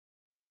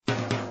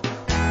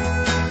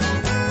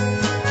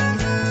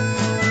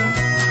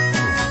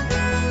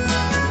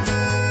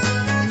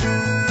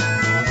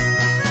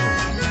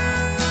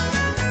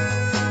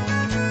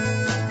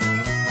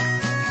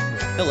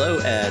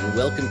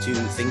welcome to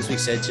Things We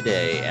Said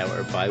Today,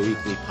 our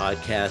bi-weekly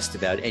podcast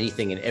about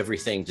anything and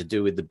everything to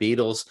do with the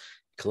Beatles,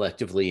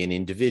 collectively and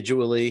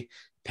individually,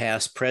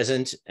 past,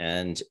 present,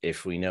 and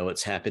if we know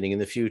what's happening in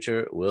the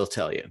future, we'll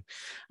tell you.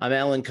 I'm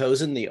Allan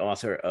Kozinn, the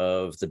author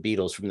of The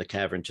Beatles from the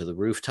Cavern to the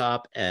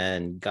Rooftop,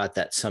 and Got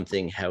That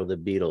Something, How the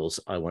Beatles,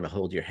 I Want to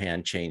Hold Your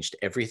Hand, Changed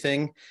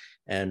Everything.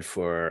 And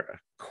for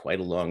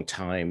quite a long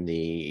time,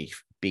 the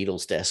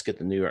Beatles desk at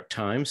the New York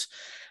Times.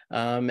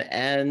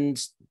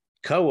 And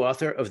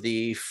co-author of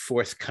the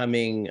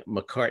forthcoming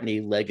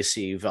McCartney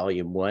Legacy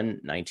Volume 1,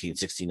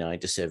 1969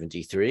 to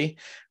 73,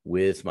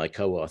 with my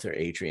co-author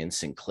Adrian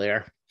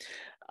Sinclair.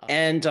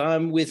 And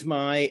I'm with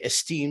my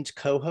esteemed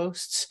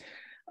co-hosts,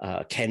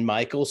 Ken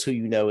Michaels, who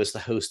you know as the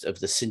host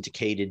of the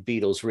syndicated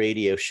Beatles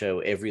radio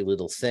show Every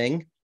Little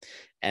Thing,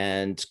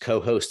 and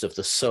co-host of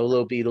the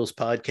solo Beatles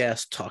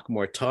podcast, Talk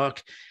More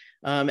Talk.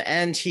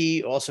 And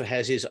he also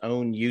has his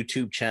own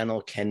YouTube channel,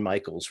 Ken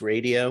Michaels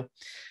Radio,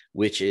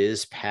 which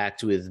is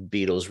packed with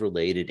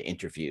Beatles-related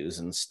interviews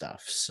and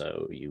stuff.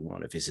 So you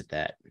want to visit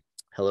that.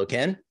 Hello,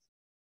 Ken.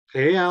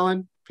 Hey,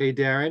 Allan. Hey,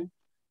 Darren.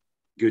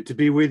 Good to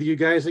be with you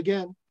guys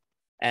again.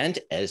 And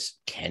as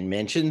Ken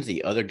mentioned,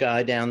 the other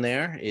guy down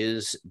there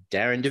is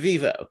Darren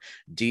DeVivo,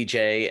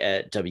 DJ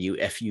at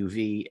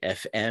WFUV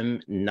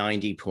FM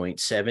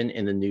 90.7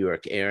 in the New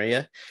York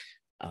area.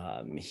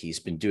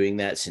 He's been doing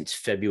that since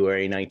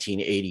February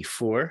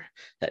 1984.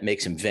 That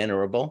makes him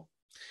venerable.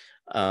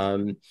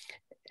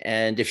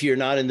 And if you're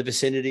not in the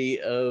vicinity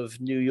of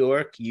New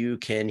York, you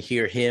can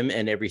hear him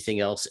and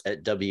everything else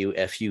at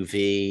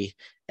WFUV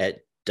at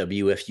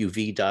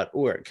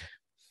WFUV.org.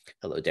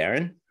 Hello,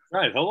 Darren.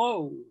 Right.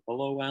 Hello.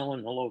 Hello,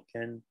 Allan. Hello,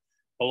 Ken.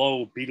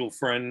 Hello, Beatle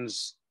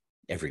friends.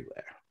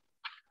 Everywhere.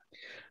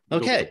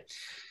 Okay.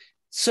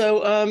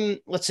 So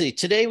let's see.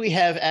 Today we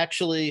have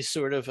actually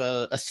sort of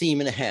a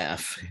theme and a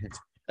half,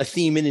 a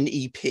theme and an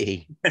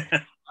EP.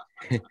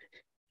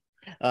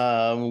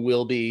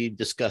 We'll be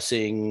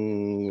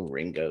discussing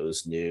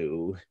Ringo's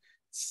new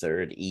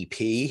third EP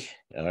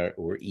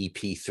or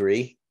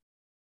EP3.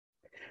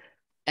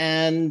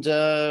 And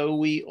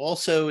we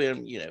also,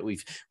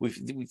 we've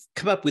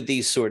come up with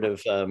these sort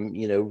of,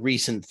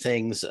 recent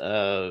things,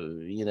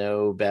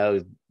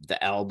 about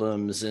the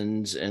albums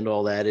and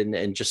all that,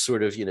 and just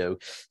sort of,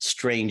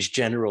 strange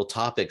general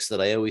topics that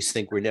I always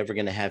think we're never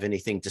going to have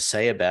anything to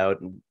say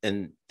about.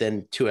 And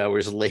then 2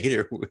 hours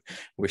later,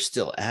 we're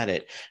still at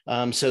it.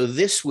 So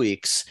this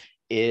week's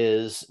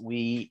is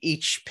we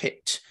each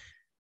picked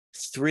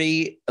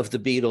 3 of the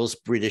Beatles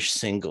British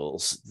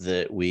singles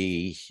that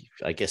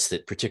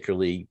that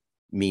particularly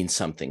mean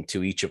something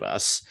to each of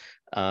us,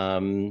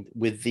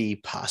 with the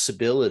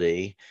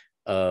possibility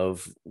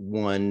of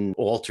one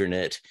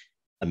alternate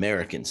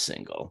American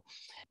single.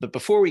 But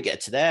before we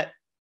get to that,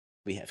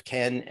 we have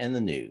Ken and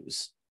the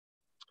news.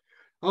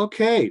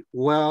 Okay,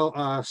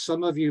 well,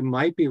 some of you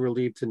might be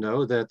relieved to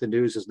know that the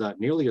news is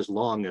not nearly as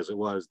long as it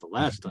was the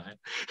last time.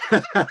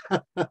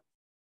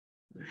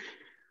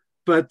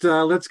 But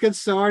let's get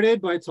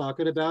started by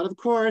talking about, of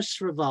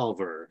course,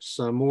 Revolver.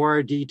 Some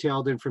more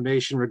detailed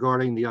information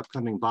regarding the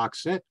upcoming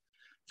box set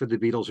for the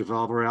Beatles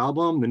Revolver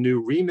album. The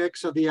new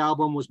remix of the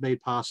album was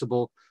made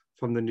possible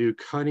from the new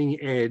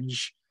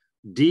cutting-edge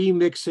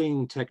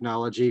demixing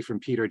technology from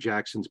Peter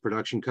Jackson's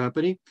production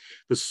company.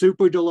 The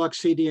Super Deluxe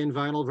CD and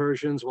vinyl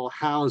versions will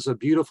house a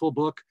beautiful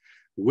book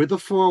with a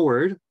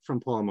foreword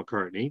from Paul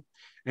McCartney,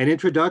 an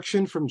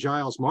introduction from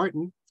Giles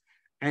Martin,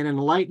 an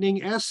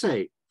enlightening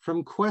essay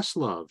from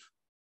Questlove,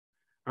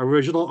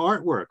 original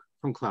artwork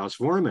from Klaus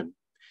Vormann,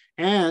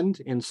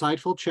 and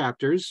insightful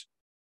chapters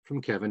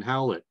from Kevin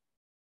Howlett.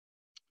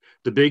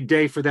 The big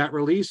day for that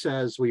release,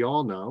 as we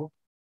all know,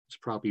 it's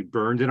probably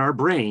burned in our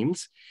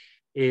brains,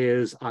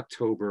 is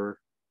October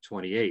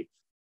 28th.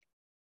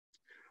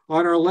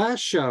 On our last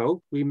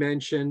show, we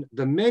mentioned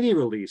the many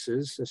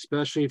releases,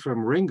 especially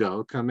from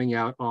Ringo, coming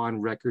out on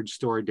Record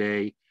Store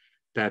Day,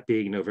 that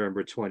being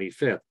November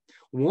 25th.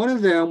 One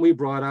of them we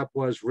brought up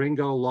was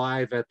Ringo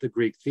Live at the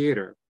Greek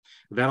Theater.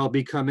 That'll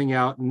be coming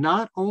out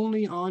not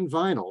only on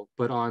vinyl,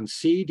 but on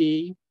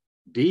CD,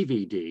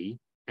 DVD,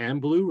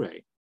 and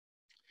Blu-ray.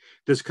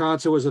 This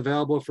concert was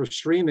available for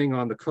streaming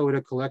on the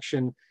Coda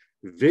Collection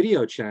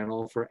video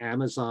channel for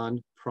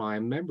Amazon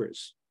Prime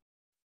members.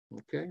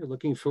 Okay,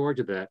 looking forward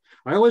to that.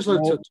 I always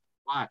love to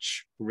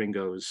watch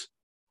Ringo's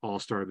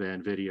All-Star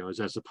Band videos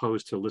as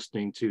opposed to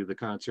listening to the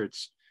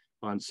concerts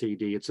on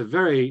CD. It's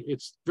very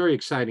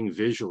exciting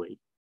visually.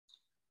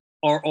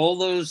 Are all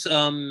those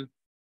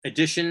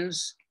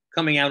editions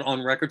coming out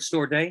on Record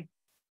Store Day?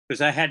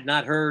 Because I had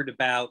not heard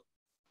about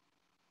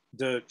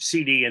the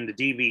CD and the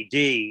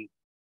DVD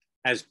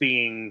as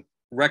being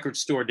Record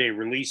Store Day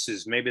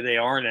releases. Maybe they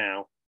are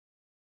now.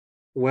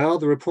 Well,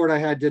 the report I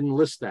had didn't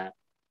list that,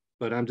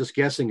 but I'm just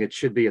guessing it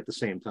should be at the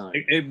same time.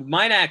 It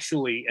might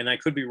actually, and I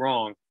could be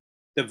wrong,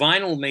 the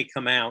vinyl may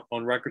come out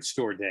on Record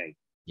Store Day.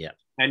 Yeah.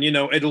 And,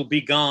 it'll be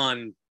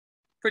gone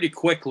pretty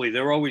quickly.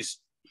 They're always,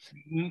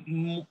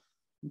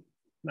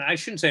 I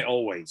shouldn't say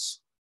always,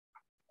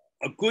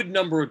 a good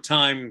number of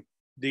time,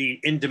 the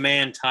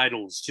in-demand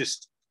titles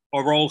just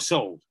are all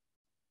sold.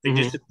 They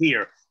Mhm.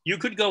 disappear. You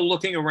could go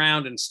looking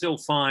around and still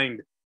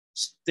find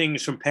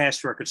things from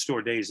past record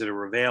store days that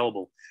are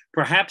available.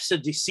 Perhaps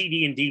a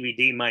CD and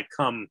DVD might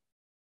come,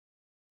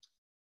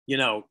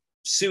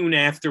 soon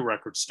after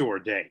record store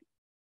day,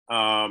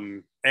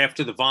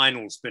 after the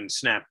vinyl's been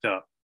snapped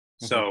up.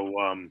 Mhm.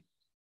 So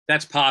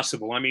that's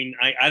possible. I mean,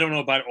 I don't know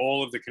about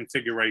all of the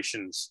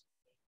configurations.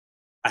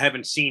 I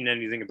haven't seen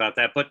anything about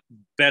that, but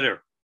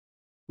better.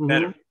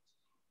 Well,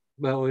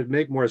 it would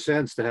make more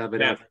sense to have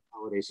it Yeah. after the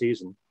holiday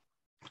season.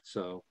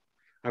 So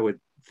I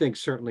would think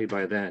certainly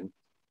by then.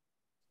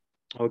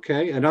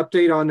 Okay, an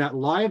update on that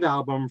live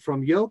album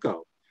from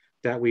Yoko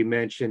that we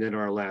mentioned in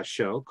our last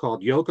show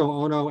called Yoko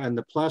Ono and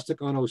the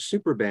Plastic Ono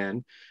Super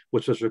Band,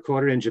 which was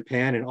recorded in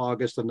Japan in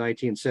August of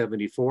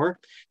 1974.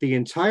 The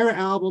entire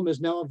album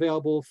is now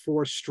available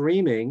for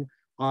streaming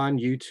on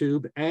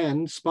YouTube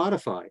and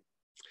Spotify.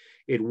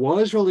 It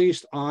was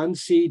released on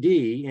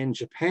CD in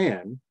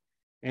Japan,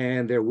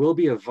 and there will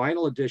be a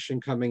vinyl edition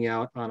coming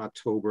out on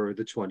October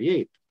the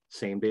 28th,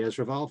 same day as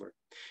Revolver.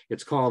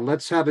 It's called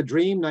Let's Have a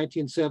Dream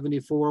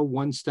 1974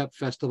 One Step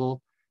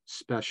Festival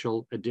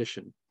Special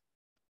Edition.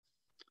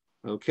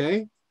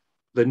 Okay.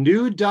 The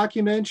new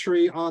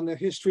documentary on the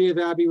history of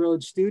Abbey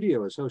Road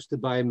Studios,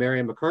 hosted by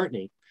Mary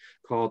McCartney,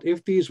 called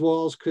If These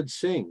Walls Could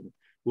Sing,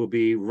 will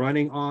be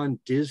running on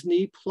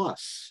Disney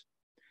Plus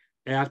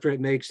after it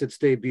makes its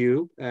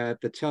debut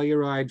at the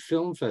Telluride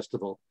Film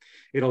Festival.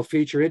 It'll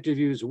feature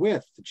interviews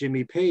with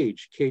Jimmy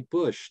Page, Kate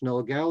Bush,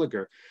 Noel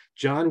Gallagher,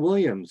 John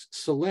Williams,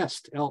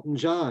 Celeste, Elton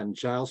John,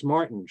 Giles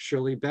Martin,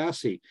 Shirley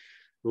Bassey,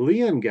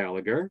 Liam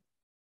Gallagher,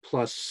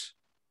 plus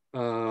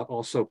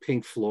also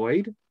Pink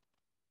Floyd,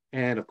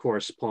 and of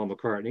course, Paul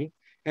McCartney,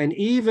 and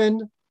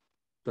even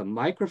the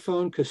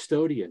microphone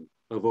custodian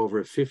of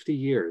over 50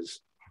 years,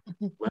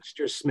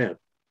 Lester Smith.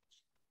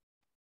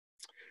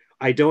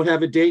 I don't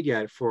have a date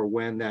yet for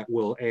when that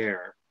will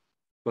air,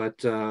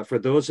 but for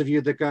those of you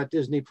that got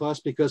Disney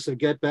Plus because of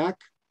Get Back,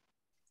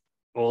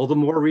 all the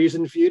more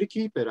reason for you to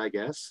keep it, I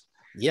guess.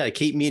 Yeah, I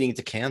keep meaning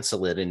to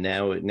cancel it, and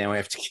now I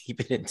have to keep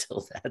it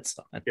until that's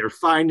on. They're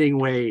finding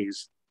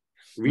ways,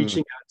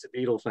 reaching out to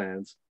Beatle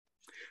fans.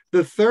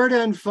 The third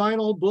and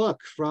final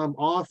book from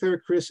author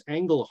Chris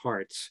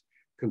Engelhardt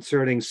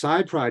concerning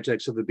side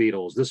projects of the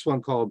Beatles, this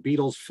one called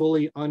Beatles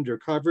Fully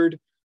Undercovered,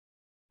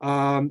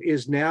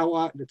 is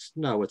now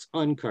it's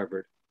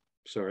uncovered,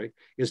 sorry,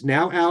 is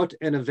now out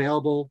and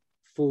available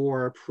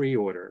for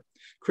pre-order.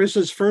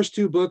 Chris's first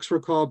two books were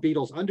called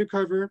Beatles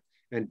Undercover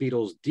and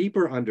Beatles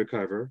Deeper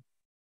Undercover.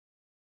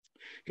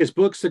 His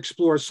books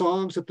explore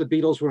songs that the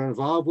Beatles were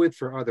involved with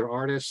for other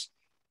artists,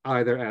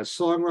 either as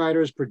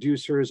songwriters,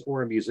 producers,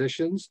 or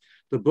musicians.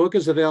 The book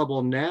is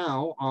available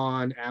now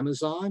on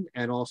Amazon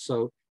and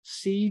also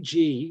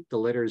CG, the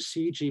letters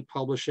CG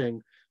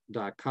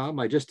Publishing.com.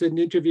 I just did an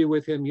interview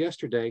with him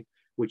yesterday,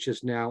 which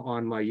is now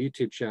on my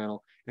YouTube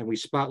channel, and we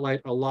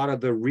spotlight a lot of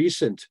the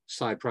recent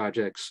side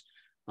projects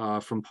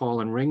from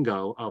Paul and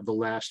Ringo of the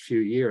last few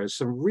years.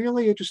 Some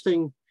really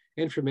interesting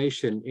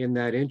information in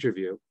that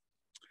interview.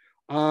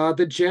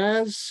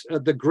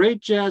 The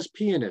great jazz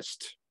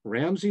pianist,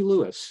 Ramsey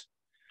Lewis,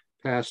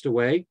 passed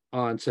away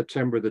on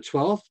September the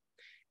 12th.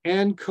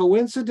 And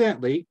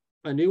coincidentally,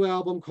 a new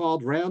album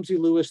called Ramsey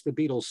Lewis, The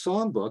Beatles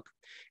Songbook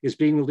is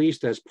being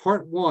released as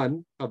part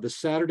one of the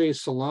Saturday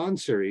Salon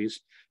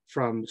series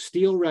from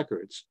Steel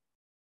Records.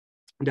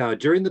 Now,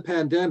 during the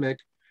pandemic,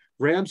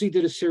 Ramsey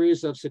did a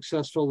series of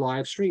successful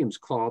live streams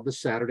called the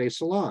Saturday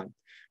Salon,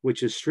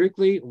 which is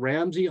strictly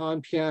Ramsey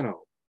on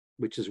piano,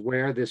 which is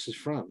where this is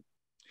from.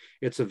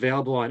 It's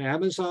available on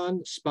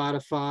Amazon,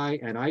 Spotify,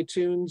 and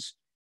iTunes.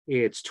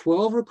 It's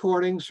 12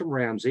 recordings from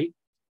Ramsey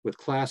with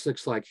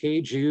classics like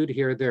Hey Jude,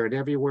 Here, There, and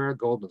Everywhere,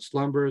 Golden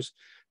Slumbers,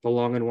 The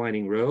Long and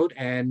Winding Road,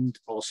 and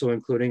also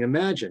including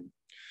Imagine.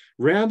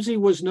 Ramsey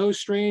was no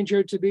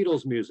stranger to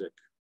Beatles music.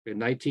 In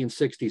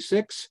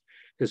 1966,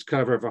 his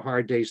cover of A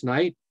Hard Day's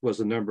Night was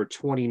the number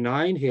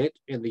 29 hit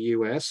in the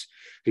US.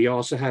 He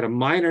also had a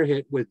minor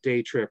hit with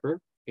Day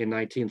Tripper in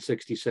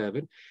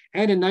 1967.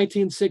 And in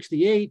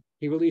 1968,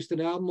 he released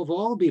an album of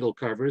all Beatle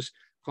covers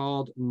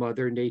called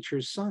Mother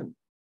Nature's Son.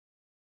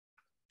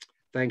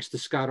 Thanks to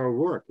Scott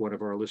O'Rourke, one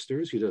of our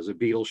listeners who does a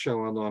Beatles show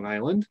on Long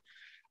Island,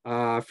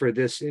 for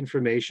this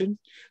information.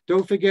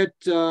 Don't forget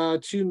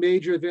two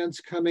major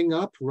events coming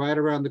up right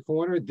around the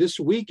corner this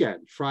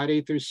weekend,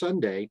 Friday through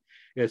Sunday.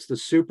 It's the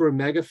Super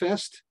Mega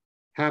Fest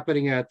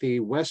happening at the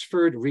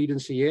Westford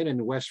Regency Inn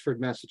in Westford,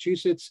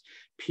 Massachusetts.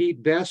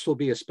 Pete Best will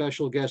be a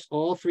special guest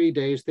all 3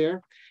 days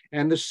there.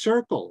 And the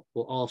Circle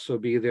will also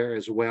be there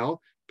as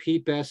well.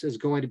 Pete Best is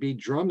going to be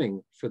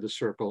drumming for the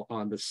Circle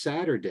on the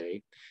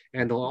Saturday.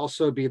 And there'll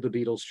also be the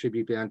Beatles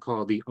tribute band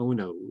called the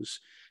Onos.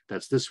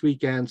 That's this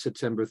weekend,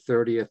 September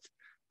 30th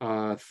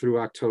through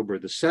October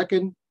the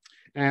 2nd.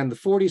 And the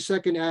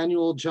 42nd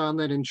annual John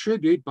Lennon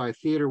tribute by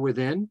Theater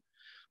Within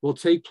will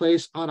take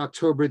place on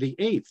October the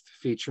 8th,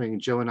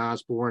 featuring Joan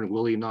Osborne,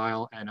 Willie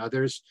Nile, and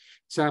others.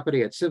 It's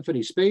happening at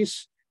Symphony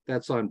Space.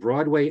 That's on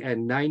Broadway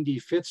and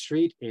 95th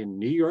Street in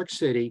New York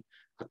City,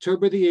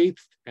 October the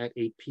 8th at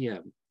 8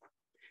 p.m.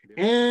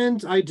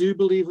 And I do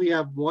believe we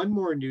have one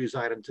more news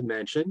item to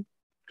mention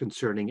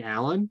concerning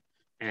Allan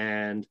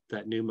and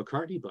that new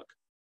McCartney book.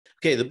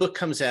 Okay, the book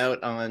comes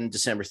out on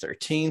December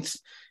 13th.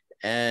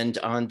 And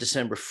on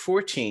December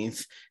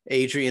 14th,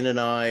 Adrian and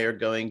I are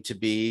going to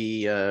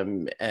be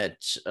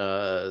at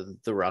the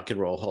Rock and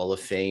Roll Hall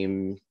of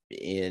Fame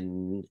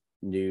in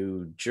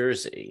New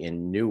Jersey,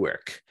 in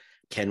Newark.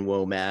 Ken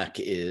Womack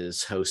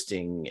is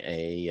hosting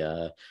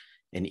an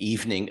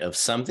evening of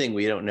something.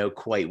 We don't know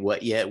quite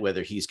what yet,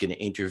 whether he's going to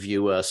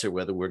interview us or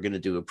whether we're going to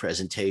do a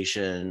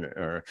presentation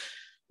or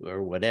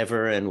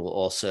whatever. And we'll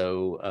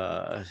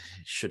also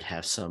should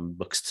have some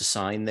books to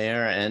sign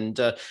there. And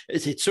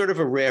it's sort of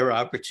a rare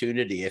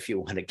opportunity if you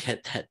want to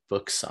get that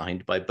book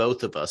signed by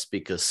both of us,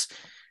 because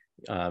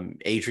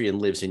Adrian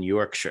lives in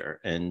Yorkshire.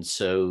 And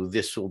so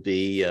this will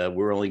be,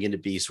 we're only going to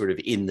be sort of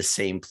in the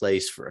same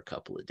place for a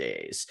couple of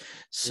days.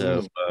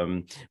 So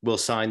we'll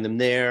sign them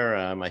there.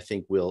 I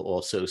think we'll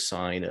also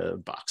sign a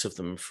box of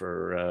them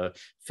for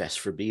Fest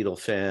for Beatle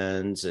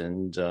fans.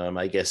 And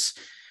I guess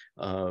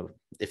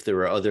if there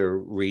are other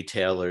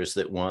retailers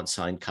that want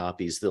signed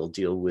copies, they'll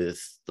deal with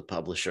the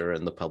publisher,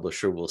 and the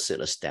publisher will sit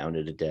us down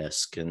at a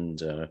desk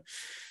and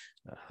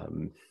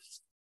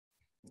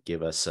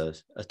give us a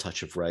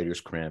touch of writer's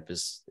cramp,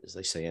 as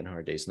they say in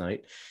Hard Day's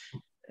Night.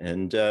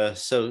 And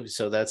so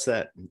that's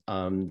that.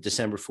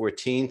 December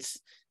 14th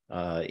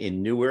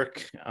in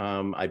Newark.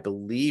 I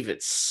believe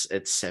it's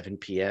at 7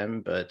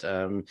 p.m., but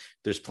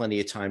there's plenty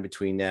of time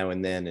between now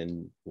and then,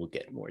 and we'll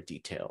get more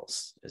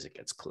details as it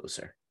gets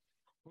closer.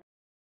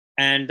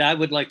 And I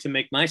would like to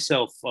make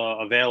myself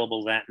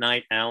available that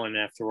night, Alan.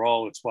 After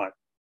all, it's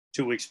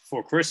 2 weeks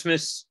before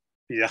Christmas,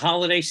 the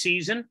holiday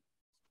season,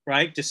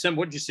 right?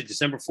 December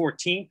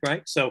 14th,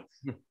 right? So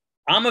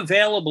I'm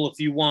available if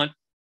you want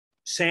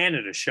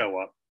Santa to show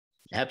up.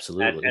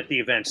 Absolutely. At the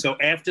event. So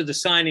after the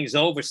signing's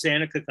over,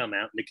 Santa could come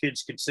out and the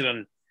kids could sit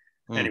on,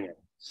 anyway.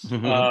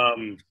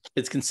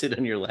 Kids can sit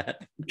on your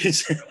lap.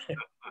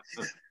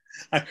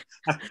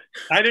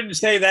 I didn't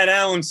say that,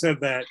 Alan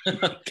said that.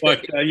 Okay.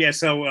 But yeah,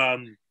 so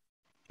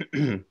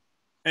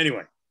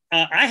anyway,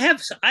 I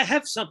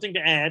have something to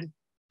add.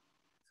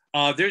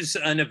 There's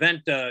an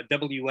event,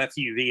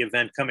 WFUV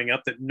event coming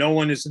up that no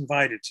one is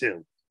invited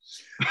to.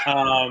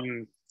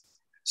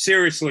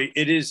 Seriously,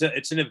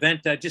 it's an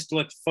event just to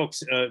let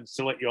folks, to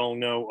let you all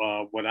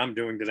know what I'm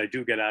doing, that I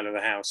do get out of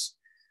the house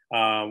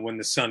when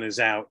the sun is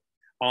out.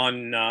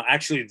 On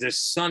actually this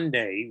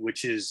Sunday,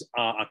 which is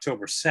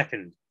October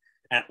 2nd,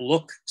 at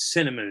Look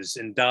Cinemas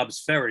in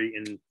Dobbs Ferry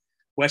in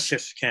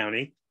Westchester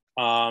County.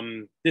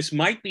 This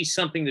might be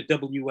something that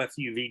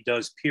WFUV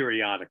does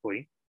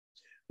periodically.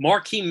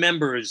 Marquee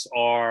members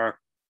are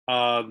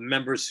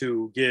members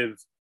who give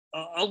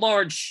a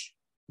large,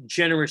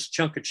 generous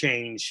chunk of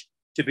change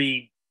to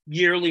be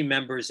yearly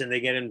members, and they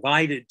get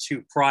invited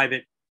to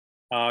private,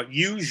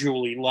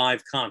 usually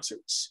live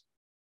concerts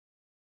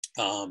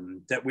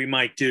that we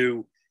might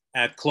do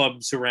at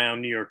clubs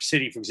around New York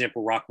City. For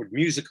example, Rockwood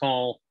Music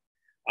Hall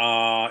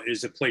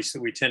is a place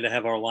that we tend to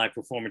have our live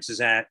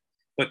performances at,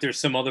 but there's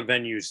some other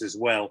venues as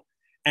well.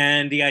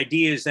 And the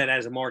idea is that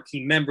as a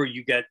marquee member,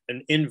 you get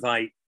an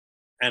invite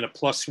and a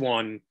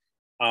 +1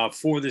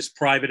 for this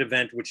private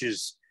event, which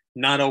is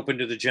not open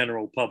to the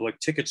general public.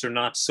 Tickets are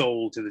not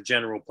sold to the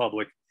general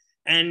public.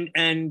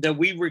 And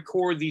we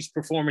record these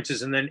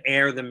performances and then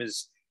air them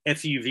as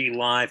FUV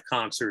live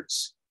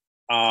concerts.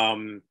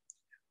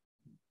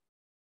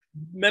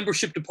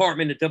 Membership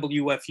department at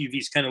WFUV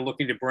is kind of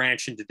looking to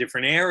branch into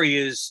different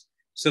areas.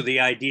 So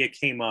the idea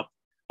came up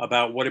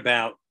about what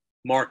about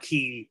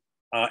marquee,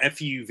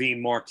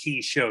 FUV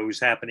marquee shows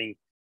happening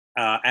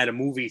at a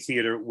movie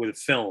theater with a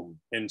film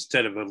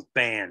instead of a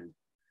band.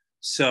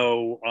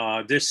 So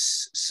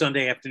this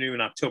Sunday afternoon,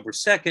 October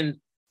 2nd,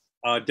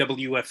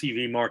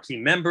 WFUV marquee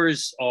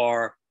members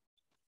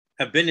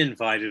have been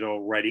invited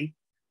already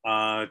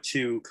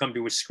to come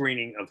to a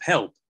screening of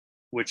Help,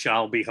 which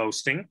I'll be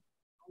hosting.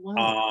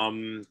 Wow.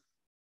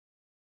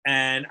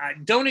 And I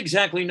don't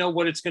exactly know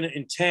what it's going to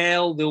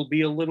entail. There'll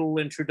be a little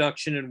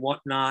introduction and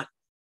whatnot,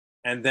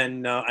 and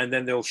then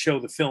they'll show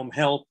the film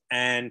Help.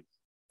 And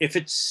if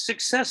it's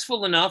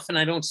successful enough, and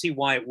I don't see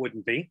why it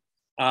wouldn't be,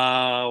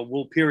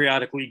 we'll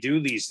periodically do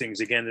these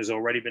things again. There's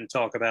already been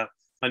talk about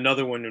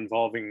another one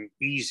involving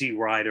Easy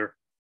Rider.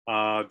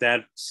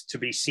 That's to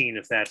be seen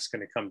if that's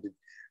going to come to.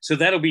 So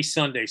that'll be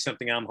Sunday.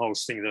 Something I'm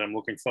hosting that I'm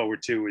looking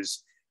forward to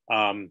is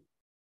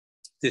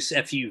this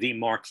FUV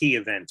marquee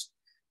event.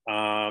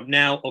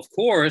 Now, of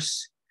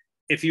course,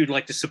 if you'd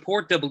like to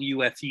support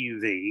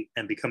WFUV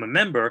and become a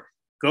member,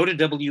 go to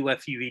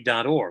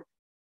WFUV.org.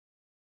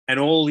 And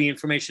all the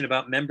information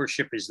about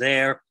membership is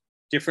there,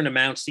 different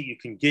amounts that you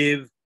can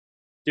give,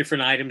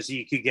 different items that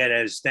you could get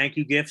as thank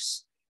you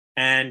gifts.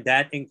 And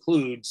that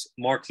includes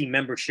marquee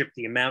membership,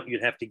 the amount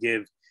you'd have to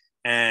give.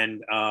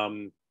 And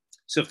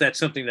so if that's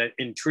something that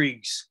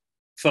intrigues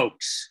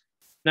folks,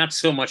 not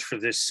so much for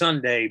this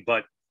Sunday,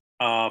 but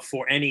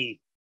for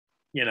any,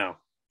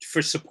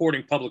 for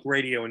supporting public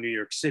radio in New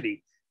York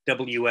City,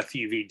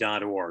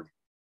 WFUV.org.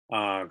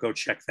 Go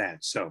check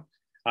that. So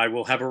I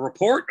will have a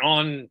report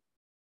on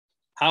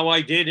how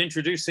I did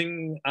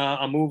introducing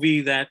a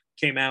movie that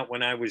came out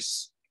when I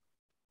was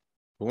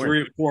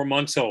 3 or 4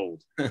 months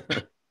old.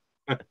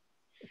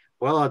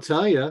 Well, I'll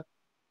tell you,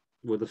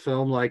 with a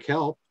film like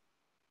Help,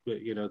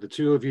 the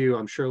two of you,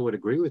 I'm sure, would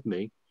agree with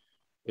me.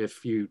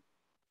 If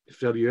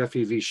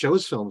WFEV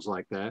shows films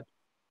like that,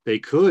 they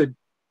could,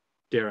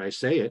 dare I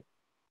say it,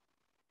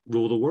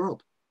 rule the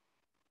world.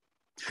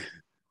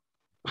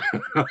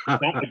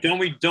 don't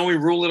we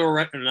rule it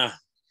already? No.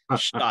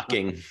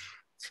 Shocking.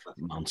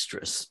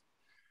 Monstrous.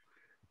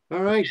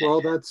 All right.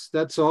 Well,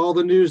 that's all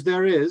the news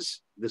there is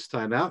this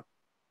time out.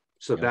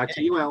 So back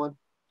to you, Allan.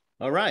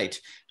 All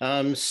right.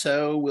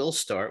 So we'll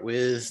start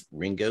with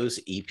Ringo's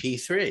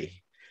EP3.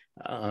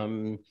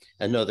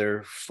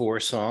 Another 4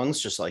 songs,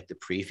 just like the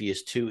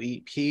previous 2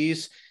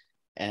 EPs.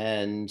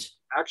 And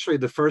actually,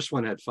 the first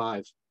one had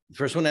 5. The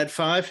first one had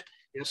 5?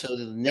 Yep. So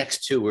the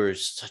next 2 were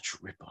such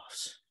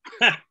ripoffs.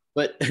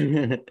 But,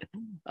 and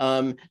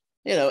I'll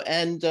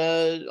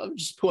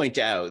just point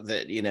out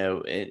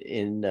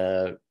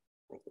that,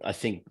 I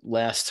think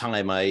last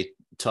time I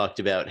talked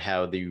about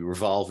how the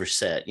Revolver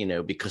set,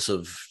 because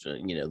of,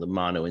 the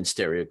mono and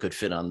stereo could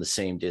fit on the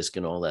same disc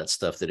and all that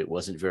stuff, that it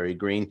wasn't very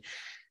green.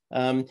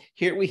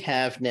 Here we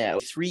have now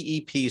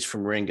 3 EPs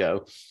from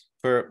Ringo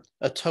for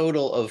a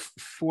total of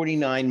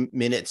 49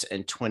 minutes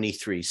and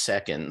 23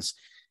 seconds,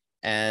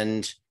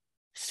 and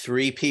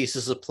 3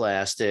 pieces of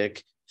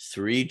plastic,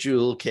 3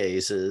 jewel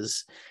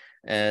cases.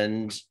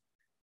 And,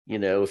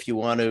 if you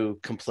want to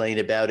complain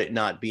about it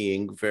not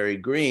being very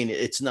green,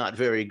 it's not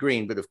very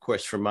green. But of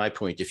course, from my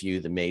point of view,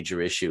 the major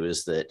issue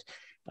is that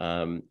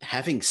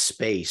having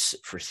space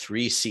for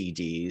 3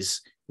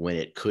 CDs when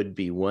it could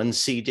be 1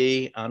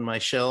 CD on my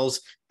shelves,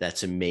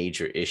 that's a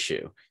major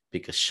issue,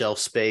 because shelf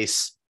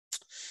space,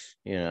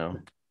 you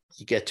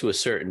get to a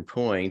certain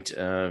point,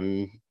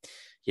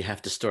 you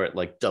have to start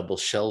like double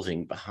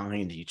shelving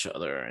behind each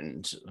other,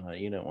 and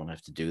you don't want to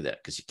have to do that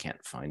because you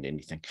can't find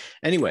anything.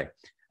 Anyway,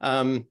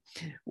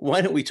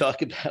 why don't we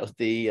talk about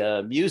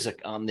the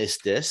music on this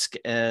disc,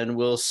 and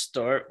we'll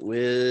start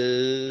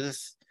with,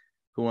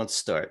 who wants to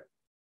start?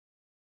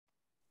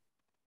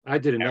 I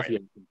did enough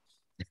yakking.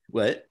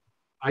 What?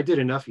 I did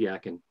enough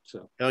yakking.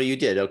 So. Oh, you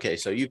did? Okay,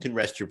 so you can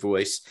rest your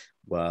voice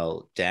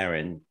while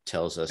Darren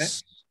tells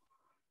us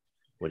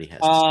what he has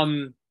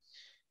to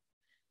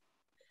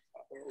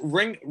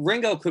say.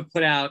 Ringo could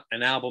put out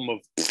an album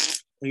of,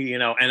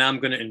 and I'm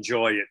going to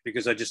enjoy it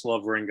because I just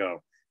love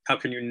Ringo. How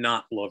can you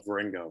not love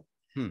Ringo?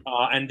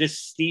 And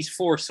these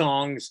 4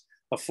 songs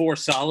are 4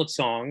 solid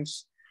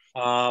songs.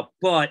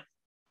 But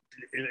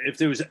if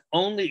there was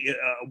only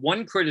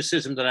one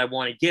criticism that I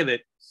would give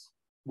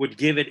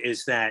it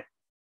is that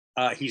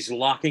he's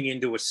locking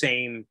into a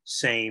same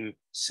thing.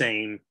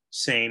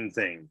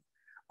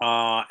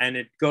 And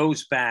it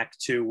goes back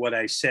to what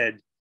I said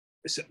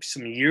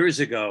some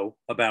years ago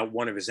about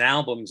one of his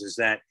albums, is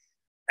that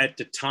at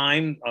the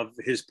time of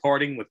his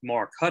parting with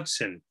Mark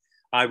Hudson,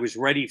 I was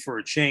ready for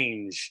a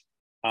change.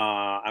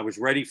 I was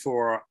ready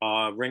for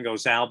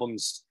Ringo's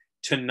albums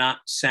to not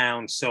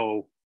sound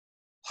so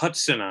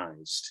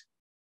Hudsonized.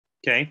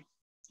 Okay.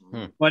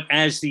 But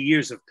as the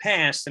years have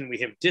passed and we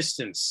have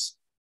distance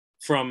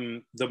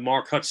from the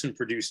Mark Hudson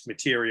produced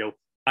material,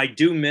 I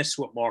do miss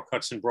what Mark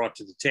Hudson brought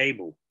to the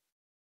table,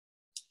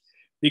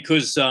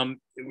 because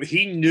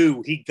he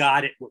knew he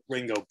got it with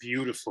Ringo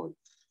beautifully,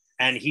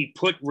 and he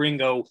put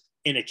Ringo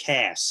in a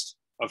cast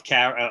of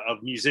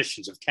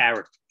musicians, of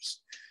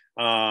characters,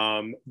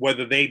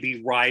 whether they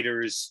be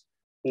writers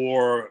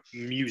or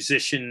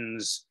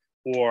musicians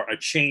or a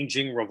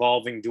changing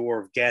revolving door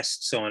of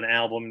guests on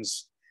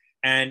albums.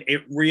 And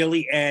it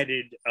really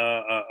added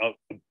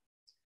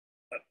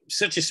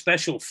such a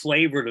special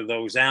flavor to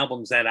those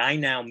albums that I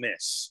now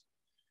miss.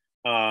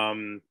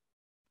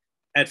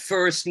 At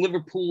first,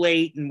 Liverpool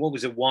 8 and what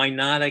was it, Why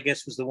Not, I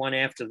guess was the one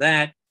after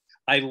that.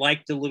 I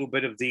liked a little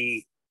bit of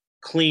the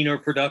cleaner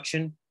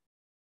production,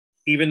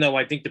 even though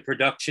I think the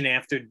production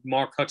after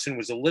Mark Hudson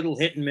was a little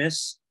hit and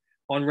miss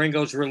on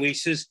Ringo's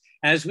releases.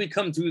 As we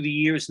come through the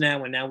years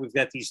now, and now we've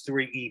got these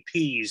 3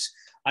 EPs,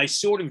 I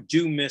sort of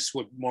do miss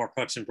what Mark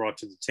Hudson brought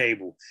to the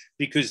table,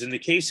 because in the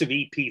case of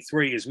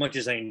EP3, as much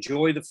as I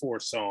enjoy the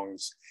 4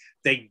 songs,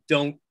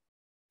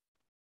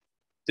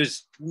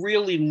 there's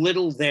really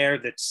little there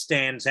that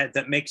stands out,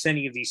 that makes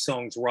any of these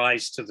songs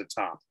rise to the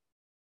top.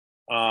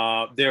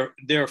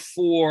 They're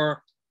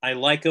 4, I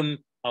like them,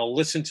 I'll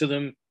listen to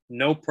them,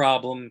 no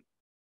problem.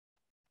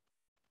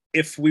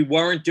 If we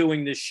weren't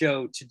doing this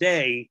show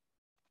today,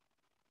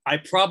 I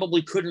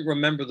probably couldn't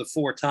remember the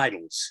 4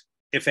 titles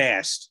if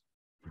asked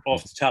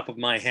off the top of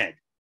my head.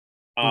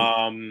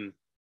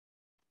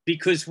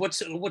 Because what's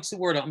the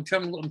word? I'm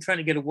trying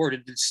to get a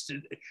word.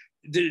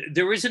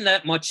 There isn't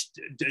that much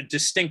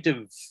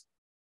distinctive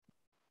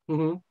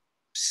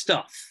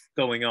stuff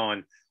going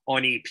on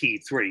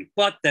EP3.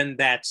 But then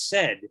that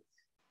said,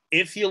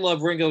 if you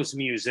love Ringo's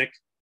music,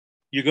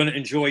 you're going to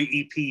enjoy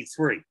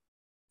EP3.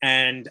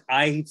 And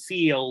I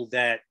feel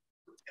that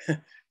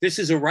this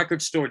is a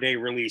record store day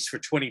release for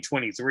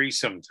 2023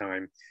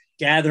 sometime,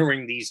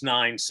 gathering these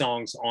 9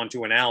 songs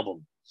onto an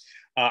album.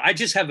 I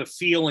just have a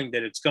feeling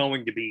that it's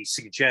going to be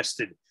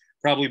suggested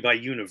probably by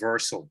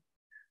Universal.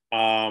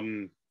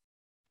 And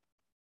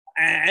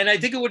I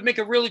think it would make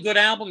a really good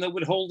album that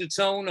would hold its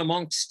own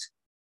amongst,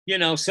 you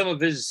know, some of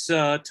his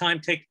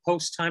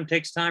post Time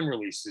Takes Time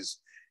releases,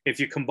 if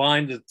you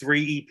combine the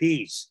 3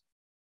 EPs.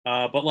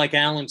 But like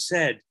Allan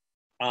said,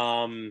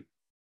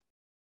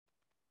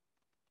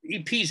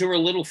 EPs are a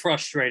little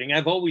frustrating.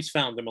 I've always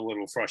found them a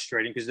little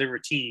frustrating because they're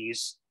a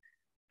tease,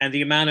 and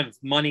the amount of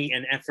money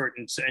and effort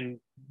and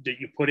that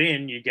you put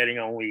in, you're getting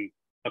only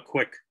a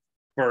quick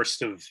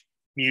burst of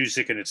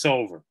music and it's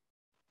over.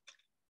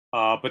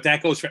 But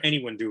that goes for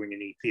anyone doing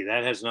an EP.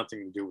 That has nothing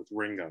to do with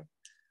Ringo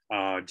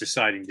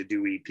deciding to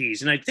do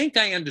EPs. And I think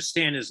I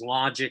understand his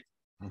logic.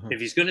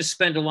 If he's going to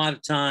spend a lot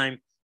of time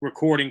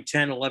recording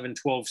 10, 11,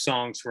 12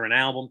 songs for an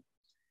album,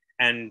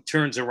 and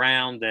turns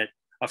around that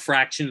a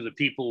fraction of the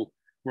people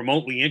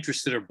remotely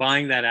interested are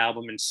buying that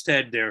album,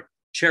 instead they're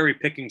cherry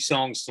picking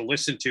songs to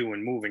listen to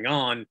and moving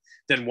on,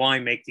 then why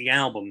make the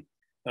album?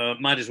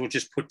 Might as well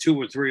just put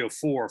 2 or 3 or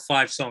 4 or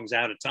 5 songs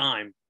at a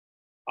time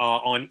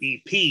on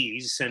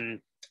EPs.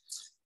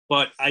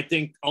 But I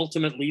think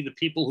ultimately the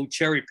people who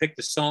cherry pick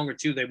the song or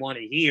 2 they want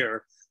to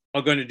hear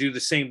are going to do the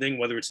same thing,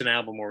 whether it's an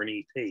album or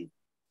an EP.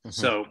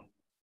 So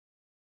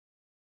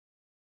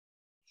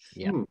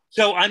yeah.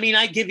 So, I mean,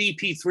 I give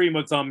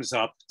EP3 a thumbs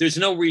up. There's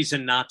no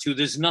reason not to.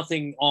 There's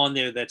nothing on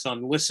there that's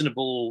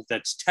unlistenable,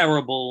 that's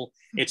terrible.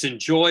 It's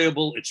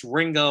enjoyable. It's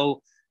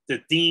Ringo.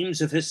 The themes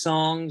of his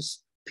songs,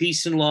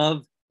 peace and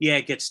love, yeah,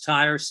 it gets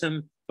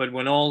tiresome. But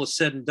when all is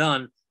said and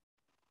done,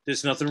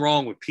 there's nothing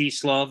wrong with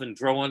peace, love, and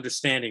throw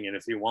understanding in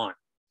if you want.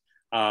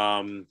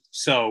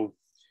 So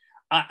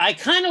I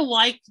kind of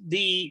like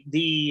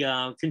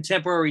the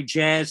contemporary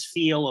jazz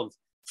feel of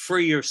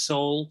Free Your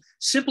Soul,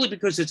 simply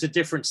because it's a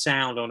different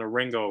sound on a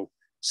Ringo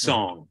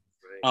song.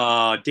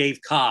 Dave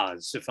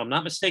Koz, if I'm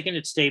not mistaken,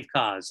 it's Dave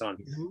Koz on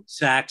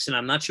sax, and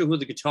I'm not sure who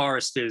the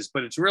guitarist is,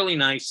 but it's really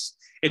nice.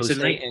 It's Jose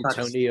a nice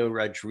Antonio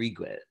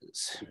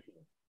Rodriguez.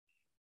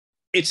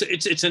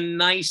 It's a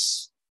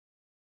nice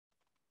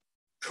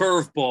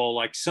curveball,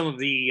 like some of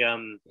the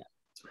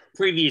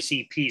previous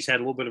EPs had a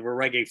little bit of a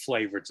reggae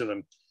flavor to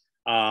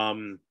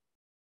them.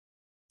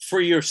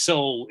 Free Your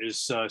Soul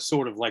is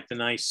sort of like the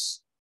nice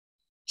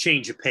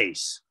change of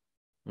pace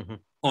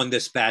on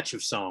this batch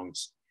of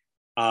songs.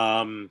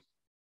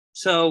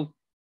 So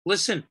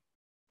listen,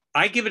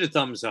 I give it a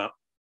thumbs up.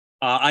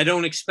 I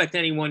don't expect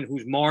anyone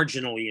who's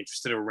marginally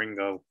interested in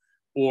Ringo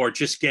or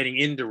just getting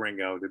into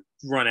Ringo to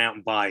run out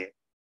and buy it.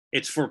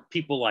 It's for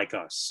people like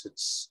us.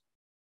 It's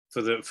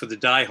for the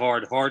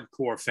diehard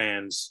hardcore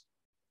fans.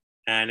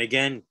 And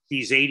again,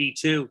 he's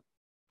 82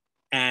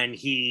 and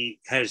he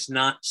has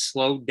not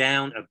slowed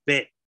down a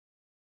bit.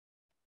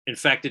 In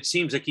fact, it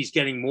seems like he's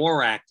getting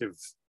more active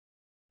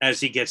as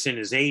he gets in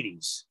his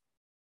 80s.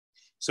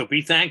 So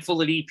be thankful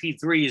that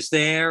EP3 is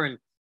there, and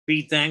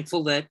be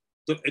thankful that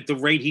at the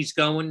rate he's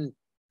going,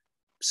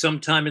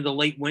 sometime in the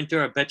late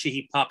winter, I bet you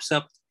he pops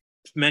up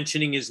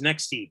mentioning his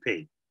next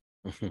EP.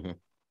 Okay.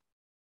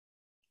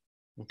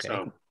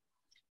 So,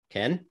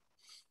 Ken?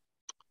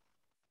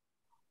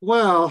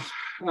 Well,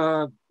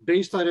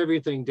 based on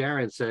everything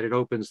Darren said, it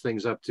opens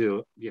things up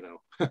to,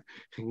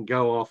 can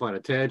go off on a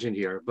tangent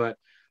here. But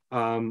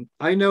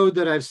I know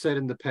that I've said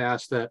in the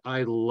past that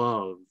I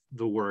love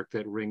the work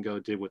that Ringo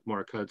did with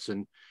Mark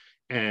Hudson,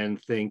 and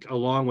think,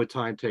 along with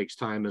Time Takes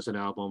Time as an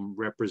album,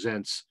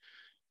 represents,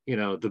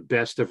 the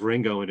best of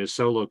Ringo in his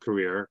solo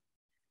career,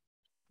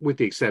 with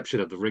the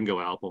exception of the Ringo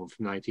album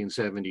from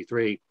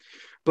 1973.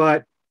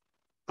 But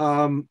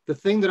the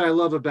thing that I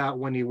love about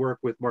when he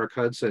worked with Mark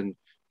Hudson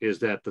is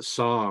that the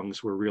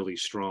songs were really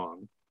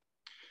strong.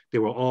 They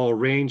were all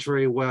arranged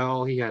very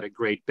well. He had a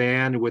great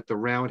band with the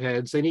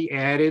Roundheads, and he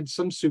added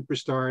some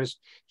superstars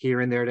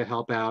here and there to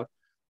help out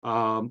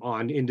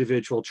on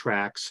individual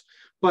tracks.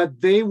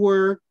 But they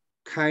were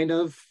kind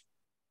of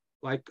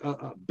like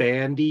a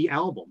bandy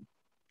album.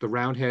 The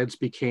Roundheads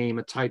became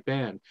a tight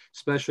band,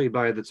 especially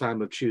by the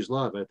time of Choose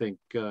Love. I think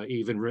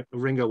even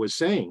Ringo was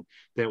saying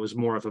that it was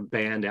more of a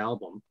band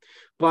album.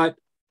 But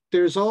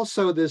there's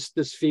also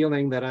this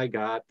feeling that I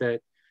got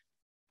that,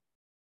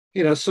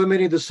 so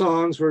many of the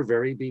songs were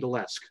very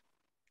Beatlesque.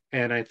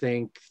 And I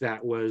think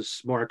that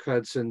was Mark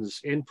Hudson's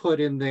input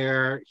in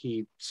there.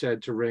 He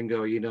said to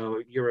Ringo,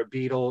 you're a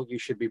Beatle, you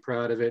should be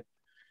proud of it.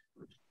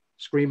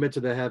 Scream it to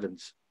the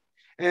heavens.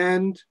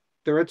 And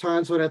there are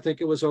times when I think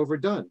it was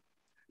overdone.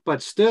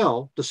 But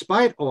still,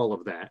 despite all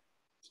of that,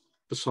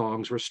 the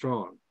songs were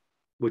strong,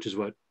 which is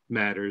what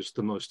matters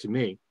the most to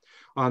me.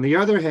 On the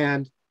other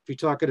hand, if you're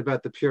talking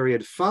about the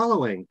period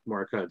following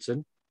Mark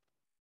Hudson,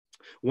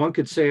 one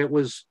could say it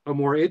was a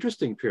more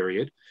interesting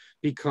period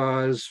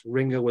because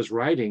Ringo was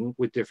writing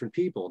with different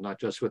people, not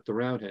just with the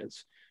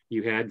Roundheads.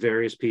 You had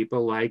various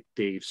people like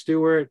Dave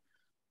Stewart,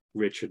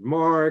 Richard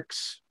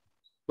Marx,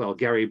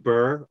 Gary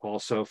Burr,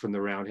 also from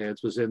the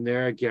Roundheads, was in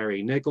there,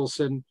 Gary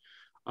Nicholson,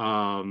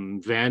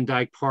 Van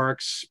Dyke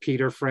Parks,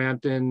 Peter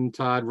Frampton,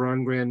 Todd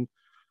Rundgren,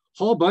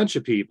 whole bunch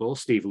of people,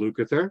 Steve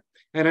Lukather.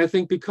 And I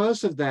think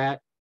because of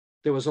that,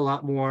 there was a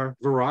lot more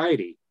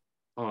variety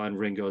on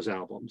Ringo's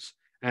albums.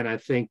 And I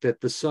think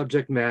that the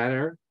subject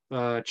matter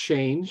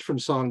changed from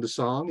song to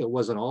song. It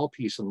wasn't all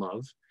peace and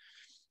love.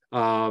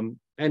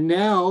 And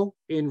now,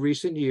 in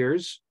recent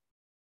years,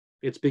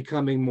 it's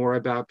becoming more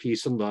about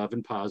peace and love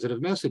and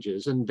positive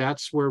messages. And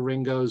that's where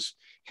Ringo's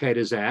head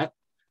is at.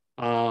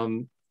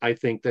 I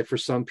think that for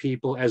some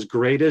people, as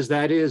great as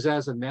that is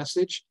as a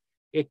message,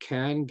 it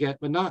can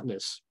get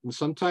monotonous. And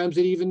sometimes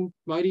it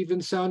might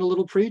even sound a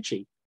little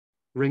preachy.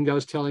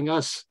 Ringo's telling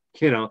us,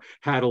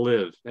 how to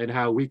live and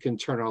how we can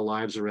turn our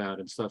lives around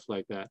and stuff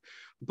like that.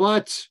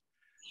 But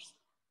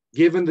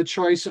given the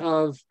choice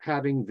of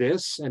having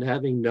this and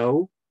having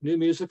no new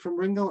music from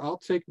Ringo, I'll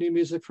take new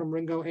music from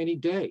Ringo any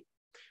day.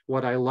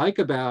 What I like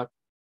about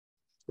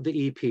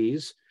the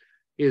EPs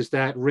is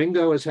that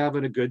Ringo is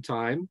having a good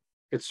time.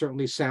 It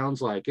certainly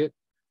sounds like it.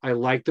 I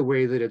like the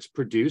way that it's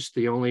produced.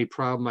 The only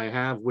problem I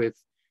have with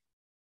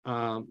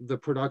the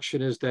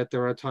production is that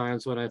there are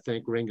times when I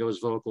think Ringo's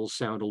vocals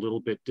sound a little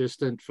bit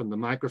distant from the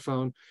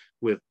microphone,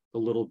 with a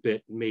little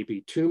bit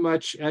maybe too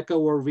much echo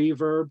or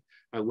reverb.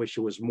 I wish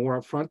it was more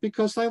up front,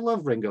 because I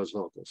love Ringo's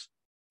vocals.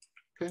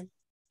 Okay,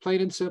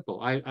 plain and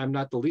simple. I'm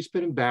not the least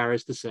bit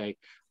embarrassed to say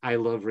I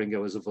love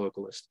Ringo as a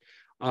vocalist.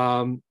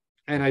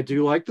 And I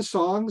do like the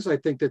songs. I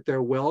think that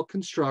they're well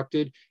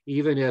constructed,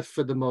 even if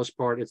for the most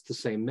part it's the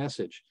same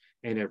message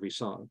in every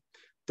song.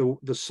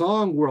 The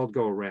song World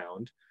Go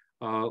Round,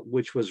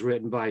 which was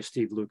written by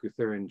Steve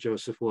Lukather and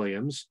Joseph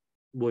Williams.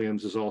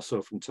 Williams is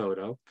also from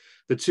Toto.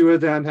 The two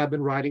of them have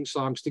been writing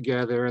songs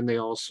together, and they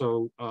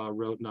also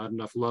wrote Not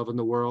Enough Love in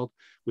the World,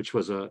 which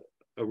was a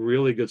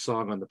really good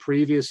song on the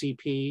previous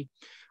EP.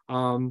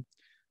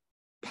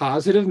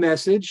 Positive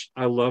message.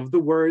 I love the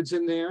words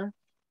in there.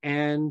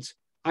 And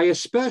I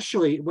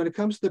especially, when it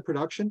comes to the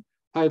production,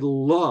 I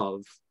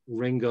love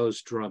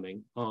Ringo's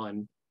drumming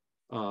on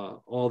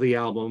all the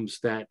albums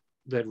that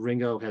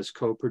Ringo has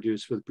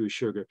co-produced with Bruce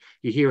Sugar.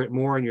 You hear it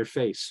more in your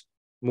face,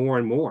 more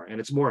and more, and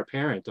it's more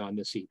apparent on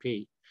this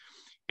EP.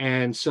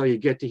 And so you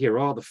get to hear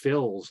all the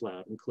fills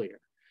loud and clear.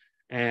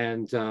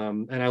 And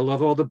I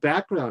love all the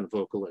background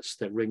vocalists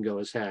that Ringo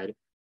has had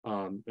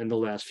in the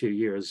last few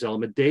years.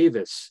 Zelma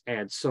Davis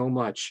adds so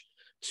much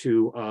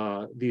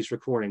to these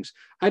recordings.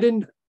 I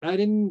didn't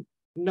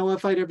know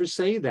if I'd ever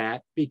say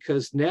that,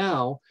 because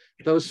now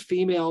those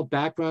female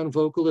background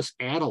vocalists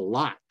add a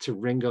lot to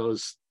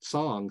Ringo's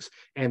songs,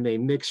 and they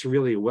mix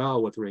really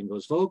well with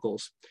Ringo's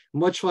vocals.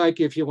 Much like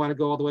if you want to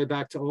go all the way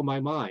back to Oh My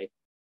My,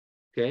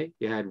 okay,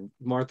 you had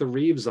Martha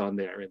Reeves on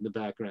there in the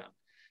background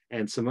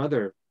and some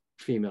other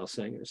female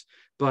singers.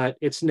 But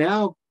it's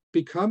now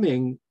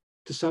becoming,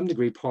 to some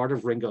degree, part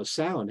of Ringo's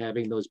sound,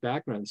 having those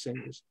background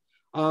singers.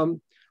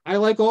 I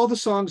like all the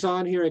songs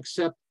on here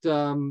except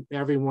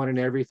Everyone and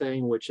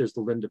Everything, which is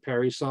the Linda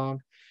Perry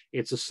song.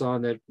 It's a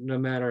song that no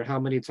matter how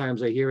many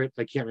times I hear it,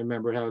 I can't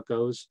remember how it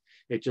goes.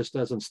 It just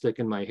doesn't stick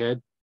in my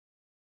head.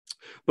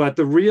 But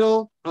the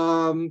real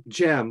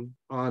gem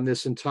on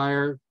this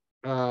entire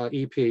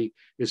EP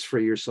is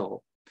Free Your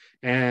Soul.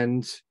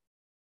 And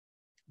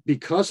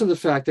because of the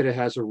fact that it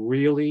has a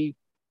really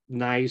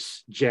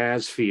nice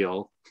jazz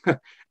feel,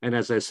 and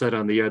as I said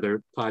on the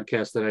other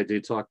podcast that I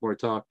did, Talk More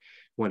Talk,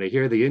 when I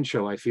hear the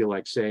intro, I feel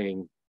like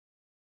saying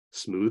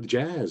Smooth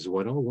Jazz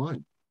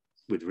 101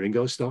 with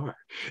Ringo Starr,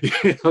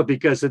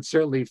 because it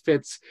certainly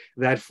fits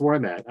that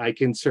format. I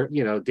can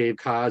certainly, Dave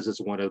Koz is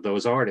one of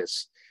those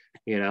artists,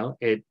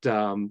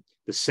 the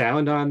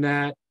sound on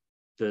that,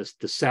 the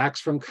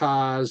sax from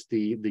Koz,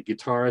 the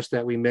guitarist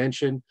that we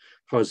mentioned,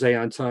 Jose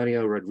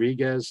Antonio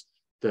Rodriguez,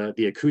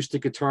 the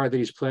acoustic guitar that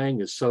he's playing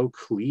is so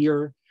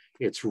clear.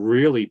 It's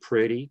really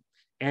pretty.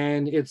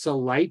 And it's a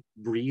light,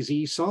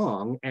 breezy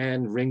song,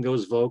 and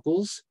Ringo's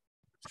vocals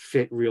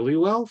fit really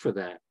well for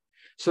that.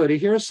 So to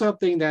hear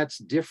something that's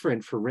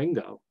different for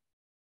Ringo,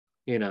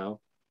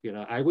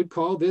 I would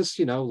call this,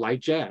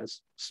 light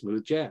jazz,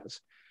 smooth jazz.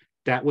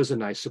 That was a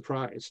nice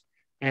surprise.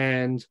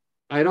 And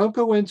I don't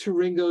go into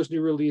Ringo's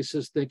new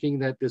releases thinking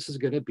that this is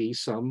going to be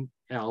some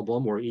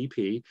album or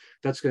EP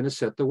that's going to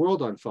set the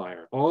world on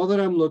fire. All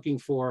that I'm looking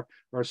for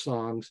are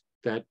songs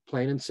that,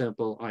 plain and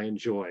simple, I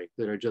enjoy,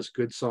 that are just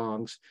good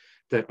songs,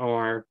 that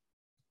are,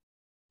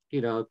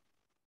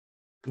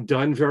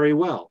 done very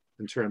well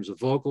in terms of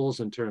vocals,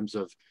 in terms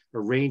of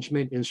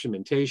arrangement,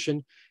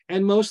 instrumentation.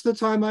 And most of the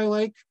time I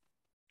like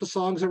the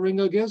songs that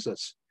Ringo gives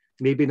us.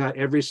 Maybe not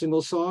every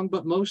single song,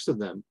 but most of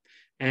them.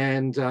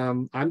 And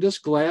I'm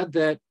just glad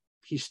that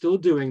he's still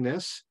doing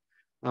this.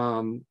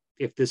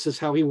 If this is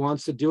how he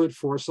wants to do it,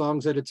 4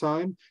 songs at a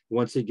time,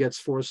 once he gets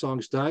 4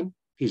 songs done,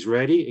 he's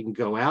ready. It can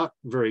go out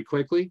very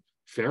quickly,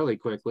 fairly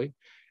quickly.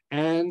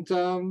 And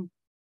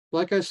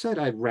like I said,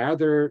 I'd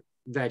rather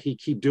that he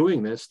keep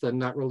doing this than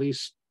not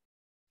release,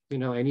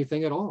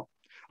 anything at all.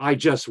 I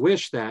just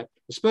wish that,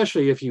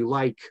 especially if you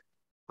like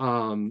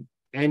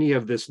any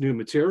of this new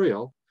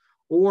material,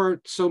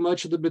 or so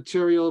much of the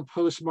material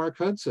post Mark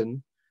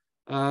Hudson,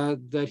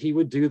 that he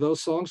would do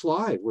those songs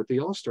live with the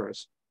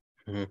All-Stars.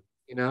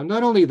 Mm-hmm.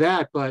 Not only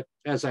that, but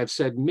as I've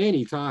said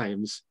many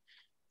times,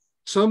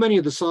 so many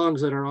of the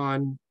songs that are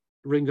on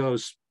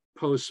Ringo's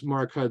post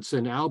Mark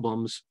Hudson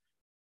albums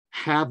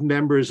have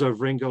members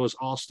of Ringo's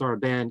all-star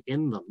band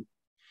in them.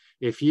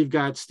 If you've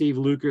got Steve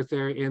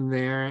Lukather in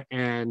there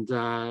and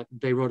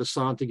they wrote a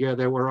song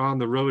together, We're on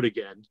the Road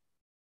Again.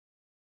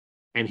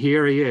 And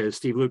here he is,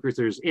 Steve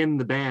Lukather's in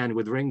the band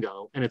with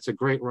Ringo, and it's a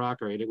great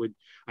rocker, and it would,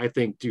 I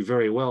think, do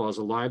very well as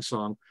a live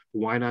song.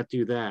 Why not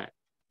do that?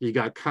 You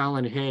got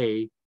Colin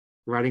Hay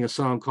writing a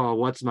song called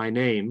What's My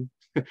Name,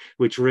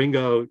 which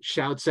Ringo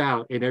shouts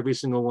out in every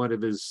single one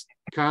of his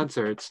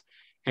concerts,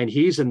 and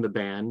he's in the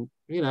band.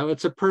 You know,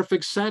 it's a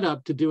perfect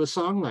setup to do a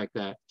song like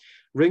that.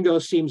 Ringo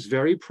seems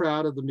very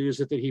proud of the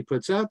music that he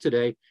puts out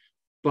today,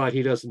 but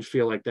he doesn't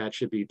feel like that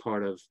should be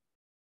part of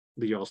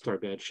the All-Star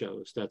Band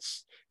shows.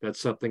 That's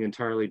something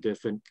entirely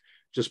different.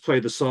 Just play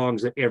the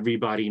songs that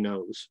everybody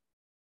knows,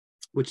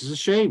 which is a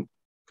shame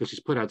because he's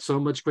put out so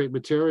much great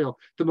material.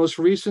 The most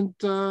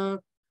recent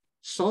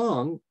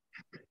song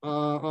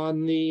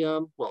on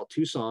the, well,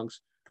 two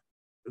songs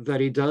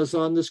that he does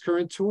on this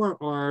current tour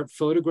are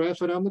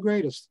Photograph and I'm the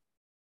Greatest.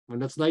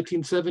 And that's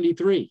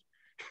 1973.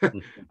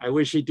 I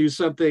wish he'd do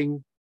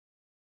something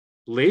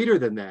later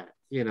than that,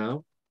 you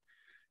know.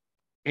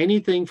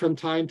 Anything from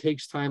Time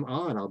Takes Time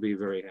on, I'll be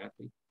very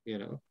happy, you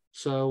know.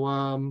 So,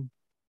 and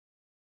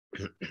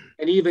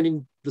even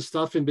in the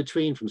stuff in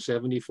between from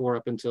 74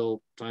 up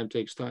until Time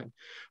Takes Time.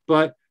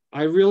 But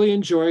I really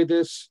enjoyed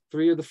this.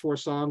 3 of the 4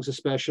 songs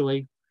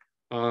especially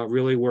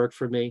really worked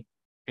for me.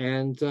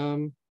 And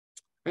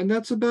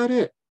that's about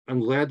it. I'm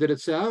glad that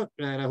it's out,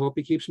 and I hope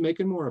he keeps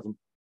making more of them.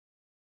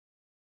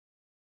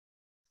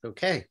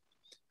 Okay,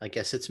 I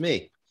guess it's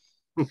me.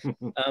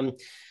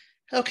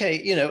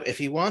 Okay, you know, if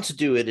he wants to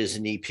do it as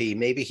an EP,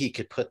 maybe he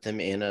could put them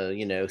in a,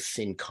 you know,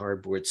 thin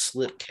cardboard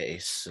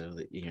slipcase so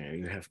that, you know,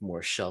 you have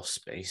more shelf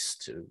space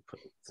to put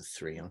the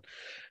 3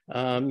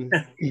 on.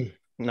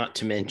 Not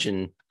to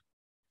mention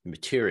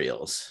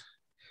materials.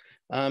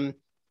 I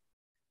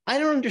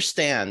don't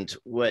understand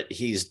what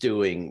he's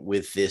doing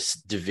with this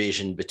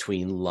division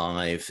between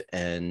live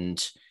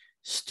and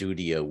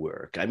studio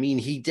work. I mean,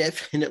 he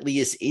definitely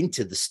is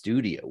into the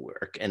studio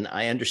work, and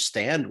I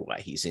understand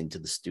why he's into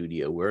the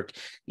studio work.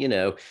 You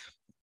know,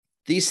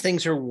 these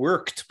things are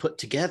work to put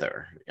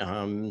together,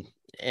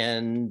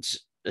 and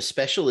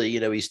especially,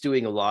 you know, he's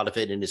doing a lot of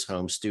it in his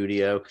home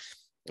studio.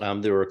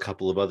 There are a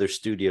couple of other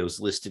studios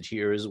listed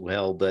here as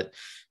well, but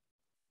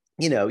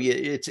you know,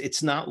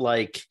 it's not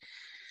like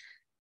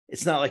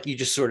you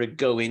just sort of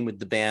go in with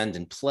the band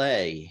and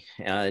play.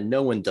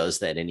 No one does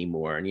that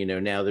anymore. And, you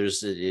know, now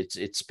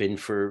it's been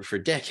for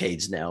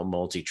decades now,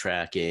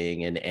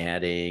 multi-tracking and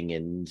adding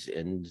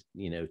and,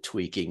 you know,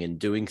 tweaking and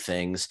doing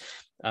things.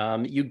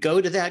 You go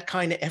to that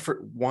kind of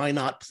effort. Why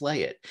not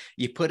play it?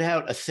 You put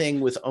out a thing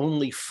with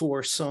only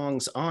 4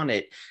 songs on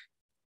it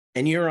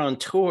and you're on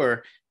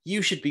tour.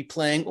 You should be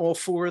playing all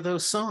 4 of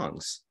those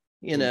songs.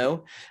 You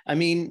know, I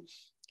mean,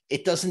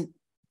 it doesn't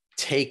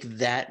take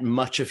that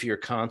much of your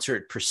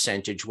concert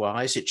percentage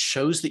wise. It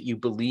shows that you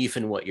believe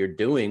in what you're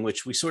doing,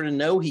 which we sort of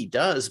know he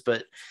does,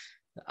 but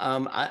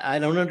I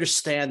don't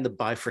understand the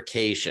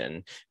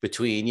bifurcation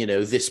between, you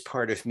know, this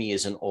part of me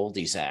is an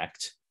oldies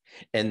act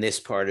and this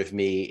part of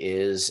me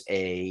is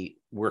a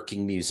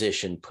working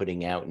musician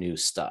putting out new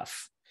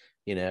stuff.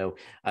 You know,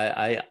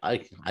 I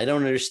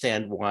don't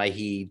understand why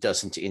he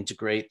doesn't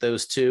integrate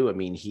those two. I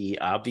mean, he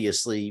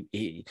obviously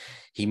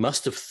he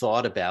must have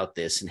thought about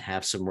this and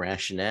have some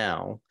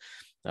rationale.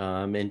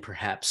 And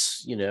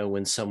perhaps, you know,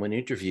 when someone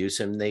interviews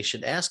him, they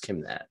should ask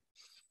him that.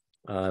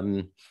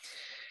 One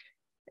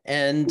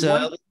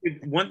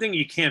thing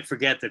you can't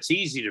forget that's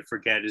easy to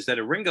forget is that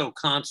a Ringo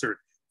concert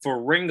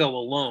for Ringo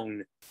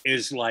alone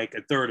is like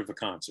a third of a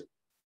concert.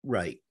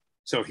 Right.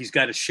 So he's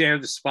got to share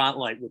the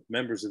spotlight with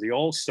members of the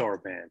All-Star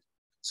Band.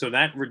 So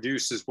that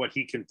reduces what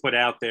he can put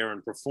out there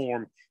and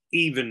perform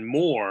even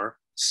more,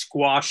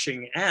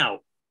 squashing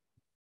out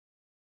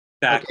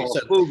Back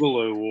Off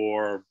Boogaloo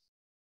or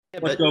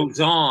What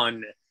Goes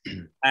On.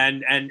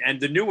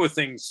 And the newer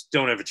things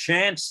don't have a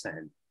chance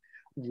then.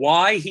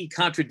 Why he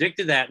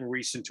contradicted that in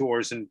recent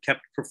tours and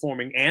kept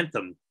performing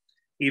Anthem,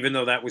 even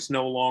though that was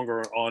no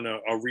longer on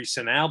a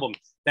recent album,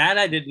 that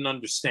I didn't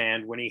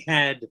understand when he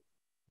had,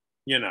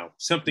 you know,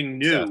 something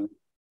new.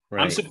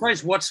 Right. I'm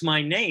surprised What's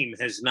My Name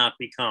has not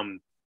become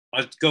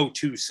a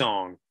go-to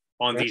song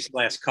on these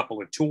last couple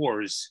of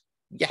tours.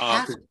 You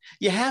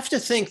have to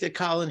think that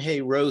Colin Hay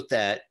wrote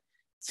that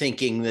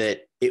thinking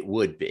that it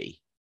would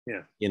be.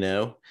 Yeah. You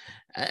know,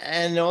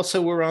 and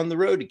also We're on the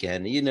Road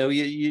Again. You know,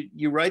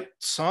 you write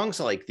songs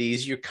like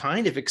these, you're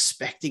kind of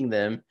expecting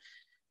them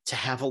to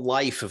have a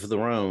life of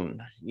their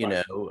own, you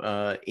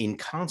know, in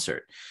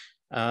concert.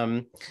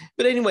 But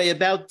anyway,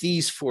 about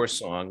these 4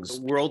 songs,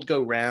 World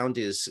Go Round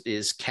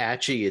is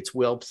catchy. It's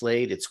well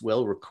played. It's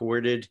well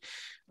recorded.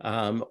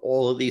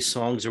 All of these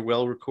songs are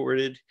well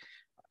recorded.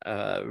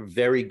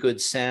 Very good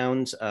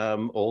sound.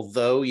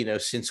 Although, you know,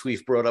 since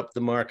we've brought up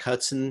the Mark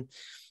Hudson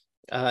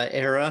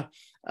era,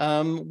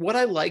 What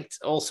I liked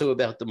also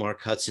about the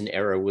Mark Hudson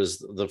era was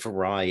the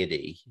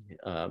variety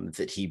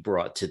that he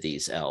brought to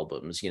these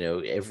albums. You know,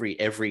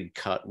 every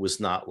cut was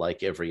not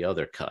like every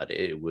other cut.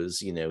 It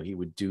was, you know, he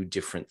would do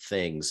different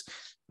things.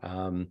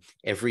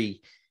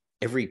 Every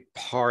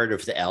part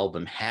of the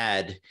album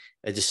had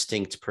a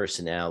distinct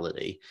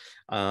personality.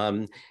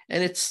 And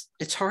it's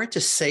hard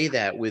to say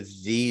that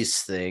with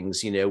these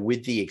things, you know,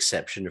 with the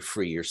exception of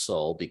Free Your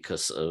Soul,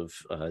 because of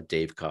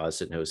Dave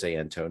Kozinn and Jose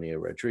Antonio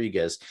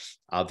Rodriguez,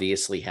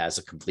 obviously has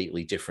a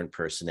completely different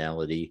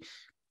personality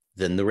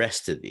than the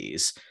rest of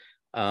these.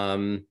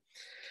 I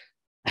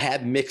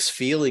had mixed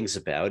feelings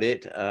about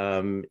it.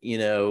 You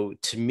know,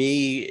 to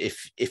me,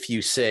 if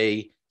you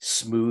say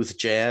smooth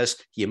jazz,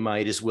 you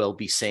might as well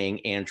be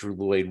saying Andrew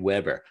Lloyd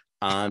Webber.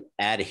 I'm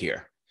out of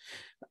here.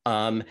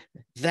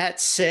 That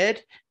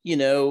said, you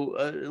know,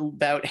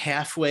 about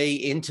halfway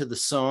into the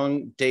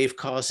song, Dave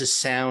Koz's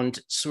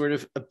sound sort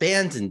of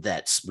abandoned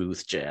that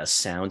smooth jazz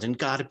sound and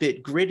got a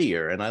bit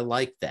grittier, and I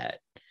like that.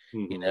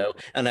 You know,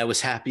 and I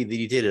was happy that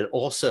he did it.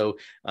 Also,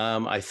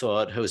 I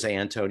thought Jose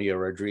Antonio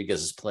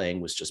Rodriguez's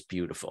playing was just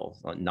beautiful.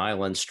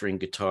 Nylon string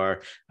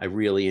guitar, I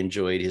really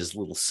enjoyed his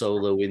little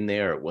solo in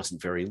there. It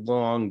wasn't very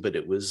long, but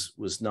it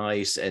was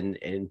nice, and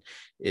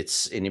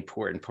it's an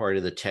important part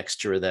of the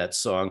texture of that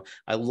song.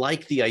 I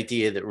like the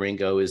idea that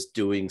Ringo is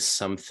doing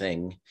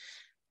something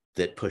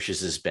that pushes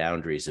his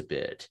boundaries a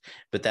bit,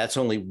 but that's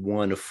only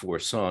one of 4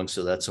 songs,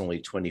 so that's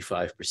only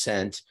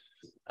 25%.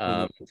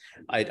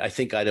 I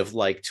think I'd have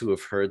liked to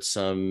have heard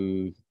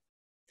some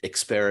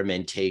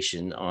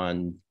experimentation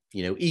on,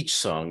 you know, each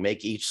song,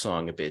 make each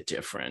song a bit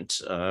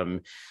different,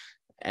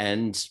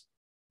 and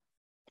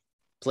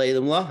play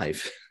them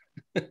live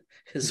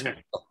as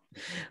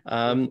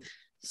well.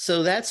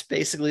 So that's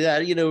basically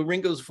that. You know,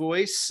 Ringo's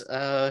voice,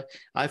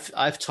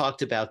 I've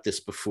talked about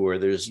this before.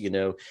 There's, you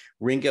know,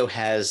 Ringo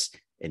has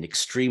an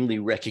extremely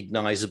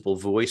recognizable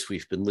voice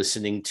we've been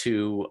listening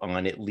to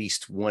on at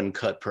least one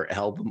cut per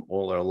album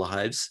all our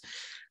lives.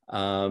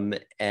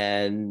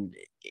 And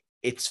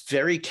it's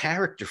very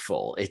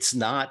characterful. It's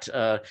not,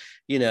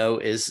 you know,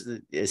 as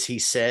he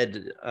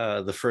said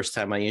the first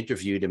time I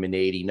interviewed him in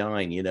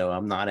 '89, you know,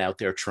 I'm not out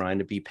there trying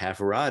to be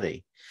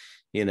Pavarotti,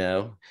 you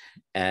know,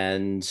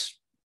 and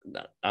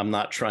I'm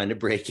not trying to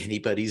break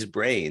anybody's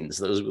brains.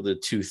 Those were the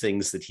 2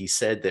 things that he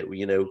said that,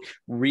 you know,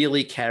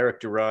 really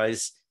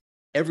characterize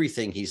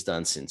everything he's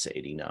done since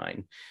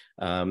 '89.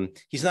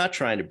 He's not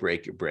trying to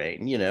break your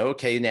brain, you know.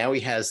 Okay, now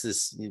he has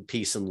this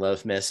peace and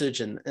love message,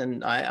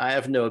 and I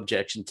have no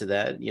objection to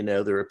that. You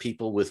know, there are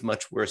people with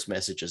much worse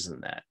messages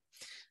than that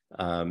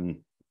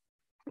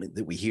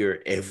that we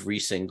hear every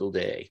single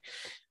day.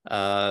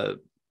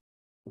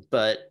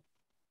 But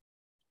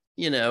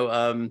you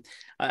know,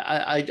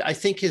 I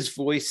think his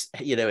voice,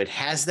 you know, it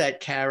has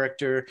that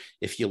character.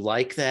 If you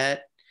like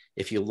that,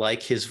 if you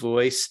like his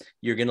voice,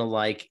 you're going to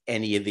like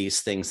any of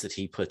these things that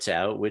he puts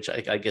out, which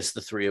I guess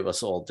the 3 of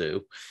us all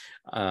do.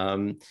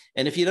 And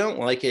if you don't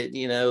like it,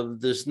 you know,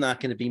 there's not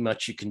going to be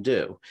much you can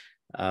do.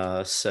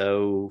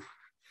 So,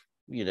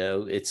 you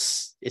know,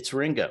 it's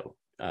Ringo.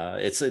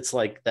 It's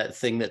like that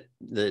thing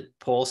that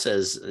Paul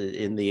says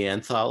in the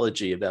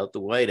anthology about the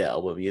White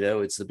Album. You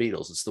know, it's the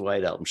Beatles, it's the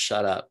White Album.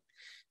 Shut up.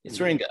 It's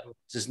Ringo.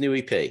 It's his new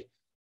EP.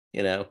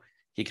 You know,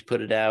 he could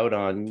put it out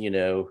on, you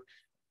know,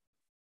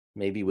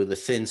 maybe with a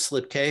thin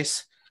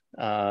slipcase,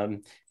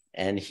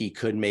 and he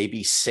could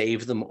maybe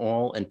save them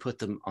all and put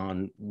them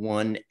on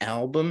one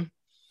album.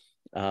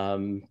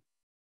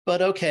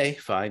 But okay,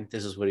 fine.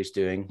 This is what he's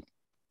doing.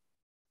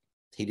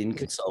 He didn't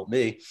consult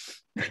me.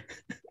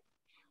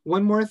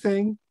 One more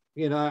thing,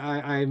 you know,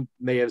 I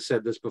may have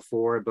said this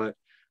before, but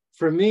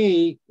for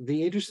me,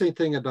 the interesting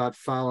thing about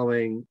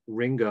following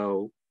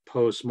Ringo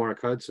post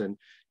Mark Hudson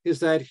is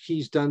that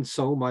he's done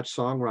so much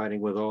songwriting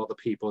with all the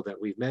people that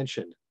we've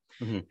mentioned.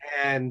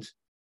 And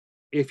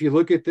if you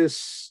look at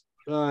this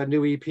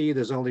new EP,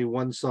 there's only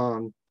one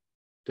song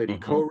that he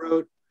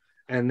co-wrote,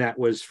 and that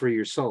was Free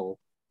Your Soul.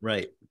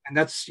 Right. And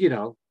that's, you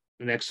know,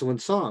 an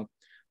excellent song.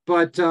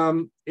 But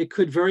it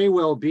could very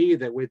well be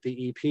that with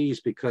the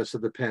EPs, because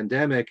of the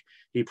pandemic,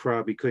 he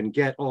probably couldn't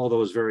get all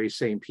those very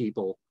same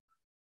people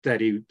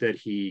that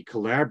he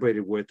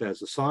collaborated with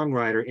as a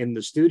songwriter in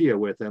the studio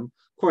with him.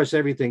 Of course,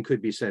 everything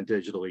could be sent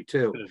digitally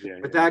too,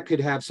 but that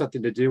could have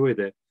something to do with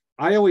it.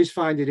 I always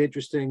find it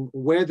interesting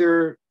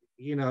whether,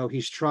 you know,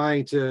 he's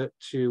trying to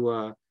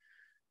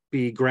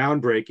be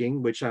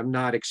groundbreaking, which I'm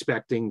not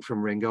expecting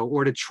from Ringo,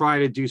 or to try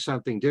to do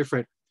something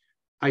different.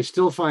 I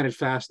still find it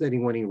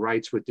fascinating when he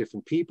writes with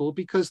different people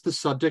because the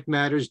subject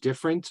matter is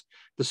different.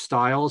 The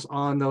styles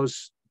on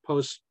those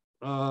post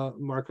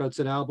Mark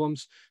Hudson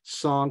albums,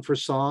 song for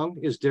song,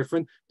 is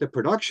different. The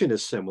production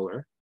is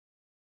similar,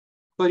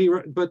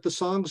 but the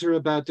songs are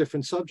about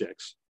different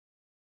subjects.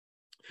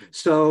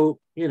 So,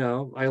 you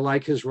know, I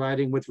like his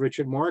writing with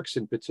Richard Marx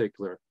in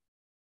particular,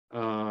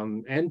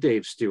 and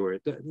Dave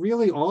Stewart,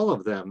 really all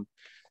of them.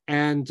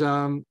 And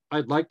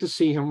I'd like to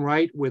see him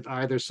write with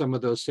either some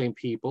of those same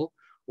people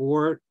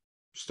or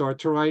start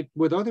to write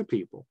with other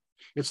people.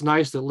 It's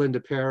nice that Linda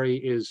Perry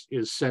is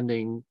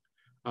sending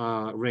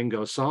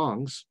Ringo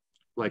songs,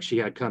 like she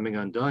had Coming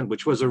Undone,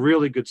 which was a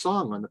really good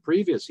song on the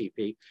previous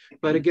EP.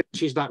 But again,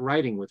 she's not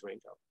writing with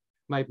Ringo.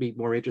 Might be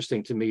more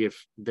interesting to me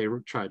if they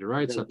tried to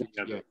write something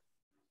together.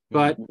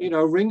 But,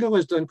 Ringo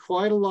has done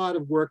quite a lot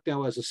of work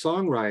now as a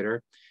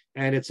songwriter.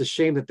 And it's a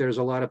shame that there's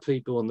a lot of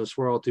people in this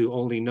world who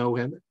only know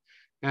him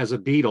as a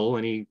Beatle.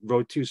 And he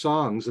wrote 2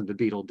 songs in the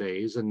Beatle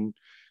days. And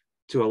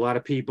to a lot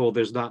of people,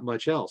 there's not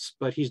much else.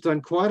 But he's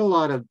done quite a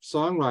lot of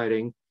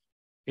songwriting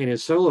in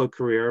his solo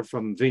career,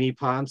 from Vinnie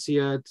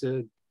Poncia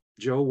to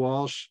Joe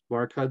Walsh,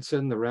 Mark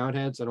Hudson, the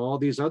Roundheads, and all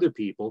these other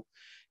people.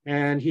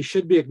 And he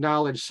should be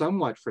acknowledged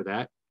somewhat for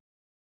that.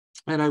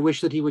 And I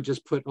wish that he would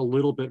just put a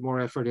little bit more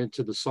effort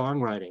into the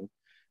songwriting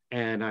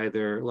and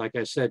either, like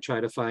I said,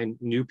 try to find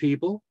new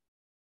people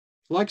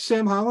like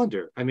Sam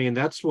Hollander. I mean,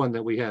 that's one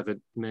that we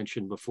haven't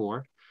mentioned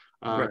before.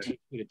 Right. Teach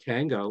Me to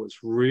Tango is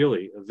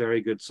really a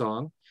very good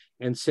song.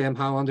 And Sam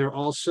Hollander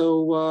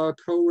also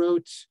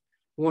co-wrote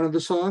one of the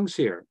songs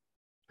here.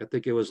 I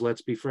think it was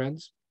Let's Be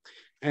Friends.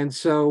 And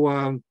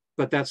so,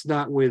 but that's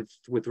not with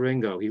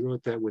Ringo. He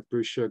wrote that with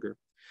Bruce Sugar.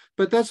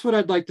 But that's what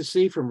I'd like to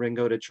see from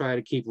Ringo, to try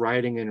to keep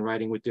writing and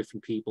writing with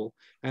different people.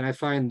 And I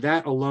find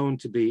that alone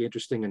to be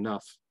interesting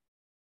enough.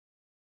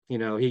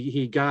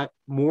 He got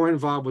more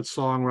involved with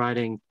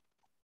songwriting,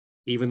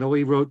 even though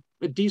he wrote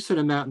a decent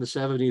amount in the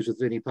 70s with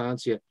Vinnie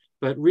Poncia.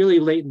 But really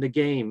late in the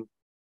game,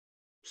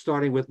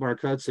 starting with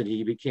Mark Hudson,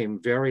 he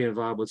became very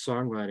involved with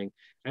songwriting.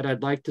 And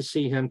I'd like to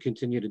see him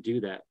continue to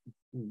do that,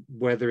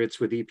 whether it's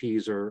with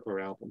EPs or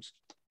albums.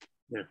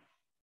 Yeah.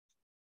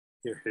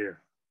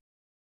 Here.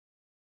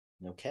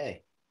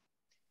 Okay.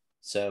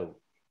 So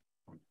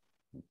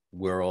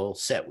we're all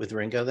set with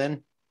Ringo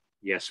then?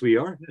 Yes, we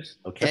are.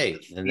 Okay.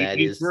 And that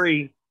is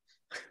 3.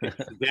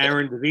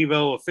 Darren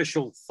DeVivo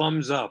official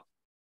thumbs up.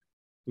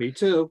 Me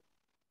too.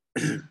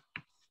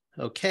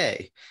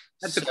 Okay.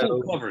 That's a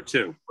cool cover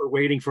too. We're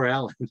waiting for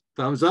Allan.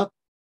 Thumbs up.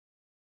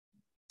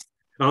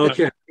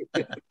 Okay.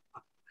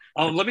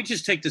 Let me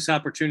just take this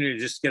opportunity to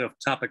just get a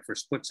topic for a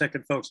split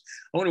second, folks.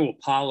 I want to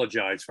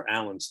apologize for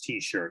Allan's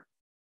t-shirt.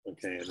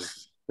 Okay.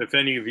 If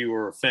any of you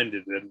are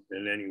offended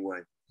in any way.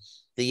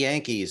 The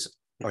Yankees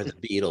are the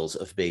Beatles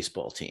of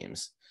baseball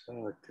teams.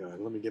 Oh, God.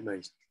 Let me get my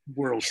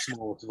world's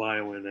smallest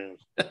violin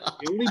out.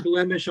 The only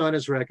blemish on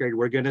his record,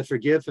 we're going to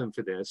forgive him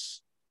for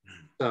this.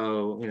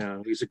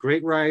 So, he's a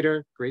great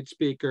writer, great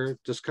speaker.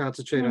 Just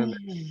concentrate on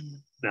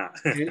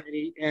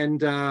that.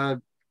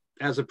 And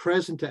as a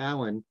present to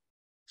Allan,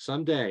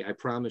 someday, I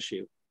promise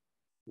you,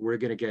 we're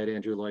going to get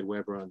Andrew Lloyd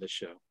Webber on this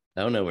show.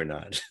 Oh, no, we're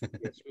not.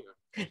 Yes, we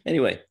are.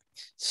 Anyway,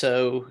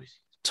 so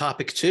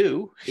topic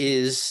 2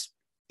 is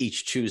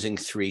each choosing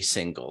 3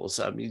 singles.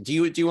 Do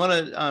you want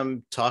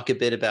to talk a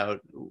bit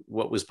about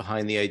what was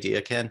behind the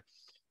idea, Ken?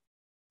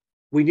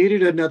 We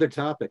needed another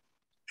topic.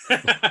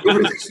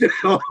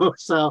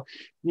 So,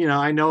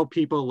 I know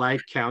people like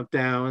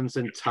countdowns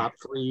and top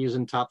 3s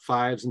and top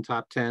 5s and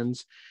top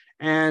 10s.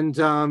 And,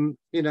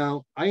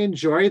 I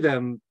enjoy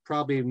them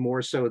probably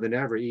more so than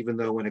ever, even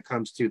though when it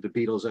comes to the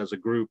Beatles as a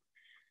group,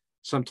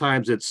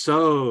 sometimes it's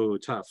so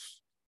tough.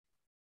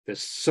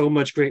 There's so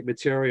much great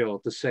material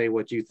to say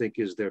what you think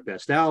is their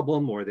best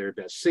album or their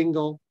best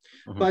single.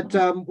 Mm-hmm.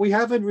 But we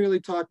haven't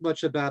really talked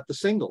much about the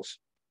singles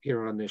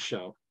here on this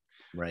show.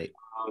 Right.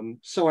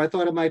 So I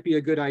thought it might be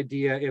a good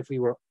idea if we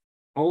were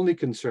only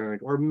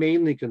concerned or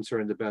mainly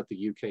concerned about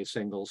the UK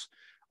singles,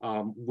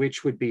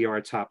 which would be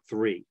our top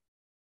 3.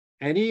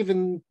 And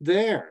even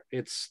there,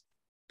 it's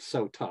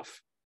so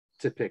tough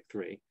to pick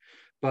 3.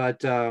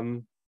 But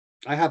I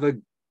have a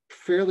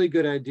fairly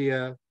good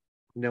idea,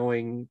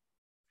 knowing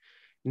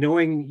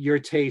your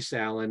taste,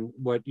 Allan,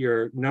 what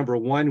your number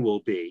 1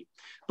 will be.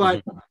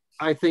 But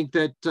I think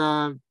that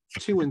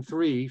 2 and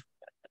 3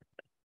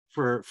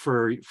 for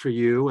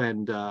you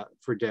and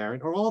for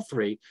Darren, or all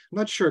 3. I'm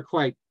not sure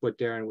quite what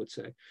Darren would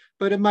say,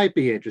 but it might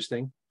be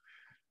interesting.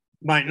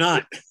 Might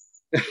not.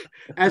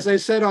 As I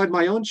said on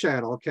my own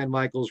channel, Ken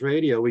Michaels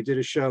Radio, we did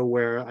a show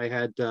where I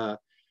had 4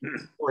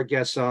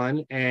 guests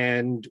on,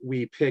 and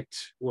we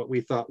picked what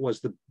we thought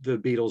was the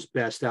Beatles'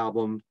 best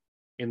album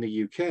in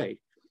the UK.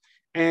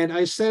 And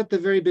I said at the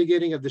very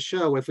beginning of the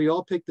show, if we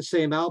all pick the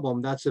same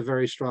album, that's a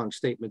very strong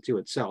statement to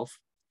itself.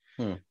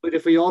 But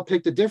if we all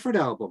picked a different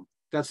album,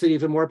 that's an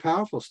even more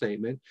powerful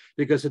statement,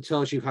 because it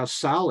tells you how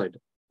solid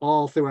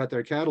all throughout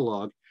their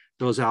catalog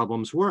those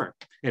albums were.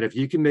 And if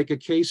you can make a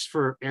case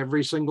for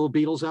every single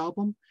Beatles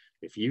album,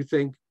 if you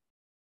think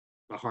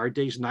A Hard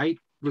Day's Night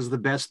was the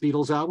best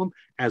Beatles album,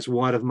 as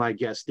one of my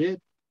guests did,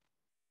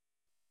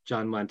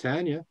 John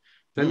Montagna,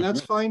 then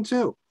that's fine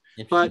too.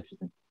 But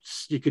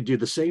you could do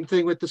the same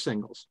thing with the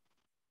singles.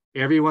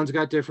 Everyone's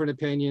got different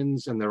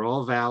opinions and they're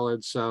all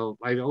valid. So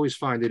I always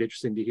find it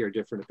interesting to hear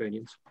different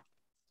opinions.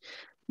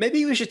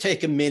 Maybe we should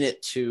take a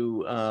minute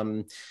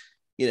to,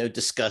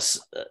 discuss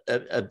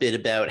a bit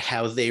about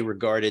how they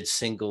regarded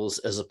singles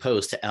as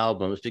opposed to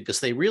albums, because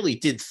they really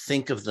did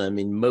think of them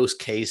in most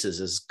cases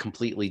as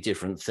completely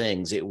different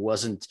things. It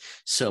wasn't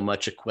so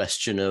much a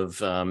question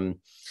of,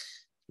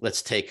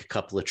 let's take a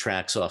couple of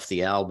tracks off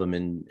the album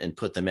and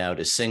put them out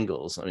as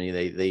singles. I mean,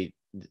 they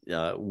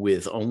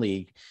with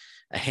only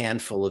a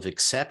handful of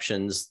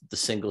exceptions, the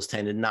singles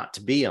tended not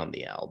to be on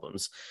the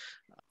albums.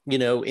 You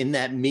know, in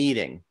that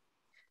meeting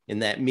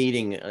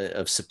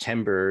of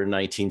September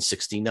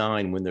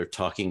 1969, when they're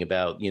talking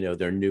about, you know,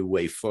 their new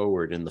way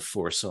forward and the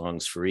 4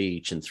 songs for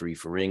each and 3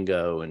 for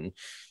Ringo and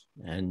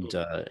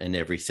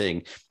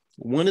everything,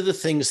 one of the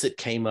things that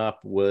came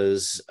up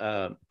was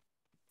John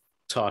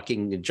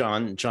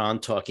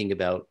talking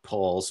about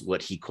Paul's,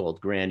 what he called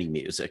granny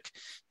music,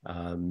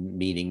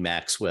 meaning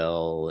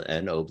Maxwell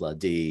and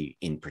Obladi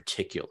in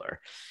particular.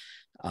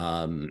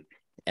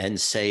 And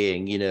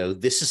saying, you know,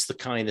 this is the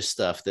kind of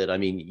stuff that, I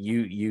mean,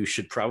 you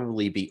should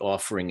probably be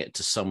offering it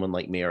to someone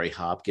like Mary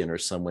Hopkin or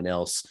someone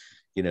else,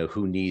 you know,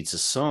 who needs a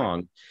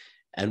song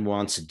and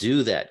wants to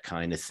do that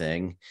kind of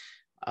thing.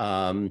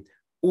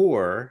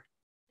 Or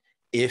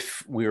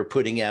if we were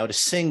putting out a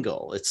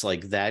single, it's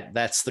like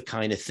that's the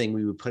kind of thing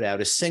we would put out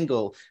a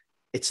single.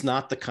 It's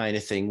not the kind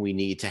of thing we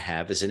need to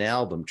have as an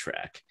album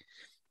track.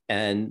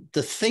 And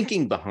the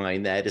thinking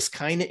behind that is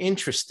kind of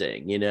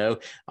interesting. You know,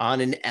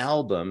 on an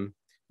album,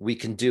 we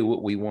can do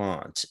what we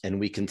want, and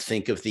we can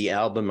think of the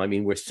album. I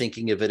mean, we're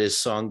thinking of it as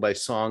song by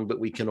song, but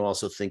we can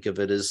also think of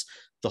it as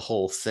the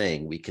whole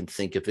thing. We can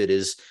think of it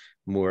as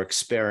more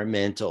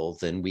experimental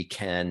than we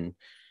can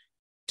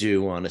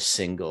do on a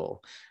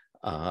single.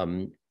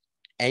 And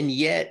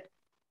yet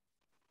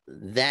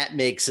that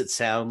makes it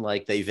sound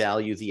like they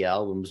value the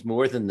albums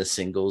more than the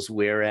singles,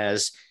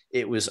 whereas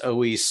it was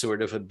always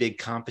sort of a big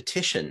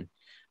competition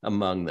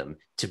among them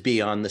to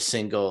be on the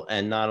single,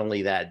 and not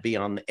only that, be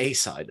on the A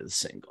side of the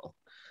single.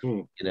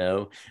 You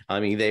know, I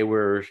mean, they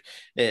were,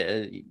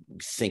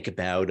 think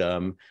about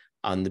on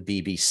the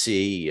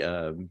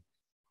BBC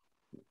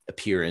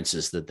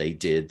appearances that they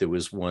did. There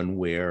was one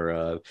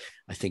where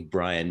I think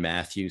Brian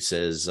Matthews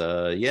says,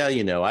 yeah,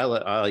 you know, I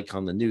like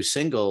on the new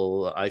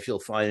single, I Feel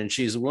Fine and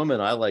She's a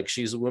Woman. I like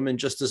She's a Woman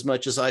just as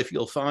much as I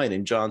Feel Fine.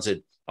 And John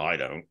said, I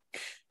don't.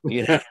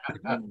 You know,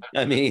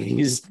 I mean,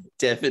 he's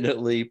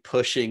definitely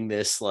pushing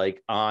this,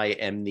 like, I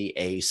am the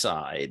A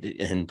side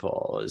and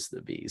Paul is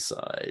the B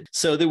side.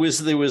 So there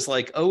was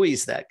like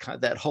always that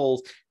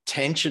whole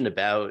tension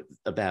about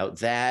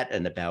that,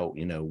 and about,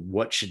 you know,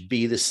 what should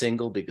be the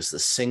single, because the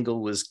single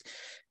was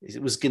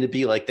going to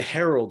be like the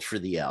herald for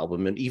the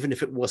album. And even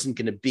if it wasn't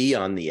going to be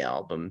on the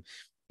album,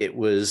 it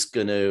was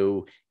going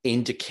to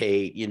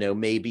indicate, you know,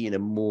 maybe in a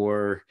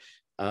more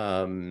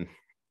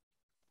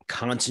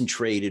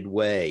concentrated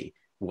way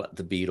what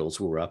the Beatles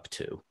were up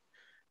to,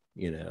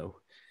 you know,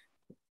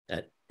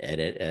 at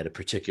a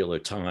particular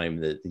time,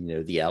 that, you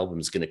know, the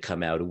album's going to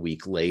come out a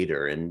week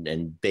later,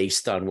 and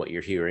based on what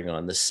you're hearing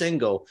on the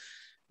single,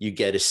 you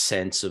get a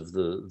sense of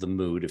the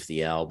mood of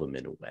the album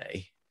in a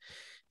way.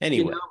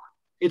 Anyway, you know,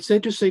 it's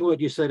interesting what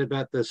you said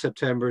about the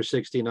September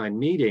 69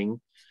 meeting,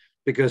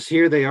 because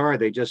here they are,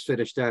 they just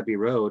finished Abbey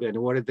Road, and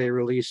what did they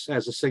release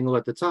as a single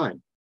at the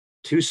time?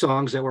 2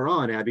 songs that were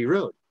on Abbey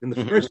Road in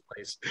the first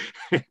place.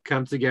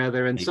 Come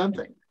together and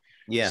something.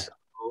 Yeah. So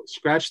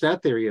scratch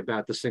that theory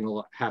about the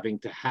single having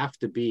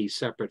to be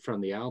separate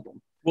from the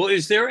album. Well,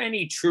 is there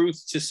any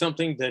truth to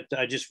something that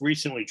I just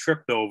recently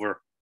tripped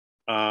over,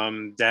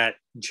 that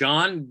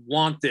John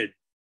wanted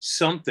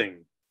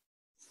something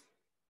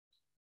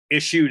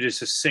issued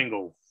as a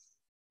single,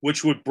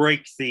 which would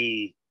break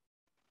the,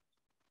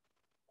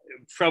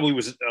 probably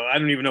was, I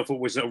don't even know if it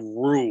was a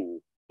rule,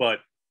 but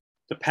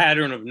the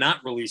pattern of not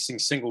releasing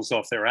singles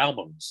off their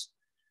albums,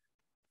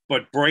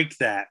 but break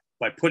that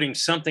by putting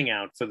something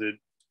out for the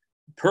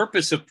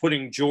purpose of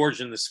putting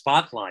George in the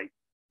spotlight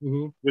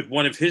with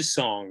one of his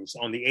songs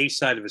on the A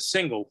side of a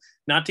single,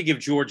 not to give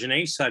George an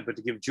A side, but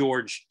to give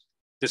George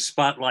the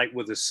spotlight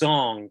with a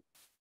song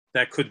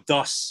that could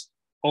thus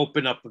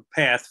open up a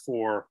path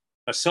for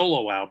a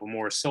solo album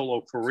or a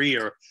solo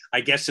career.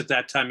 I guess at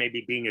that time,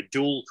 maybe being a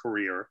dual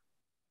career,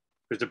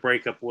 because the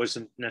breakup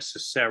wasn't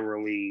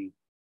necessarily,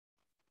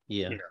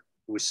 you know, it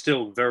was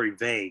still very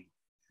vague.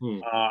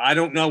 I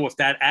don't know if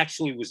that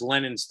actually was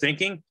Lennon's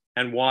thinking,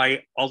 and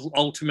why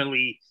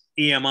ultimately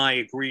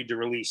EMI agreed to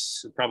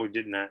release. Probably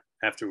didn't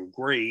have to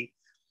agree,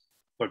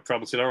 but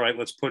probably said, all right,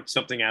 let's put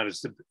something out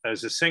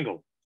as a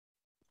single.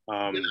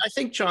 I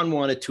think John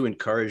wanted to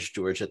encourage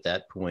George at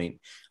that point.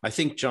 I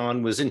think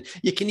John was in,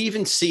 you can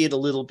even see it a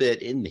little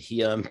bit in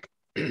the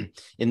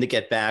in the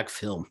Get Back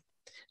film,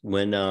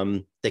 when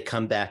they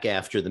come back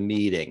after the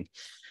meeting,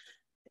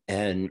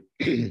 and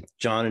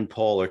John and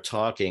Paul are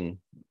talking,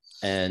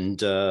 and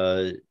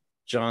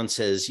John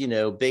says, you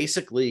know,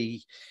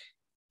 basically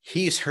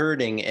he's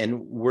hurting,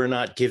 and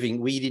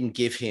we didn't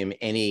give him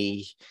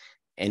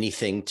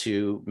anything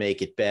to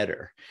make it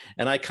better.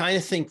 And I kind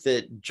of think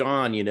that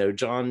John, you know,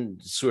 John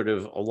sort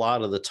of a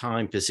lot of the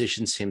time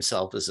positions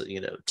himself as a, you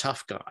know,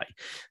 tough guy,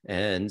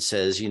 and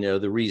says, you know,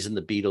 the reason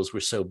the Beatles were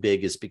so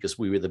big is because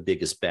we were the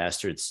biggest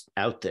bastards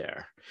out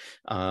there.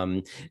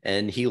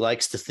 And he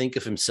likes to think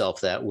of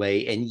himself that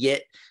way. And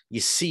yet you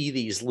see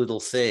these little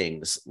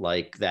things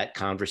like that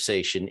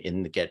conversation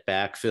in the Get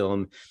Back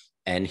film,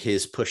 and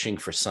his pushing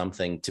for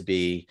something to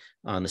be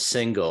on a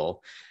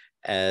single.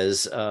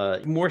 as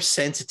more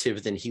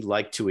sensitive than he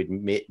liked to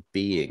admit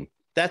being.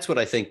 That's what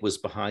I think was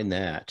behind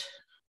that.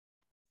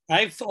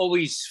 I've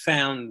always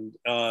found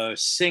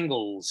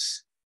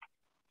singles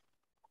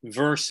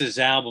versus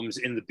albums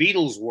in the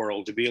Beatles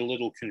world to be a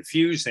little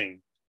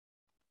confusing.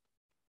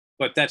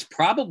 But that's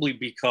probably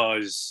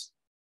because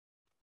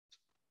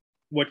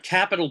what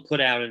Capitol put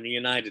out in the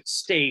United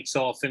States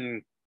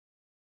often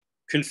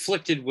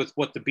conflicted with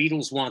what the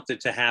Beatles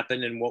wanted to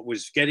happen and what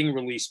was getting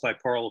released by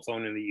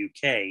Parlophone in the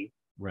UK.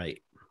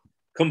 Right.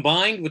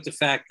 Combined with the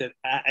fact that,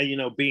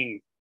 being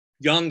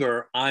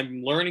younger,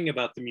 I'm learning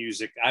about the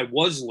music. I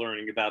was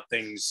learning about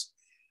things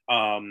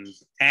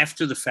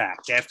after the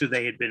fact, after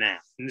they had been out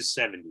in the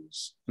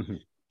 70s,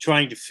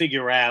 trying to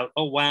figure out,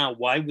 oh, wow,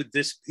 why would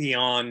this be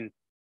on,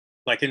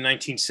 like in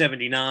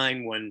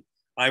 1979 when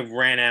I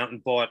ran out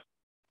and bought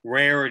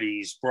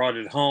rarities, brought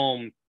it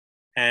home,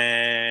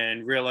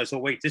 and realized, oh,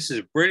 wait, this is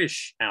a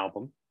British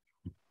album,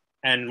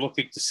 and look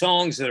at the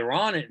songs that are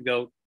on it and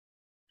go,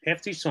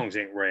 half these songs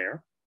ain't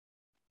rare.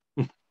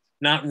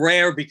 Not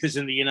rare because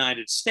in the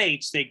United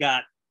States, they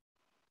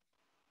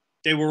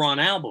were on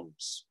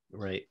albums.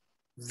 Right.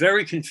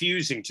 Very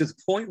confusing, to the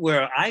point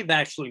where I've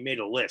actually made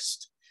a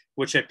list,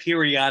 which I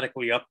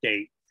periodically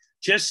update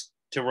just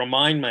to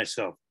remind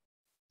myself,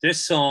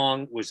 this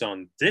song was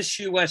on this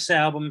US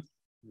album,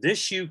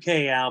 this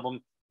UK album,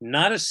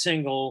 not a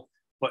single,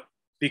 but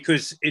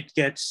because it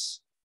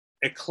gets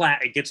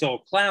all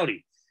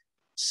cloudy.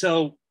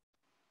 So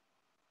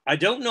I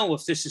don't know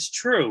if this is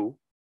true,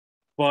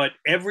 but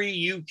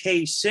every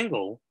UK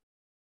single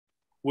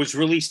was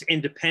released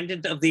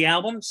independent of the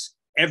albums,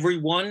 every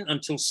one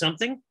until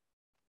something.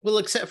 Well,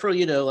 except for,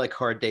 like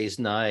Hard Day's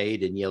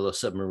Night and Yellow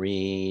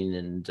Submarine,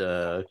 and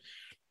there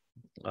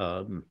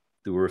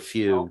were a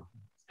few.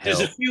 There's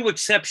a few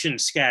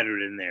exceptions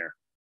scattered in there.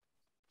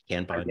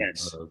 Can't buy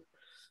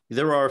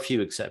there are a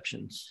few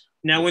exceptions.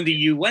 Now, in the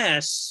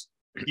US,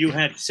 you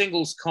had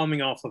singles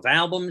coming off of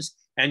albums,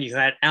 and you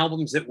had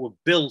albums that were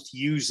built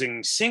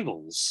using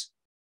singles.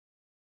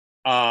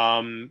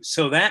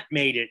 So that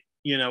made it,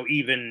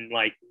 even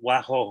like,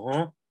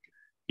 wow,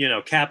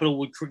 Capitol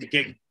would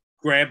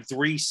grab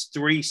three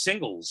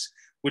singles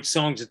with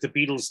songs that the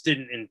Beatles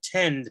didn't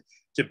intend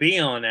to be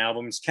on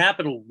albums.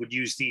 Capitol would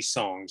use these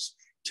songs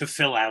to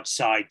fill out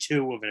side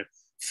 2 of a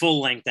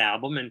full-length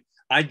album, and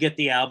I'd get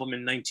the album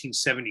in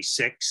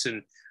 1976,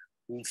 and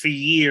for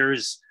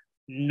years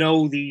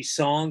know these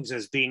songs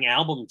as being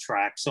album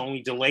tracks,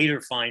 only to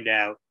later find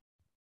out,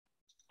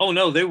 oh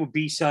no, they were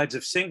B-sides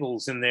of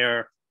singles, and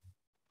they're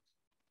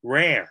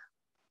rare.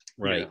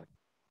 Right.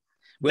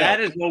 Well, that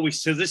has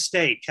always, to this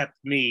day, kept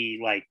me,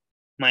 like,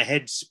 my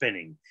head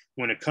spinning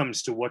when it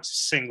comes to what's a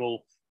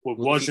single, what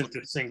wasn't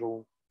a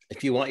single.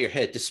 If you want your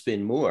head to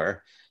spin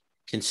more,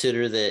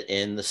 consider that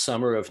in the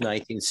summer of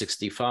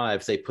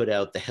 1965, they put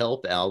out the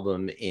Help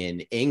album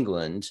in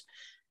England.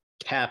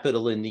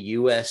 Capitol in the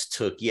US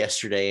took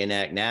Yesterday and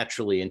Act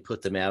Naturally and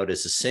put them out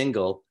as a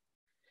single,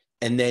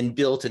 and then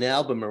built an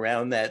album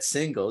around that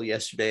single,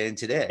 Yesterday and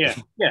Today.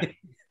 Yeah.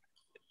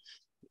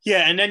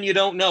 Yeah, and then you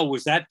don't know,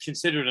 was that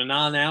considered a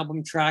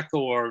non-album track,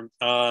 or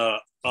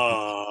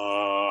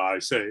I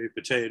say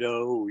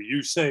potato,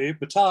 you say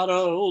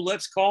potato,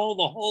 let's call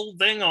the whole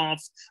thing off.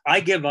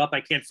 I give up.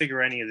 I can't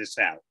figure any of this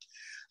out.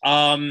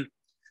 And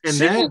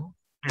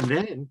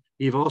then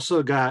you've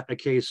also got a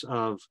case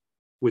of,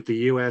 with the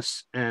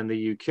US and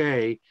the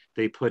UK,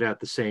 they put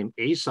out the same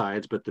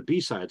A-sides, but the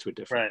B-sides were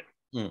different.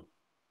 Right.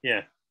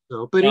 Yeah.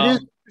 So, but it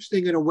is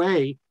interesting in a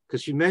way,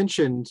 because you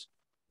mentioned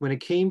when it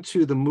came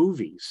to the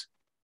movies,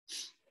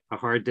 A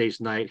Hard Day's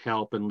Night,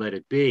 Help, and Let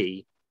It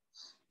Be,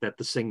 that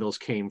the singles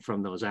came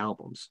from those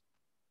albums.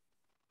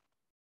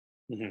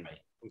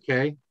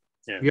 Okay?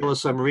 Yeah. Yellow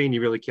Submarine,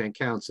 you really can't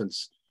count,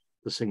 since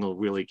the single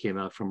really came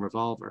out from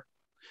Revolver.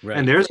 Right.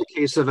 And there's a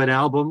case of an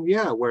album,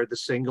 where the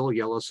single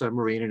Yellow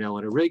Submarine and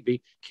Eleanor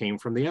Rigby came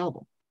from the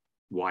album.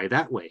 Why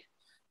that way?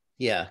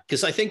 Yeah,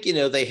 because I think,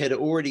 they had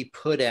already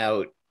put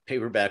out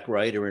Paperback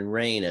Writer and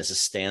Rain as a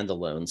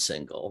standalone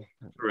single.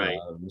 Right.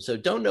 So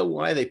don't know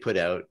why they put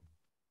out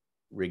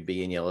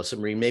Rigby and Yellow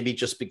Submarine, maybe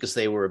just because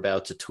they were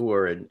about to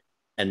tour and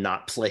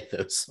not play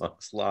those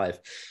songs live.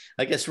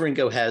 I guess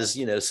Ringo has,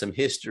 some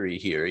history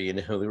here.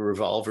 The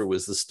Revolver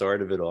was the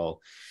start of it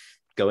all,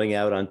 going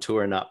out on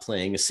tour, not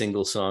playing a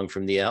single song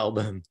from the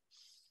album.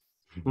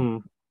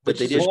 But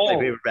they did play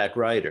Paperback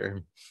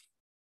Writer.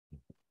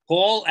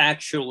 Paul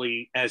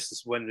actually,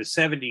 when the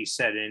 70s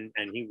set in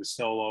and he was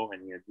solo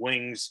and he had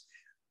Wings,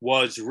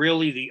 was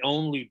really the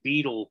only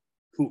Beatle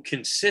who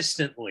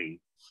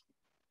consistently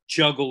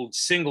juggled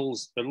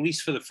singles, at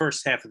least for the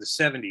first half of the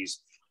 70s,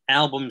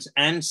 albums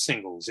and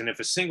singles. And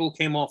if a single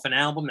came off an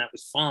album, that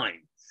was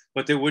fine.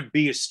 But there would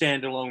be a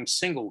standalone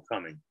single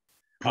coming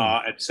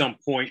at some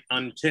point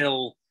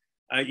until,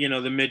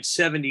 the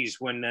mid-70s,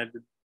 when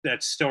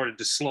that started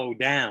to slow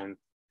down.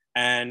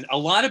 And a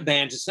lot of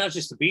bands, it's not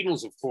just the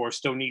Beatles, of course,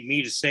 don't need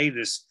me to say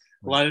this.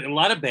 A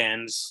lot of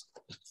bands,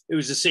 it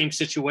was the same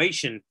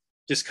situation.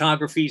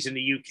 Discographies in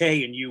the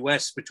UK and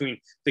US between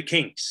the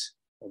Kinks,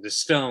 or the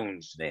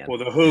Stones, or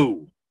the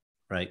Who,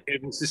 Right.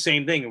 It was the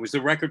same thing. It was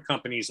the record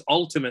companies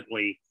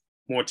ultimately,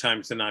 more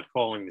times than not,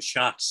 calling the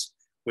shots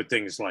with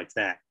things like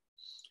that.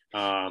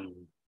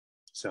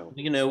 So,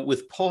 you know,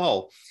 with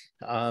Paul,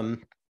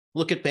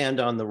 look at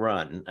Band on the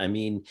Run. I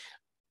mean,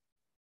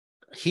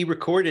 he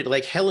recorded,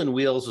 like, Helen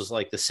Wheels was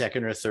like the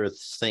second or third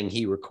thing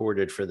he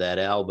recorded for that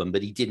album,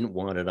 but he didn't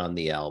want it on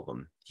the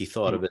album. He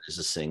thought of it as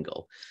a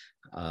single.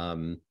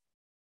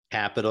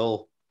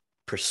 Capitol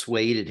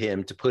persuaded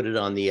him to put it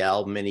on the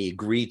album, and he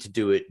agreed to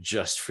do it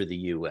just for the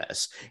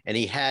US. And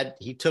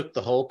he took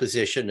the whole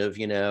position of,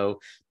 you know,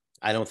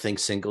 I don't think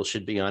singles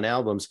should be on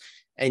albums.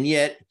 And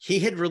yet he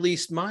had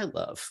released My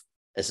Love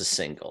as a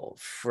single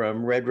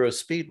from Red Rose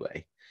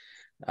Speedway.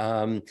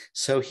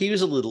 So he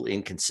was a little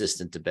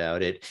inconsistent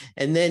about it.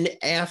 And then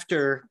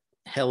after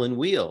Helen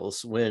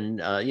Wheels,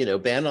 when, you know,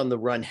 Band on the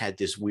Run had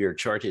this weird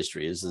chart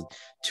history, as the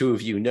two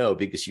of you know,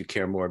 because you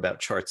care more about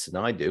charts than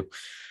I do.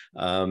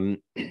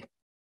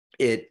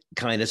 It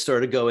kind of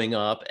started going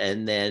up,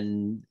 and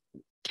then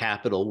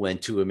Capitol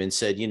went to him and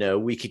said, you know,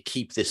 we could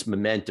keep this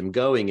momentum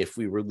going if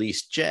we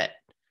released Jet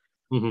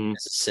as a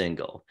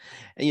single.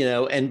 And, you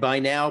know, and by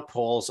now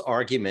Paul's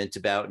argument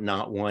about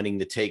not wanting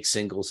to take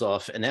singles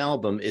off an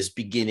album is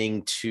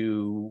beginning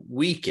to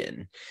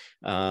weaken,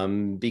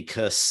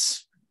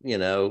 because, you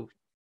know,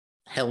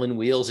 Helen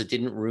Wheels, it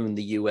didn't ruin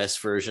the US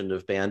version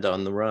of Band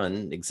on the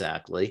Run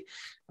exactly.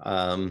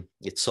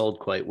 It sold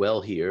quite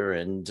well here,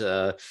 and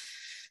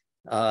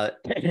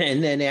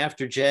then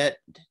after Jet,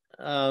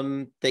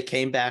 they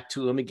came back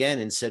to him again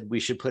and said we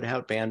should put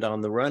out Band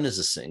on the Run as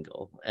a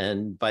single.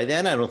 And by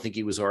then, I don't think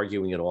he was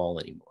arguing at all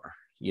anymore.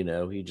 You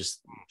know, he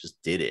just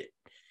did it.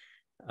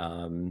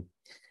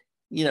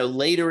 You know,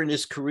 later in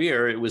his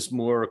career, it was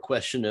more a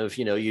question of,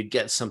 you know, you'd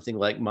get something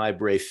like My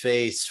Brave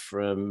Face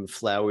from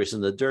Flowers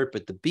in the Dirt,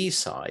 but the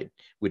B-side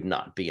would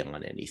not be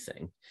on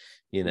anything.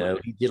 You know,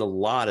 he did a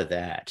lot of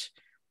that.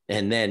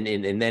 And then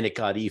it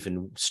got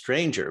even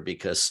stranger,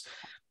 because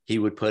he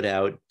would put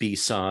out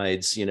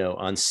B-sides, you know,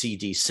 on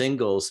CD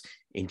singles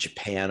in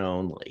Japan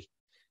only.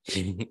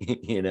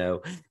 You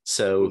know,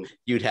 so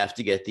you'd have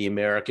to get the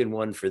American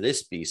one for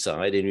this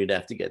B-side, and you'd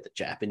have to get the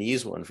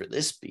Japanese one for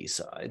this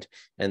B-side,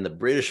 and the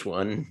British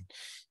one,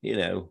 you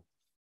know.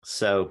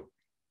 So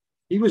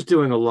he was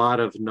doing a lot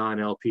of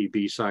non-LP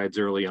B-sides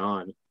early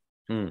on.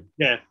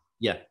 Yeah.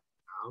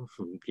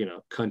 From, you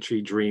know,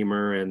 Country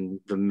Dreamer and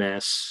The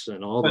Mess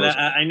and all but those.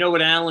 I know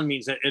what Allan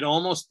means. It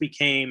almost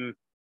became,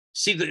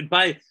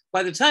 by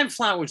the time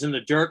Flowers in the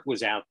Dirt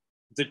was out,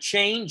 the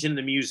change in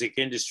the music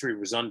industry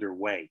was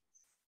underway.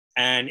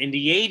 And in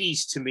the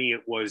 80s, to me,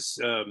 it was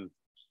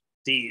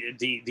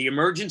the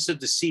emergence of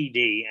the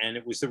CD, and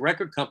it was the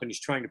record companies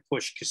trying to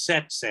push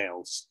cassette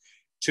sales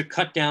to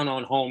cut down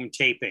on home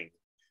taping.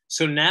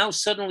 So now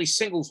suddenly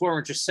singles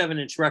weren't just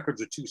 7-inch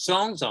records with 2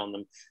 songs on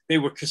them. They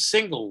were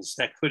singles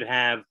that could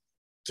have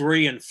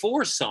 3 and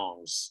 4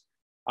 songs,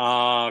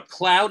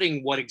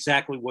 clouding what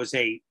exactly was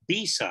a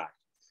B-side.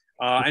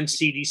 And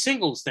CD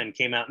singles then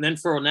came out. And then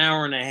for an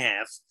hour and a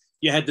half,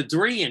 you had the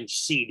 3-inch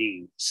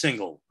CD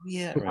single.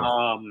 Yeah,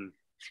 right.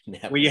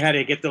 Where you had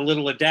to get the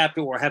little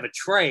adapter or have a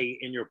tray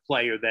in your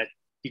player that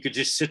you could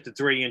just sit the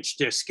 3-inch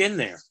disc in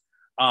there.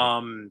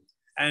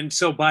 And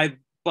so by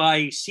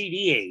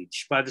CD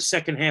age, by the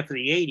second half of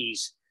the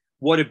 80s,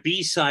 what a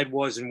B-side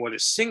was and what a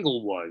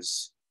single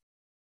was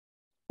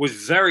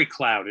very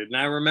clouded. And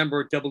I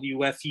remember at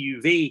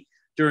WFUV,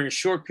 during a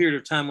short period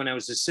of time when I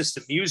was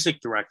assistant music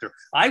director,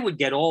 I would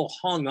get all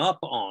hung up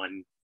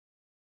on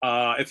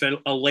if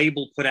a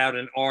label put out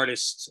an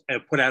artist,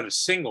 put out a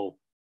single,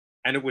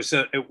 and it was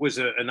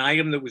an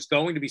item that was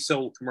going to be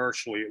sold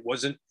commercially. It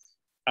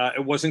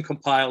wasn't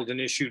compiled and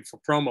issued for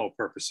promo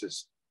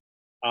purposes.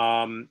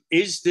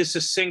 Is this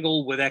a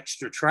single with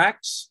extra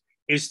tracks?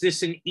 Is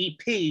this an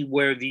EP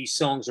where these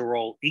songs are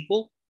all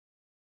equal?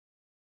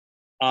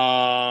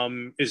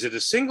 Is it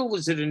a single?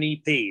 Is it an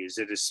EP? Is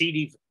it a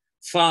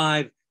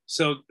CD5?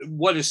 So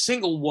what a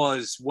single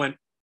was went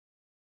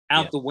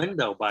out the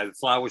window by the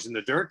Flowers in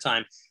the Dirt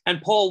time. And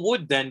Paul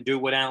would then do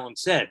what Allan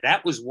said.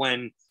 That was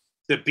when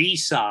the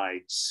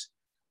B-sides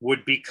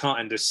would become,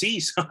 and the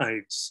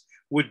C-sides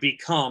would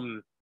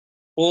become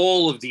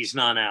all of these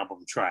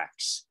non-album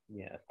tracks.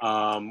 Yeah.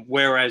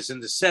 Whereas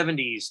in the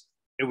 70s,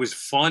 it was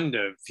fun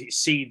to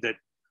see that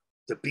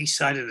the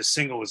B-side of the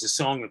single is a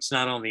song that's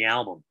not on the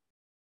album.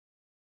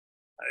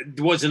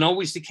 It wasn't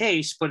always the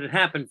case, but it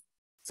happened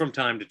from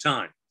time to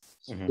time.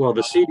 Mm-hmm. Well,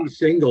 the CD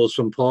singles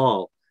from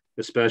Paul,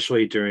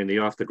 especially during the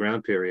Off the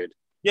Ground period.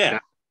 Yeah.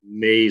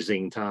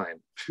 Amazing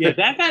time. Yeah,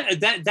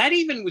 that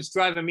even was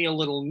driving me a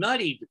little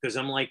nutty, because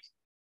I'm like,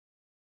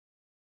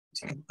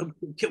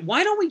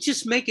 why don't we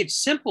just make it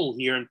simple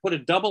here and put a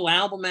double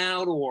album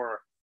out? Or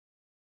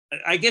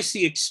I guess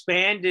the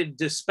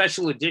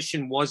special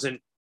edition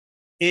wasn't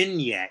in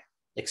yet.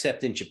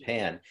 Except in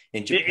Japan.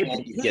 In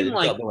Japan, you get a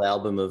double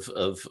album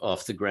of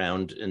Off the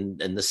Ground, and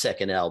the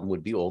second album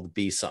would be all the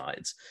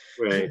B-sides.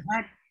 Right.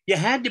 You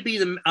had to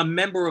be a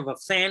member of a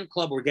fan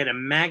club or get a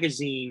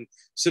magazine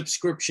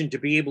subscription to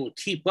be able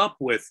to keep up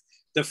with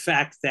the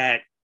fact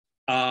that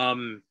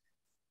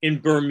in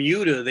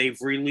Bermuda, they've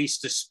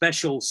released a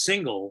special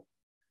single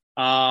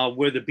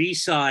where the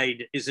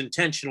B-side is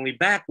intentionally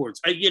backwards.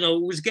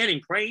 It was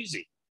getting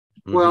crazy.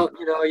 Well,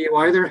 you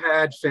either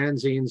had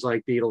fanzines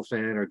like Beatle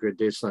Fan or Good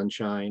Day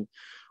Sunshine,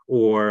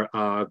 or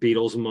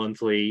Beatles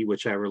Monthly,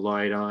 which I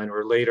relied on,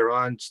 or later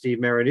on Steve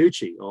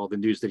Marinucci, all the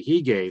news that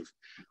he gave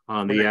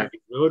on the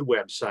Abbey Road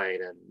website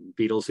and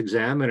Beatles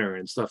Examiner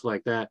and stuff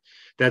like that.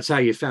 That's how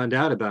you found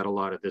out about a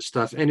lot of this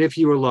stuff. And if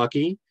you were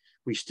lucky,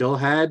 we still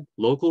had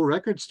local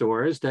record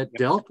stores that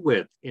dealt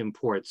with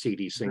import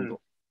CD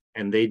single,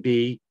 and they'd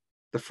be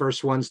the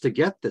first ones to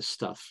get this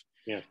stuff.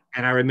 Yeah.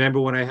 And I remember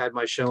when I had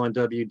my show on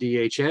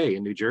WDHA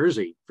in New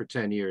Jersey for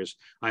 10 years,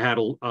 I had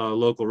a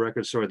local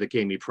record store that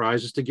gave me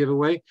prizes to give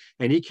away.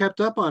 And he kept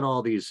up on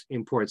all these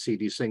import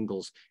CD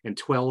singles and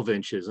 12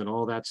 inches and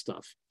all that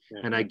stuff.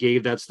 Yeah. And I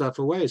gave that stuff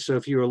away. So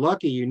if you were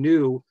lucky, you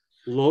knew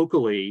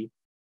locally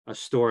a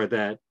store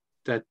that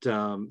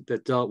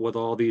dealt with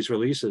all these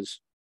releases,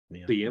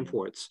 the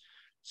imports.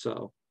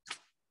 So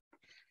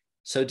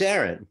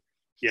Darren.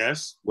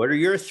 Yes. What are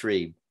your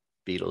 3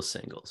 Beatles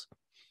singles?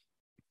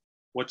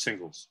 What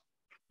singles?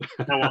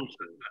 No, I'm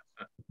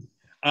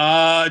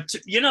sure.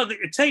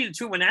 To tell you the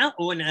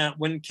truth,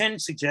 when Ken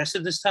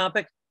suggested this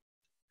topic,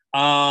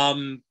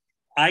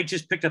 I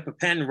just picked up a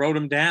pen and wrote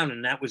them down,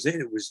 and that was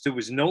it. There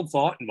was no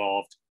thought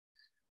involved.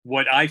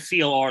 What I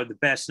feel are the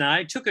best. Now,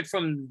 I took it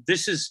from,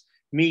 this is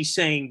me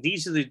saying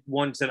these are the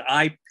ones that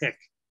I pick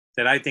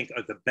that I think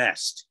are the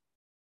best.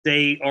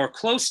 They are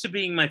close to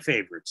being my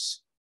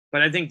favorites,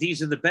 but I think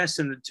these are the best.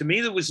 And to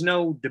me, there was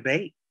no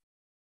debate.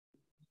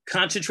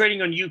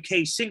 Concentrating on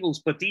UK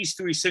singles, but these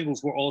 3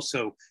 singles were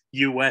also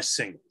US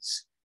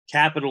singles.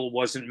 Capitol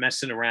wasn't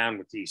messing around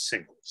with these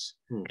singles.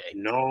 Okay.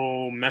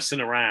 No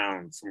messing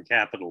around from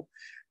Capitol.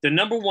 The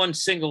number 1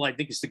 single, I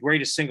think, is the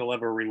greatest single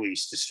ever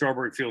released, is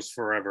Strawberry Fields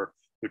Forever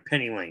with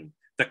Penny Lane,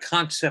 the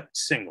concept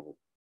single.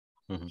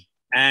 Mm-hmm.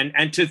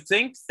 And to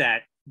think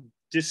that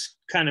this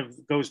kind of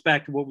goes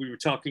back to what we were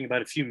talking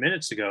about a few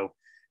minutes ago.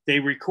 They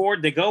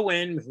go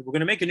in, we're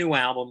going to make a new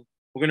album,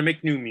 we're going to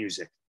make new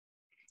music.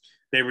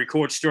 They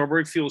record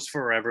Strawberry Fields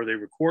Forever. They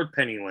record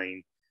Penny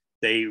Lane.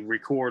 They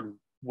record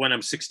When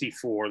I'm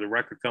 64. The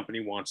record company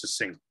wants a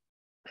single.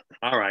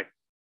 All right.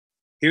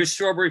 Here's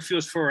Strawberry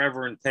Fields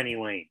Forever and Penny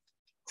Lane.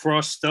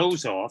 Cross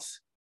those off.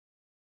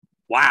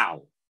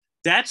 Wow.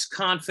 That's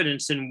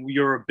confidence in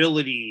your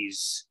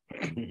abilities.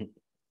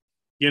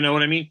 You know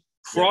what I mean?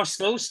 Cross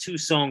those 2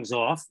 songs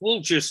off.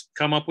 We'll just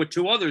come up with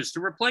 2 others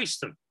to replace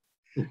them.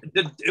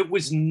 It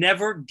was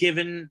never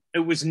given.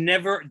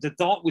 The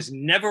thought was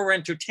never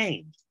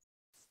entertained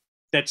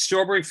that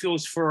Strawberry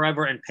Fields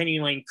Forever and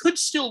Penny Lane could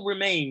still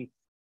remain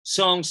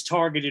songs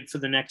targeted for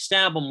the next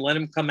album. Let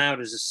them come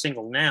out as a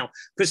single now.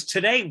 Because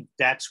today,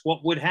 that's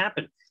what would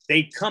happen.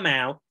 They'd come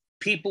out,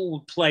 people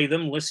would play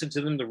them, listen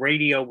to them, the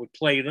radio would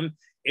play them.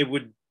 It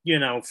would,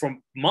 for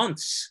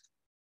months.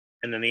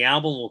 And then the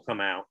album will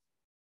come out.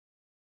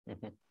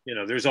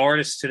 Mm-hmm. There's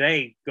artists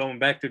today going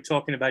back to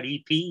talking about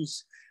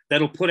EPs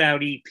that'll put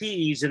out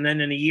EPs and then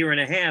in a year and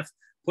a half,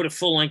 put a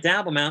full-length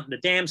album out and the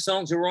damn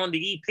songs are on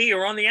the EP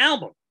or on the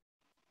album.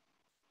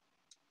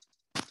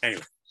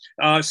 Anyway,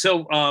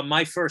 so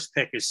my first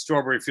pick is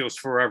Strawberry Fields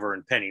Forever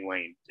and Penny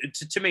Lane.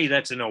 To me,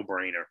 that's a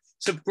no-brainer.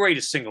 It's the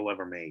greatest single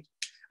ever made.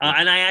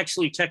 And I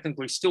actually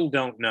technically still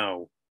don't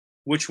know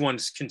which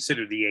one's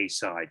considered the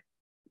A-side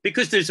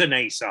because there's an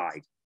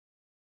A-side.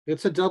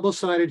 It's a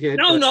double-sided hit.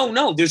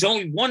 No. There's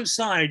only one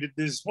side.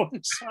 There's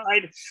one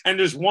side and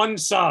there's one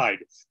side.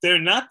 They're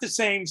not the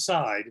same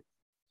side.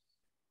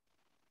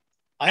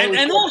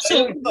 And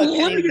also,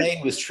 Penny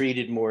Lane was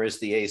treated more as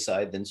the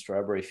A-side than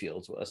Strawberry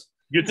Fields was.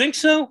 You think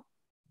so?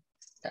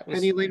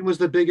 Penny Lane was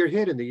the bigger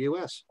hit in the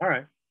U.S. All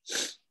right.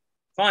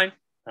 Fine.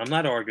 I'm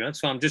not arguing.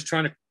 So I'm just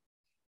trying to.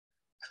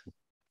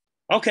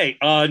 Okay.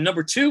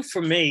 Number 2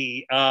 for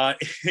me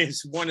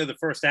is one of the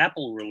first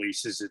Apple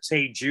releases. It's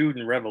Hey Jude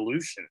and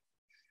Revolution.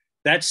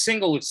 That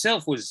single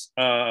itself was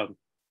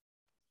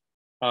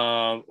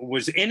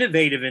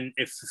innovative, and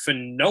if for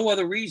no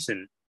other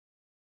reason,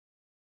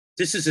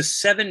 this is a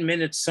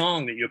 7-minute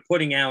song that you're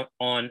putting out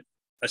on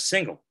a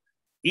single,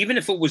 even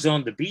if it was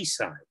on the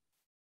B-side.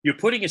 You're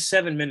putting a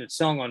 7-minute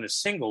song on a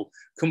single,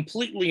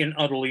 completely and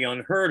utterly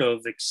unheard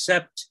of,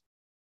 except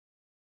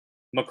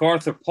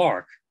MacArthur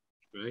Park,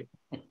 right?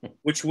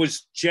 Which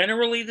was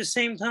generally the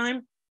same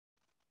time.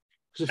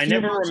 I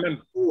never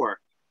remember.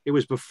 It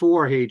was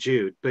before Hey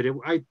Jude, but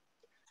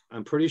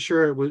I'm pretty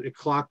sure it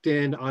clocked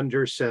in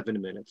under 7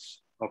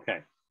 minutes. Okay.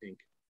 I think.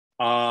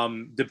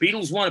 The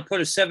Beatles want to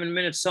put a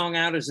 7-minute song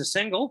out as a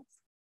single.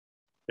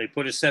 They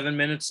put a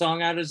 7-minute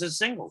song out as a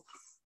single,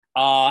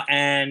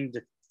 and.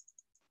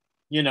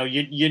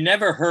 You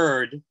never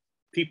heard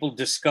people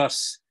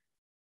discuss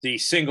the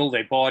single.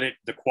 They bought it,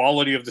 the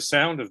quality of the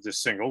sound of the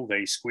single.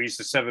 They squeezed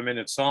a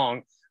 7-minute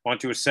song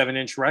onto a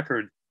 7-inch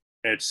record.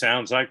 It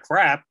sounds like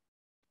crap.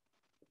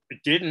 It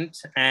didn't.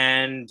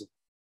 And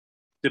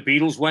the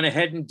Beatles went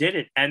ahead and did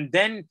it. And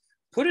then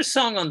put a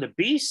song on the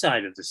B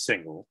side of the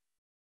single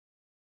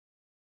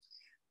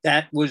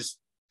that was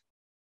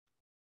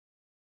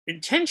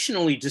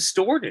intentionally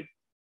distorted.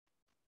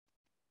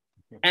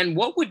 And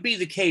what would be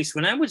the case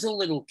when I was a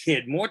little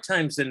kid, more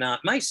times than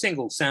not, my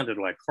singles sounded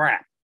like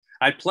crap.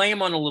 I'd play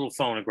them on a little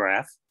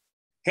phonograph.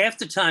 Half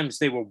the times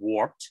they were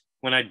warped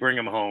when I'd bring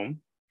them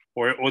home,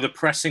 or the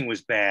pressing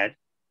was bad.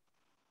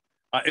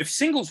 If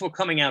singles were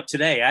coming out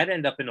today, I'd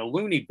end up in a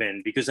loony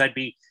bin because I'd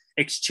be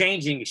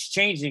exchanging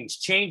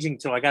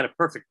till I got a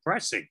perfect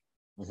pressing.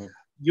 Mm-hmm.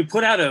 You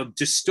put out a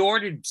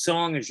distorted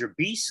song as your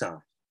B-side.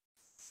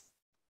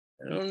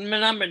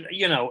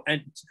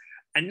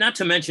 And not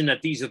to mention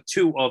that these are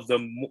two of the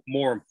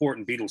more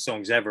important Beatles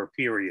songs ever,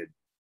 period.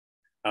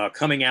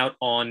 Coming out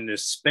on the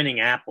Spinning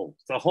Apple.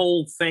 The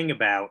whole thing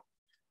about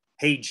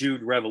Hey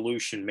Jude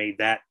Revolution made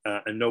that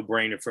a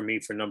no-brainer for me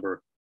for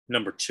number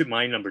two,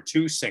 my number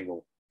 2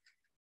 single.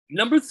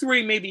 Number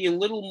 3, maybe a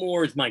little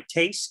more is my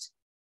taste.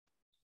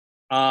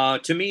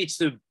 To me, it's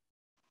the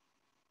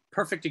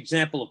perfect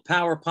example of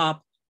power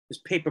pop. Is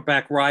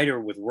Paperback Writer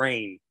with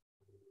Rain.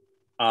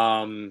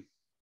 You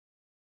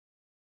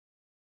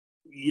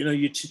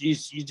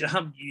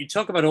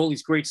talk about all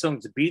these great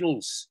songs the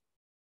Beatles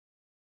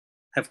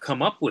have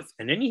come up with,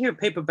 and then you hear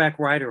Paperback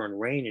Writer and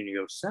Rain, and you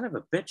go, son of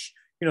a bitch,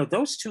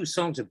 those 2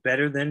 songs are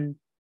better than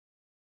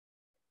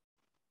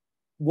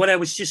what I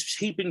was just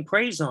heaping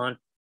praise on.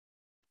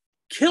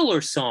 Killer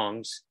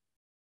songs,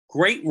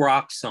 great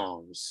rock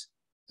songs,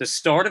 the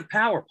start of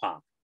power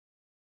pop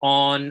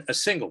on a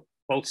single,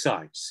 both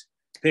sides,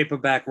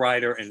 Paperback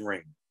Writer and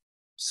Rain.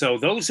 So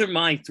those are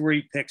my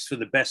 3 picks for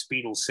the best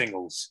Beatles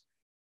singles.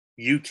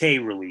 UK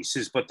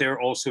releases, but they're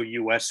also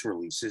US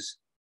releases.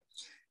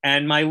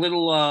 And my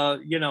little,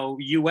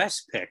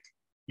 US pick,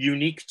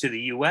 unique to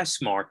the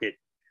US market,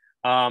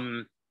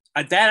 that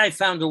I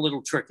found a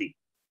little tricky.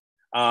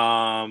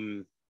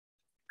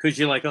 Because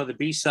you're like, oh, the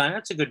B-side,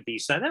 that's a good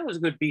B-side. That was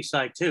a good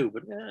B-side too.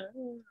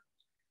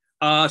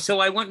 But so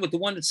I went with the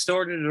one that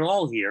started it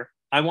all here.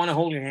 I Want to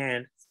Hold Your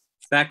Hand,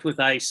 backed with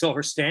I Saw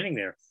Her Standing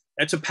There.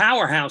 That's a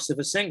powerhouse of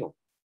a single.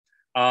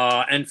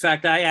 In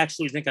fact, I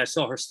actually think I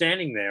Saw Her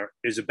Standing There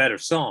is a better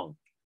song.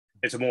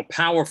 It's a more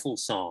powerful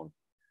song.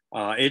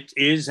 It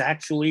is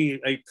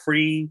actually a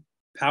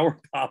pre-power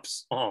pop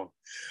song.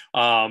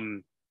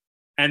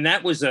 And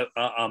that was a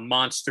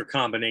monster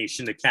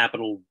combination that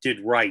Capitol did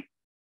right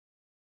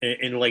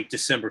in late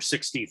December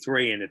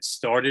 63. And it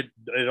started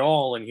it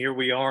all. And here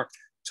we are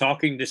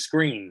talking to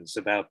screens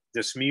about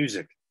this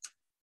music,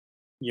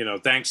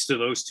 thanks to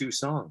those 2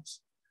 songs.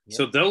 Yep.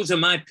 So those are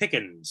my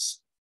pickings.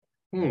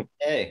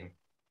 Okay,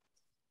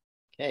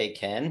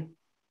 Ken.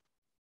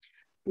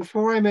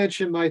 Before I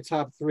mention my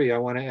top 3, I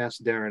want to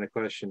ask Darren a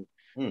question.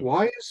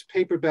 Why is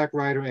Paperback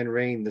Writer and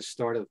Rain the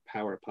start of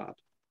power pop?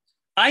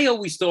 I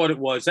always thought it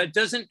was. That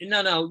doesn't.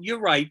 No, you're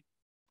right.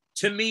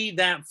 For me,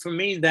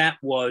 that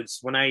was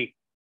when I,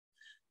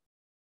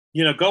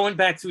 going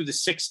back through the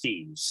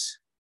 60s,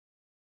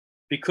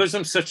 because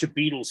I'm such a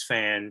Beatles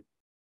fan,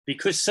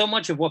 because so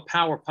much of what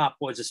power pop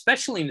was,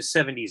 especially in the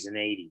 70s and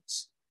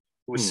 80s,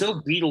 it was so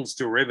Beatles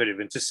derivative,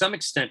 and to some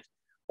extent,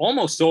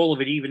 almost all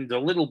of it, even the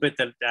little bit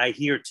that I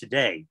hear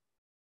today,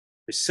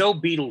 is so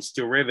Beatles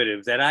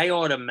derivative that I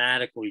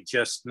automatically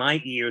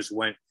my ears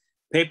went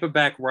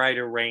Paperback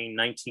Writer, Rain,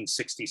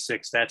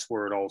 1966. That's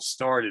where it all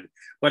started.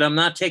 But I'm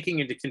not taking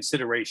into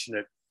consideration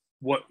that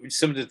what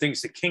some of the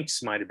things the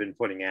Kinks might have been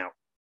putting out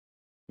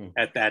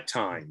at that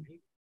time.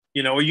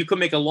 Or you could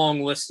make a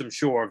long list, I'm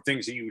sure, of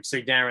things that you would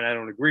say, Darren, I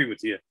don't agree with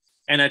you.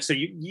 And I'd say,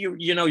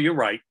 you're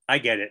right. I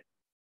get it.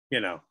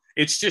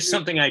 It's just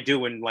something I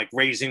do in like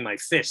raising my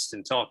fist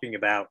and talking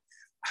about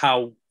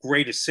how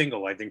great a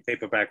single I think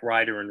Paperback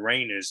Writer and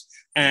Rain is.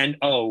 And,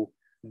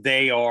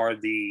 they are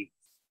the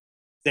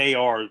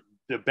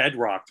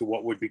bedrock to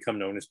what would become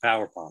known as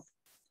power pop.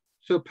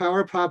 So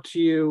power pop to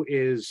you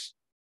is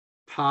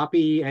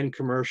poppy and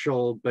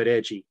commercial, but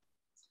edgy.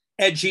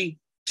 Edgy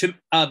to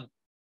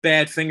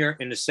Badfinger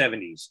in the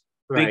 70s.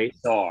 Right. Big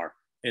Star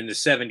in the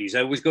 70s.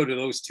 I always go to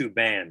those 2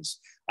 bands.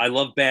 I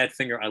love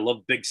Badfinger. I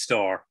love Big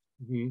Star.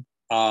 Mm-hmm.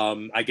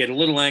 I get a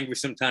little angry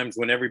sometimes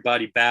when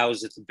everybody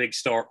bows at the Big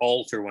Star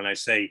altar when I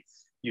say,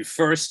 you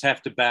first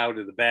have to bow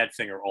to the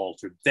Badfinger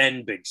altar,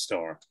 then Big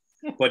Star.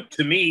 But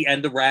to me,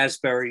 and the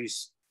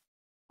Raspberries,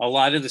 a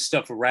lot of the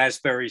stuff the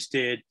Raspberries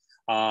did,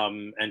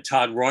 and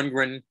Todd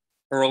Rundgren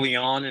early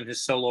on in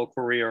his solo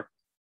career,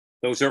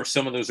 those are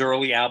some of those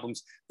early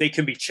albums. They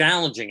can be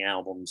challenging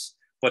albums,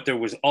 but there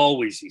was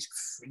always these,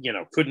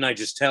 couldn't I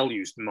just tell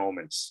you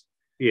moments.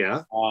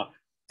 Yeah.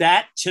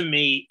 That to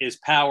me is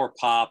power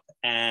pop,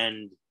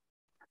 and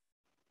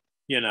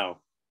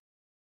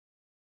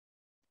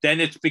then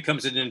it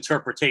becomes an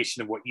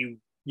interpretation of what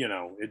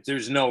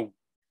there's no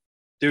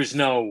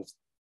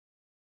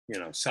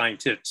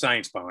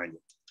science behind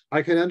it.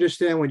 I can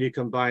understand when you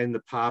combine the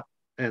pop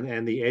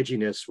and the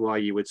edginess why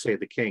you would say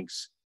the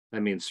Kinks. I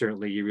mean,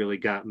 certainly You Really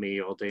Got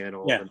Me, All Day and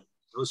All,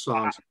 those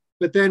songs.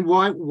 But then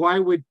why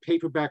would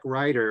Paperback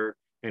Writer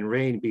and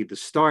Rain be the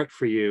start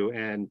for you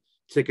and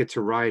Ticket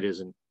to Ride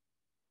isn't?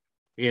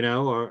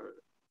 Or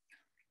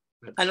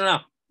I don't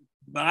know.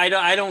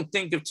 I don't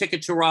think of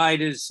Ticket to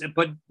Ride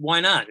but why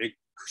not?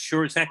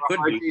 sure as heck could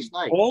be.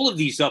 All of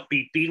these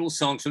upbeat Beatles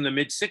songs from the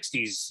mid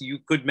 '60s, you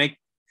could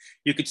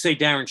say,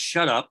 Darren,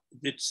 shut up.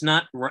 It's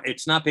not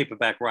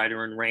Paperback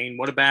Writer and Rain.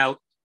 What about?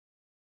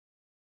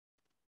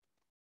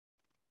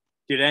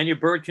 Did Anya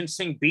Bird Can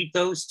Sing beat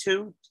those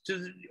two?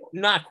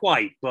 Not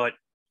quite, but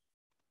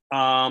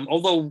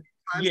although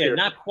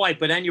not quite.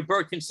 But Anya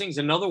Bird Can Sing's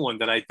another one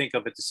that I think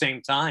of at the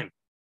same time.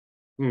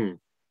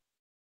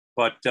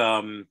 But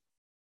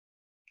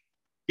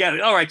yeah,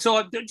 all right.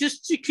 So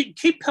just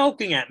keep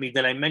poking at me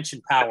that I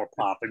mentioned power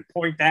pop and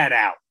point that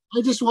out.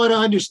 I just want to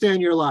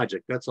understand your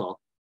logic. That's all.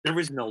 There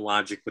is no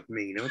logic with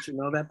me. Don't you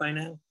know that by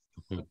now?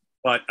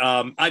 But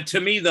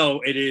to me,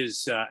 though, it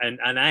is,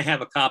 and I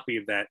have a copy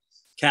of that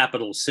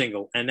Capitol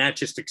single, and that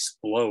just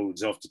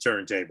explodes off the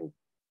turntable.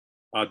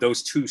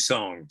 Those two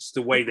songs,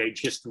 the way they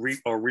just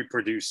are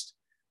reproduced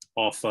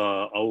off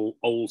old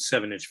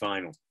 7-inch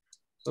vinyl.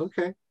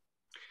 Okay.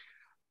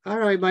 All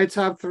right, my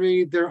top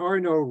three, there are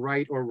no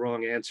right or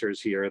wrong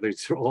answers here.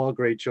 These are all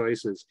great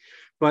choices.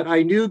 But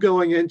I knew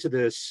going into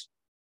this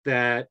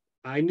that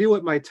I knew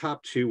what my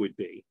top two would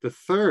be. The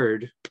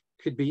third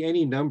could be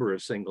any number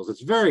of singles.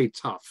 It's very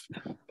tough.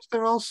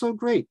 They're all so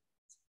great.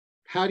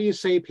 How do you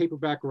say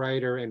Paperback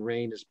Writer and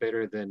Rain is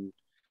better than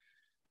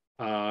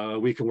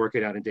We Can Work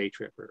It Out in Day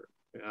Tripper?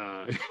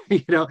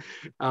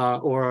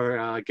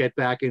 Or Get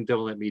Back and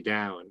Don't Let Me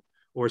Down,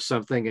 or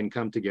Something and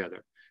Come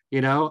Together.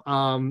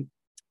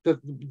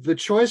 The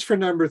choice for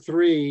number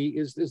three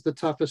is the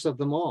toughest of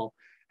them all,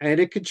 and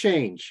it could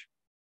change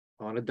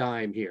on a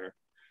dime here.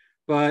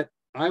 But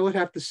I would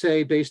have to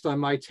say, based on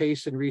my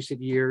taste in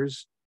recent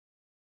years,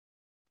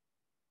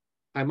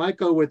 I might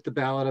go with the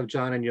Ballad of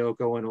John and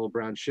Yoko and Old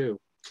Brown Shoe.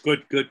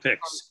 Good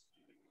picks.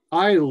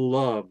 I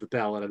love the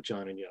Ballad of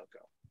John and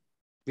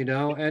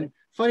Yoko, and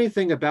funny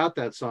thing about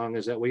that song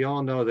is that we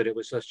all know that it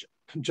was just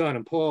John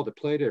and Paul that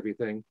played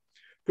everything.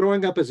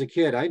 Growing up as a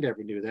kid, I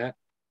never knew that.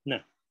 No.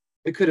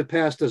 It could have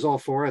passed as all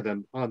four of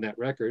them on that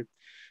record.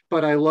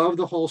 But I love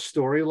the whole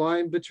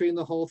storyline between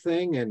the whole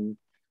thing. And,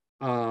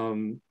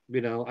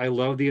 I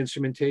love the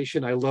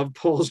instrumentation. I love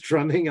Paul's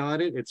drumming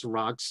on it. It's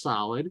rock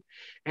solid.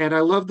 And I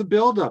love the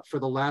buildup for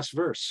the last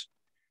verse.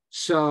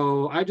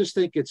 So I just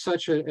think it's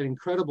such an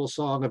incredible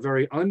song, a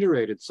very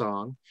underrated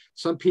song.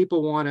 Some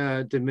people want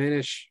to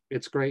diminish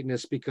its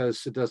greatness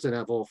because it doesn't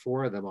have all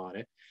four of them on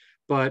it.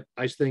 But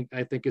I think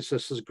it's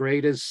just as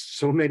great as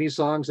so many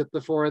songs that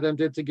the four of them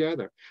did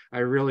together. I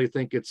really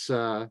think it's,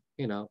 a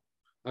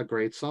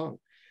great song.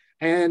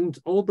 And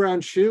Old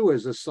Brown Shoe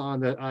is a song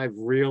that I've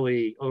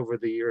really, over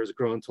the years,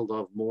 grown to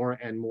love more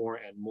and more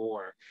and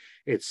more.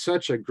 It's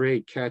such a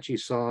great, catchy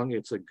song.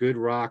 It's a good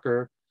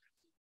rocker.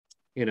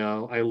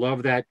 I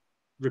love that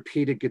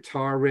repeated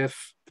guitar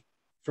riff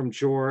from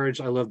George.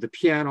 I love the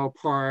piano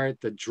part,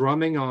 the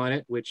drumming on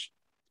it, which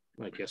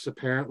I guess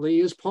apparently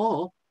is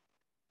Paul,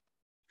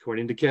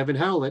 according to Kevin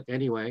Howlett,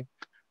 anyway.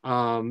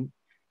 And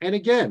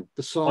again,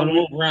 the song... On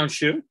Old Brown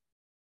Shoe?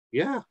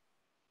 Yeah.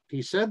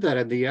 He said that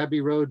in the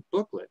Abbey Road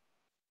booklet,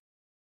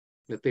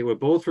 that they were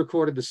both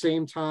recorded the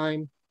same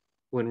time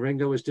when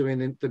Ringo was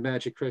doing the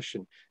Magic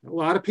Christian. A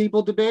lot of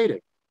people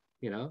debating,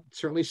 it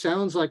certainly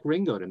sounds like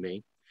Ringo to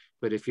me.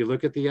 But if you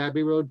look at the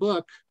Abbey Road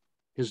book,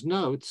 his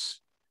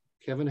notes,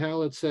 Kevin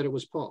Howlett said it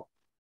was Paul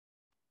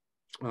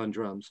on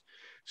drums.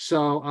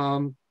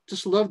 So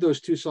just love those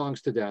two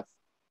songs to death.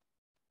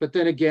 But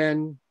then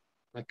again,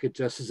 I could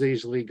just as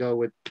easily go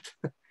with,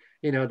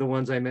 the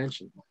ones I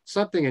mentioned.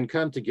 Something and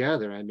Come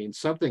Together. I mean,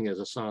 Something is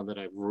a song that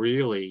I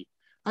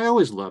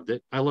always loved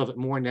it. I love it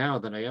more now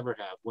than I ever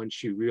have,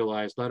 once you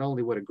realize not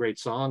only what a great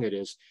song it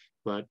is,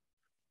 but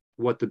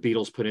what the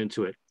Beatles put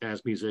into it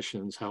as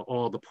musicians, how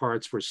all the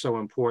parts were so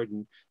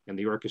important, and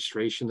the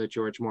orchestration that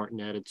George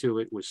Martin added to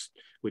it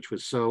which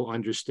was so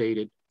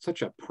understated.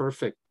 Such a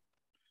perfect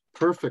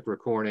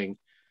recording.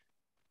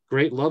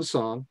 Great love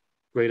song.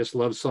 Greatest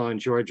love song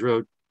George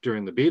wrote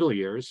during the Beatle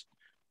years.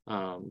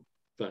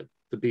 But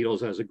the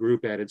Beatles as a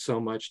group added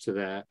so much to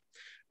that.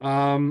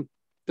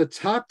 The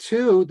top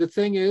two, the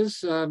thing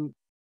is, to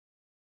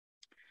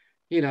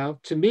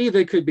me,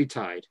 they could be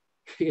tied.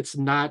 It's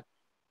not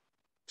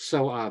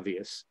so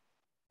obvious,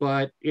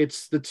 but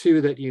it's the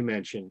two that you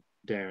mentioned,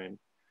 Darren.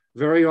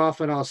 Very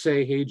often I'll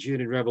say Hey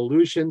Jude and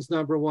Revolution's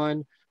number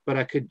one, but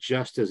I could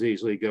just as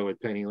easily go with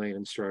Penny Lane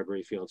and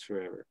Strawberry Fields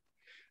Forever.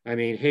 I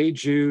mean, Hey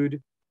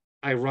Jude,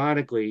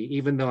 ironically,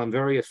 even though I'm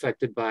very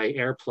affected by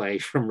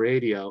airplay from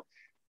radio,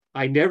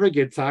 I never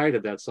get tired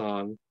of that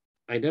song.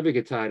 I never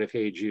get tired of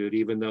Hey Jude,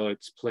 even though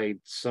it's played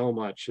so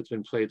much. It's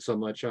been played so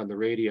much on the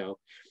radio.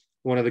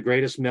 One of the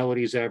greatest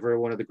melodies ever,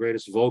 one of the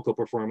greatest vocal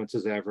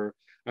performances ever.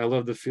 I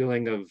love the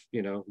feeling of,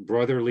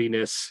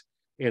 brotherliness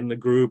in the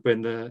group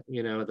and the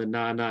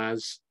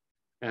na-nas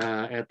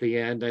at the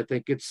end. I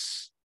think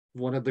it's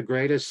one of the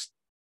greatest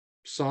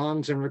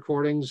songs and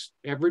recordings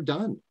ever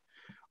done.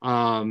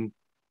 I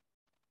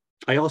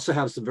also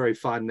have some very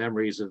fond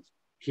memories of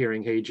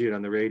hearing Hey Jude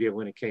on the radio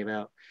when it came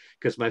out,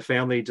 because my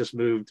family just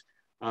moved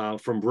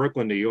from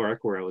Brooklyn, New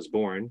York, where I was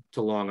born,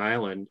 to Long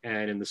Island.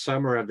 And in the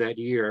summer of that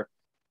year,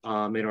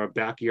 In our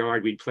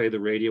backyard, we'd play the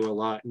radio a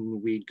lot,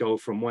 and we'd go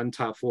from one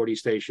top 40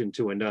 station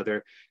to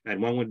another,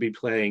 and one would be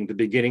playing the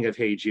beginning of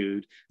Hey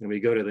Jude, and we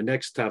go to the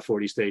next top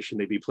 40 station,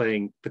 they'd be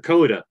playing the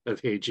coda of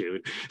Hey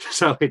Jude.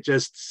 So it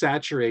just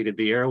saturated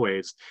the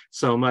airwaves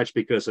so much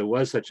because it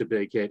was such a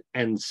big hit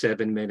and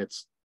 7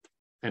 minutes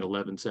and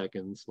 11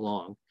 seconds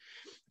long.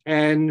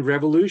 And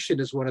Revolution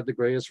is one of the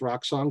greatest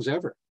rock songs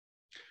ever.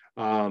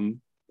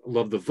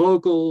 Love the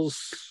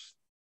vocals,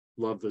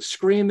 love the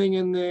screaming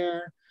in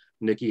there.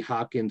 Nicky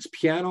Hopkins'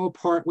 piano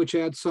part, which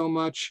adds so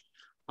much.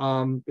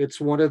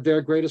 It's one of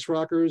their greatest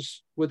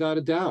rockers, without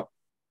a doubt.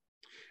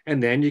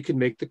 And then you can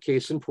make the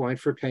case in point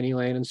for Penny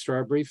Lane and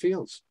Strawberry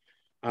Fields.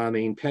 I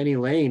mean, Penny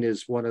Lane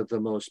is one of the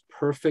most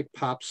perfect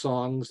pop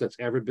songs that's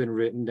ever been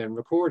written and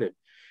recorded.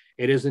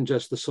 It isn't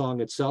just the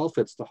song itself,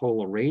 it's the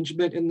whole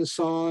arrangement in the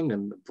song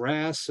and the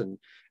brass and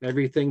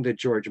everything that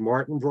George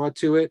Martin brought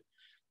to it.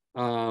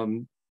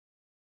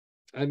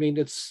 I mean,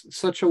 it's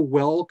such a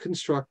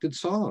well-constructed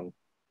song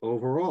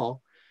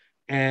overall,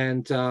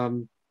 and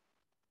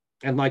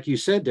like you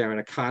said, Darren,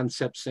 a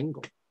concept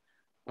single.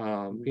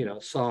 You know,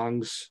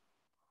 songs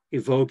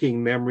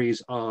evoking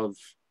memories of,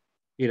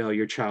 you know,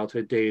 your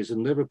childhood days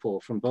in Liverpool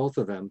from both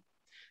of them,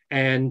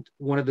 and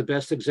one of the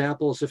best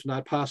examples, if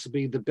not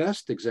possibly the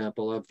best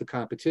example, of the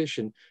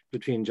competition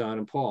between John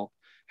and Paul,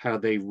 how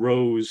they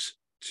rose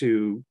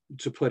to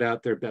put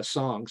out their best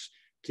songs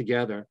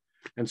together.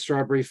 And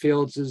Strawberry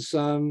Fields is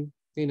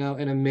you know,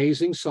 an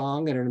amazing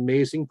song and an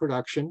amazing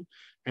production.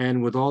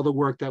 And with all the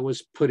work that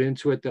was put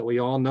into it that we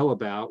all know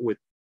about, with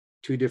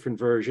 2 different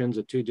versions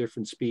at 2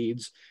 different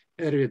speeds,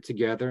 edited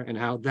together, and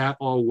how that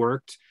all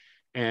worked,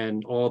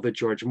 and all that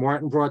George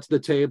Martin brought to the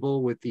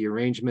table with the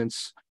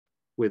arrangements,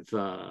 with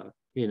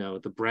you know,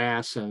 the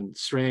brass and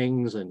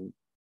strings, and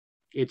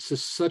it's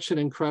just such an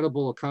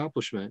incredible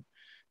accomplishment,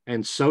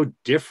 and so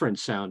different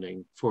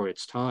sounding for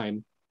its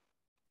time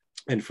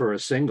and for a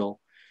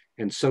single,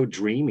 and so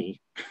dreamy.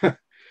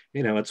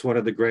 You know, it's one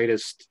of the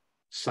greatest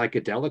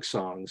psychedelic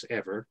songs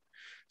ever.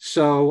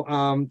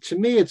 So to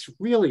me, it's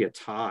really a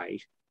tie.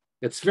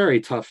 It's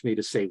very tough for me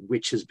to say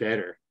which is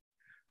better.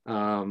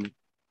 For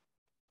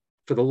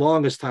the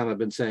longest time, I've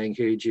been saying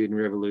Hey Jude and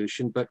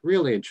Revolution, but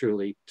really and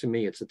truly, to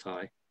me, it's a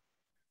tie.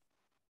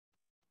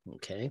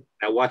 Okay.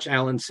 Now watch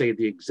Allan say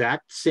the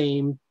exact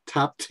same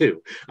top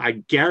 2. I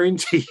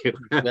guarantee you.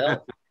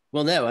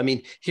 well, no, I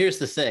mean, here's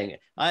the thing.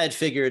 I had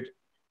figured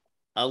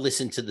I'll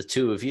listen to the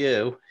 2 of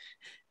you,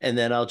 and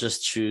then I'll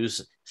just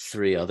choose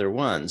 3 other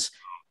ones,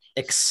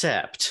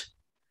 except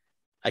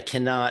I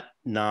cannot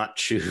not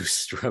choose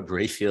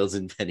Strawberry Fields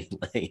and Penny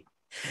Lane,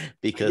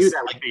 because I knew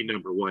that would be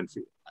number 1 for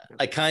you.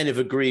 I kind of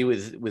agree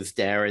with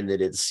Darren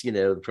that it's, you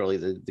know, probably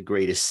the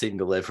greatest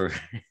single ever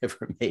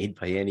made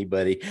by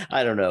anybody.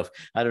 I don't know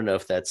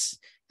if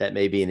that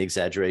may be an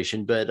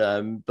exaggeration, but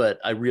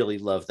I really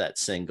love that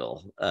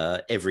single,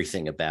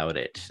 everything about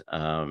it.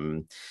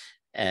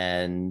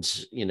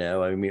 And, you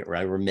know, I mean,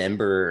 I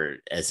remember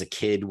as a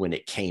kid when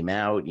it came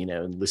out, you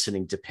know,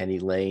 listening to Penny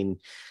Lane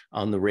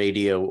on the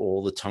radio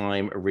all the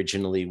time,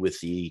 originally with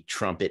the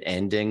trumpet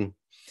ending,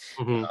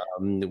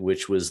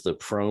 which was the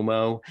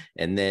promo.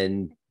 And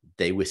then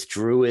they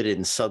withdrew it,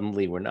 and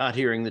suddenly we're not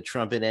hearing the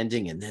trumpet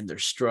ending. And then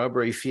there's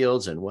Strawberry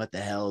Fields, and what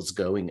the hell is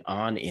going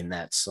on in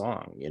that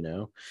song, you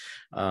know?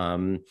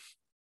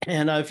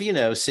 And I've, you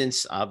know,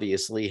 since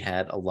obviously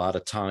had a lot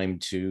of time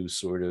to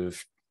sort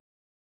of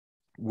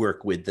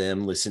work with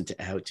them, listen to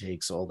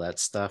outtakes, all that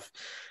stuff,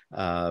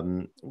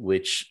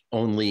 which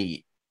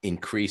only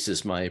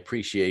increases my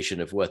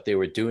appreciation of what they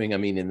were doing. I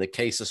mean, in the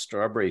case of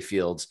Strawberry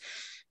Fields,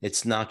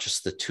 it's not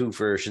just the 2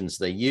 versions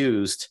they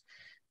used.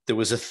 There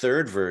was a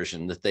 3rd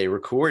version that they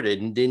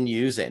recorded and didn't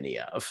use any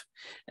of.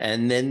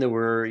 And then there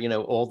were, you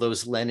know, all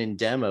those Lennon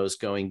demos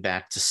going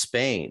back to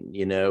Spain,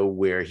 you know,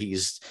 where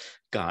he's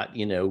got,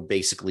 you know,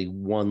 basically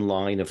 1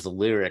 line of the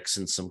lyrics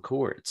and some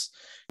chords.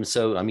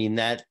 So, I mean,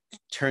 that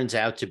turns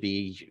out to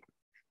be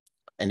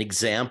an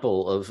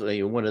example of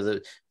one of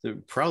the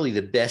probably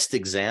the best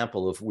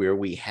example of where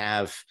we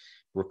have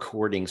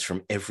recordings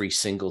from every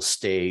single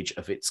stage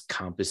of its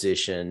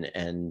composition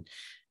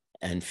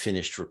and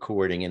finished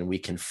recording, and we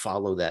can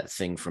follow that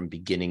thing from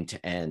beginning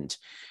to end.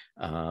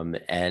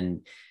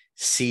 And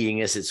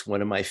seeing as it's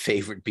one of my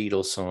favorite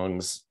Beatles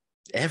songs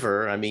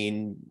ever, I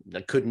mean,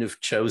 I couldn't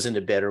have chosen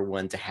a better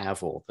one to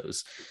have all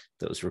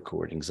those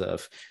recordings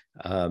of.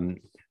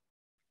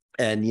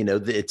 And, you know,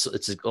 it's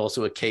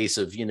also a case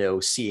of, you know,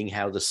 seeing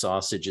how the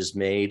sausage is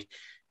made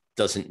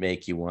doesn't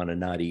make you want to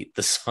not eat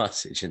the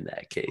sausage in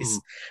that case.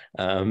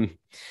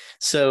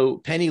 So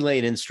Penny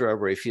Lane and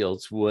Strawberry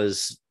Fields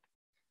was,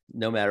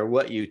 no matter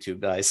what you 2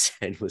 guys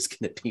said, was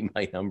going to be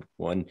my number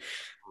 1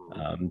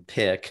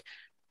 pick.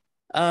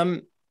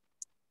 I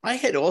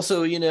had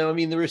also, you know, I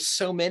mean, there were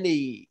so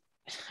many.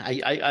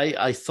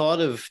 I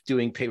thought of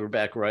doing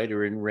Paperback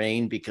Writer in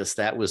Rain because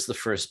that was the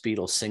first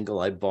Beatles single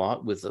I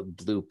bought with a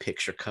blue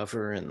picture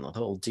cover and the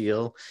whole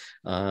deal.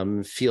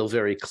 Feel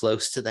very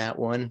close to that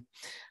one.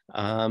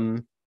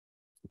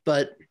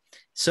 But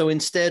so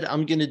instead,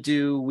 I'm going to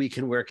do We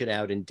Can Work It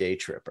Out in Day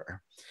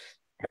Tripper.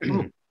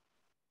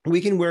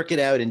 We Can Work It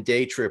Out and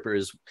Day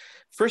Trippers.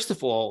 First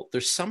of all,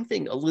 there's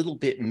something a little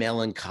bit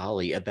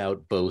melancholy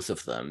about both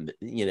of them.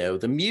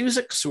 The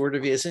music sort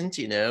of isn't,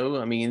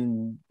 I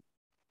mean,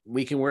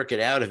 We Can Work It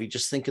Out, if you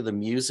just think of the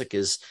music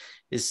as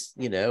it's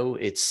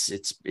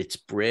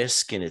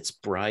brisk and it's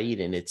bright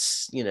and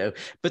it's,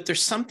 but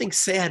there's something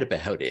sad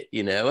about it.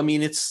 I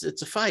mean, it's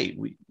a fight.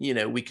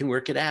 We can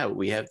work it out.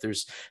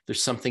 There's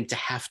something to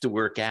have to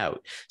work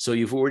out. So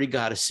you've already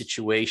got a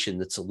situation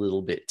that's a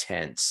little bit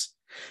tense.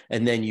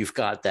 And then you've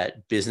got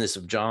that business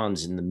of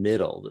John's in the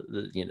middle.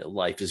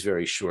 Life is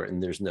very short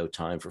and there's no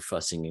time for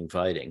fussing and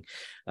fighting.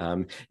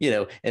 In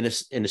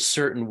a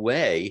certain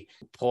way,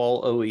 Paul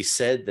always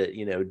said that,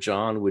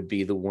 John would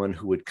be the one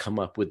who would come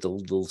up with the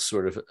little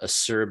sort of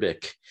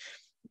acerbic,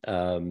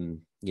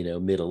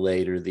 middle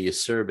eight, or the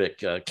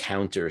acerbic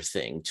counter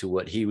thing to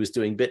what he was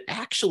doing. But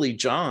actually,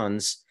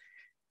 John's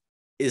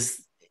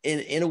is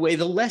in a way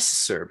the less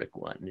acerbic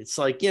one. It's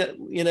like,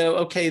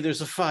 okay,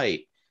 there's a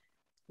fight.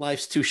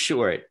 Life's too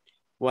short.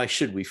 Why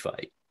should we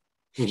fight?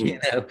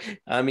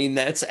 I mean,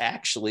 that's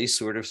actually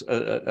sort of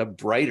a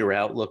brighter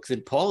outlook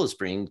than Paul is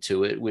bringing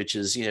to it, which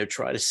is,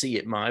 try to see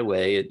it my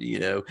way.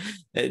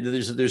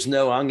 There's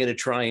no, I'm going to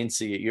try and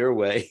see it your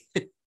way.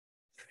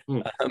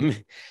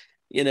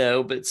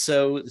 But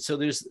so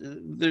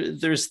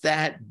there's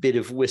that bit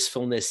of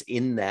wistfulness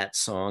in that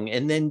song.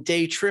 And then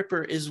Day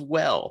Tripper as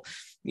well.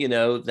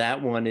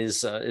 That one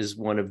is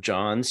one of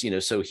John's,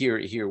 so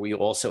here we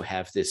also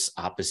have this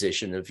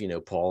opposition of,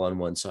 Paul on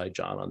one side,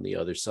 John on the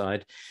other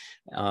side.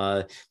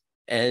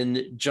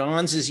 And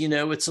John's is,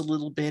 it's a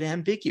little bit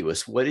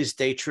ambiguous. What is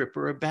Day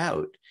Tripper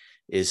about?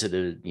 Is it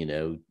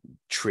a,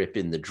 trip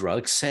in the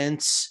drug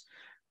sense?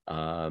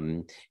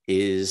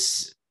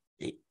 Is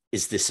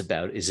it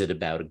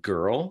about a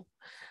girl?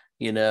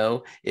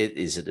 It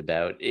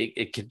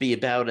could be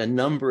about a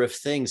number of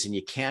things, and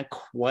you can't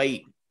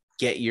quite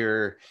get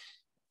your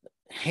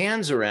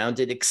hands around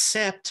it,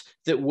 except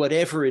that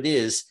whatever it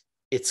is,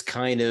 it's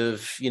kind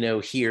of,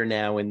 here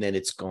now and then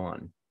it's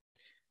gone,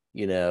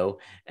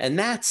 and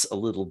that's a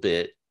little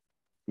bit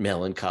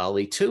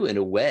melancholy too, in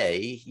a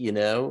way.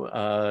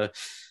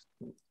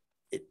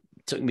 It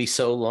took me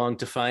so long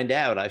to find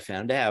out. I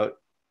found out,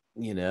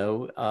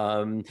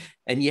 and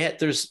yet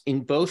there's, in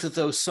both of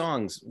those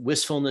songs,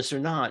 wistfulness or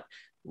not,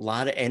 a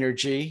lot of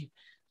energy,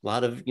 a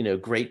lot of,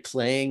 great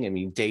playing. I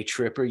mean, Day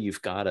Tripper,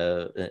 you've got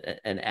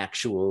an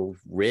actual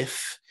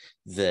riff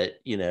that,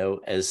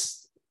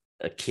 as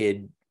a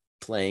kid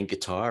playing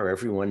guitar,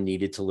 everyone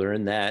needed to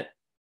learn that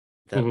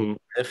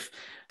riff.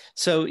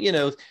 So,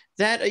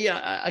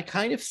 I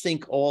kind of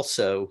think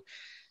also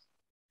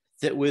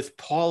that with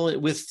Paul,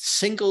 with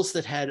singles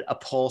that had a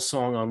Paul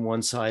song on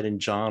one side and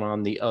John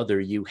on the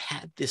other, you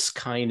had this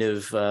kind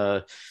of,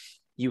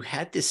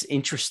 this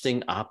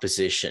interesting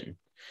opposition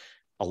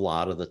a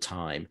lot of the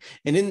time.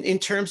 And in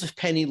terms of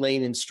Penny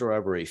Lane and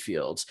Strawberry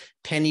Fields,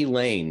 Penny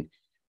Lane,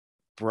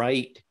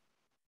 bright,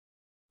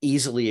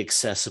 easily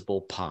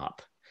accessible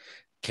pop.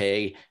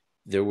 Okay.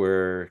 There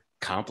were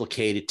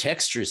complicated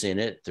textures in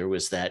it. There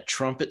was that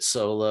trumpet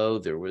solo.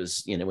 There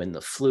was, in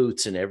the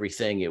flutes and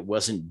everything. It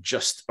wasn't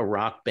just a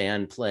rock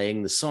band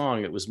playing the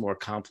song. It was more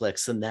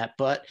complex than that,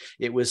 but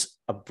it was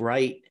a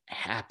bright,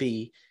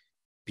 happy,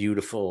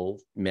 beautiful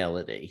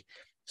melody.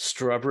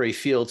 Strawberry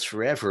Fields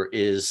Forever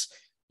is,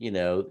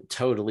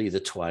 totally the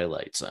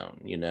Twilight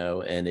Zone,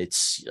 and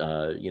it's,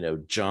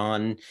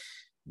 John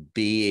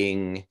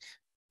being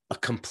a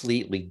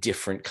completely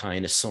different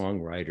kind of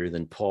songwriter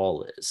than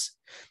Paul is.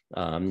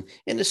 In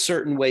a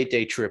certain way,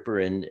 Day Tripper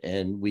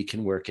and We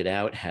Can Work It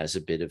Out has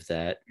a bit of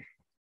that.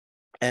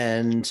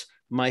 And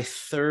my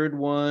third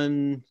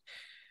one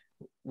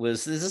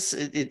was this,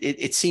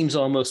 it seems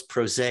almost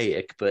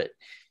prosaic, but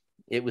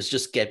it was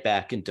just Get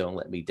Back and Don't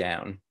Let Me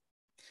Down.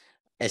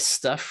 As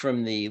stuff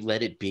from the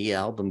Let It Be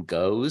album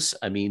goes,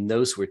 I mean,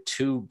 those were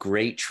two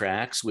great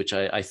tracks, which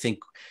I think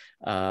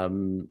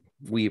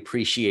we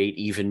appreciate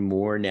even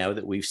more now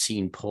that we've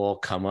seen Paul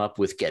come up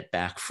with Get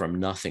Back from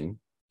Nothing.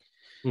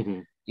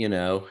 And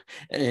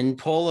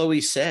Paul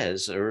always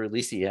says, or at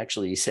least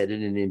he said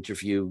in an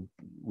interview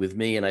with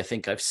me, and I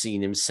think I've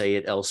seen him say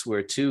it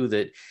elsewhere too,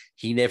 that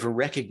he never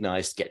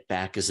recognized Get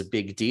Back as a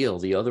big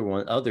deal.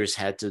 Others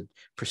had to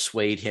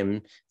persuade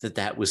him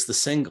that was the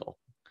single.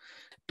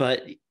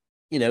 But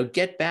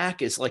Get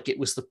Back is like, it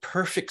was the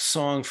perfect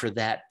song for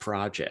that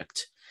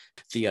project.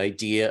 The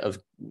idea of,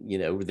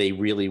 they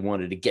really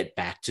wanted to get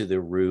back to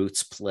their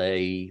roots,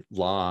 play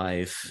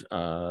live,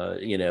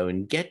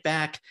 and Get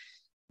Back,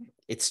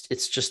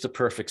 it's just a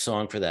perfect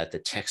song for that. The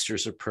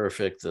textures are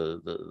perfect.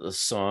 The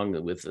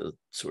song with the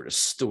sort of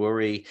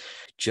story,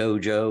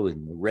 JoJo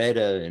and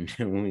Loretta, and,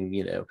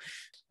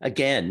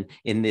 again,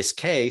 in this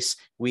case,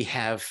 we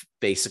have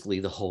basically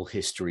the whole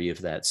history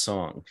of that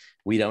song.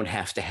 We don't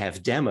have to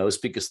have demos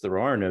because there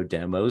are no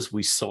demos.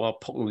 We saw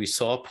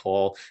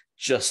Paul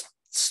just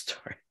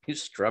start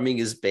strumming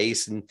his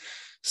bass and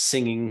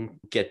singing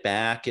Get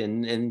Back,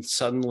 and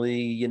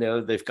suddenly, you know,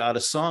 they've got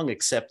a song,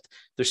 except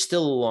they're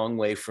still a long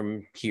way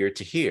from here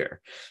to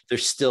here.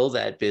 There's still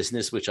that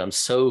business, which I'm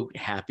so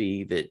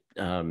happy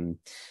that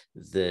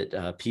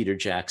Peter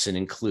Jackson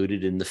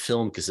included in the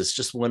film, because it's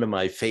just one of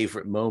my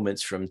favorite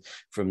moments from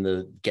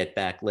the Get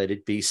Back, Let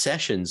It Be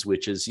sessions,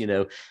 which is, you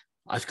know,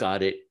 I've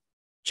got it.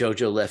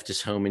 Jojo left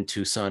his home in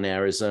Tucson,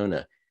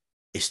 Arizona.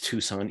 Is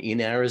Tucson in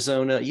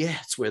Arizona? Yeah,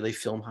 it's where they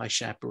film High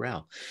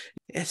Chaparral.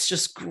 It's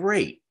just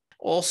great.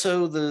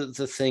 Also,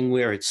 the thing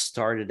where it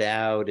started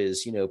out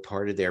is, you know,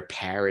 part of their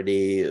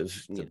parody of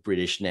the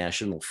British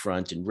National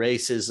Front and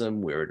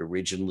racism, where it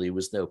originally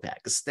was no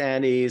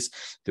Pakistanis.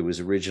 There was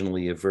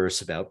originally a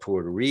verse about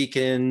Puerto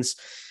Ricans.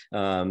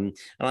 And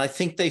I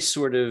think they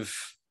sort of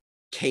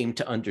came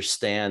to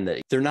understand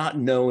that they're not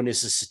known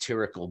as a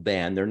satirical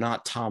band. They're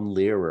not Tom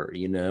Lehrer,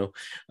 you know,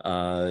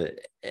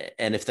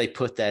 and if they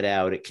put that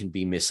out, it can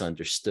be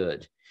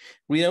misunderstood.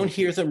 We don't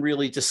hear them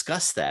really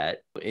discuss that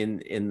in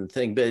the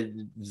thing, but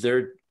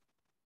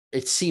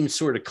it seems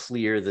sort of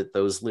clear that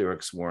those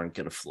lyrics weren't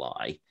going to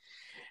fly.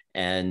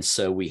 And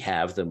so we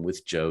have them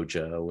with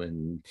JoJo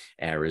and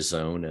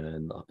Arizona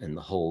and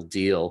the whole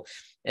deal.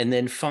 And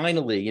then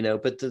finally, you know,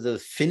 but the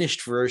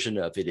finished version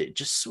of it, it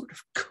just sort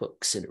of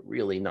cooks in a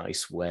really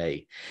nice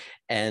way.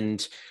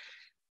 And,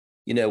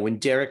 you know, when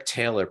Derek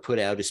Taylor put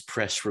out his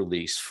press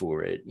release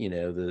for it, you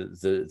know,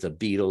 the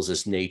Beatles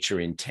as nature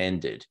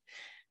intended,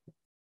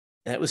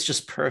 that was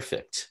just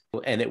perfect.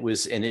 And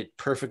it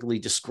perfectly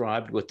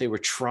described what they were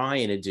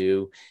trying to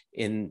do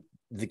in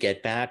the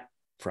Get Back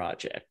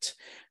project.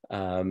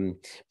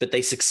 But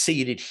they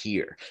succeeded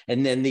here.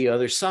 And then the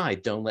other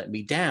side, Don't Let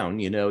Me Down,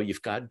 you know,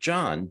 you've got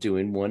John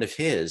doing one of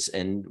his,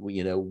 and,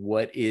 you know,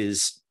 what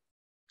is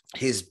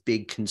his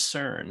big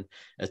concern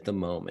at the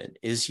moment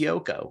is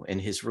Yoko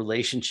and his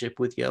relationship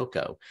with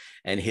Yoko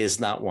and his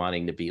not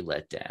wanting to be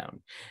let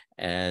down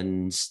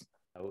and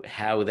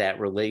how that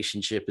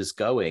relationship is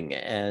going.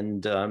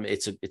 And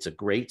it's a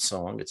great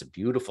song. It's a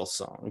beautiful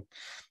song.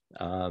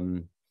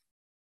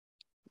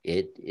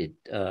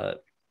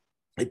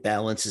 It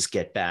balances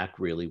Get Back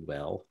really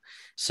well.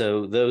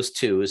 So those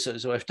two,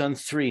 so I've done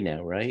 3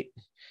 now, right?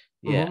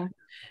 Yeah. Mm-hmm.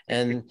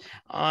 And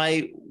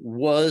I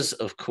was,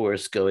 of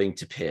course, going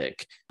to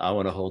pick I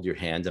Want to Hold Your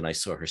Hand, and I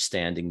saw her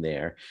standing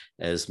there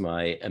as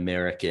my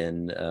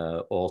American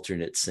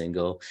alternate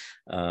single.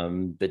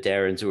 But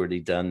Darren's already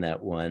done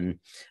that one.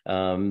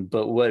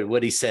 But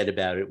what he said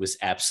about it was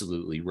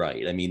absolutely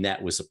right. I mean,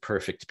 that was a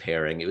perfect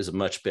pairing. It was a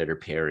much better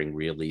pairing,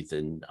 really,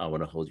 than I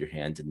Want to Hold Your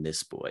Hand and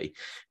This Boy,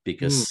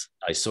 because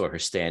I Saw Her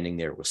Standing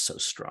There was so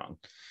strong.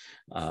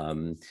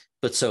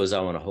 But so is I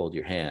Want to Hold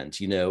Your Hand.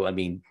 You know, I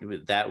mean,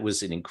 that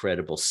was an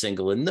incredible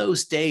single. In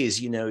those days,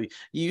 you know, you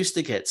used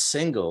to get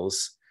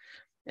singles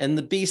and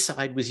the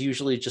B-side was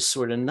usually just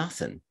sort of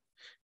nothing.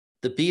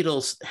 The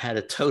Beatles had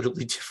a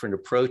totally different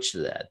approach to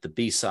that. The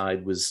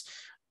B-side was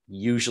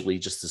usually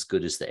just as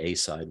good as the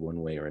A-side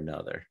one way or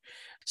another.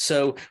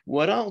 So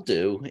what I'll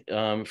do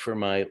for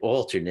my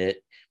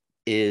alternate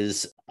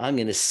is I'm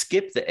going to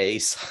skip the A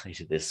side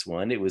of this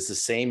one. It was the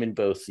same in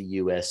both the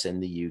US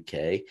and the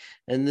UK.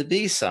 And the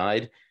B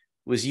side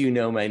was You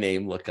Know My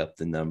Name, Look Up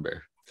the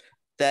Number.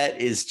 That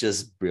is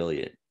just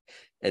brilliant.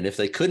 And if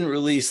they couldn't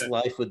release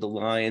Life with the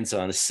Lions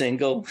on a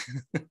single,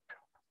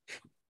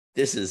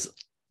 this is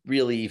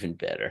really even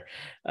better.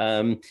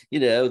 You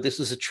know, this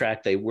was a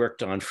track they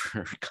worked on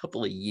for a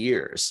couple of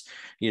years,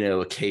 you know,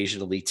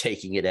 occasionally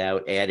taking it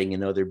out, adding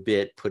another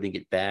bit, putting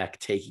it back,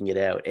 taking it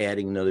out,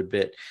 adding another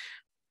bit.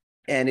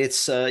 And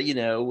it's, you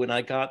know, when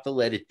I got the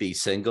Let It Be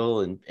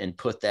single and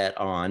put that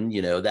on,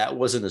 you know, that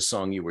wasn't a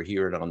song you were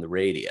hearing on the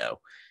radio.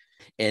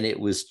 And it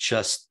was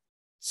just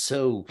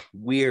so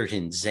weird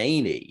and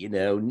zany, you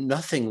know,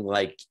 nothing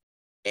like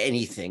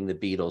anything the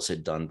Beatles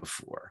had done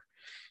before.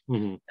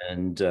 Mm-hmm.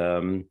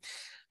 And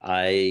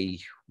I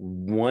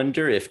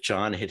wonder if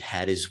John had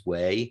had his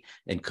way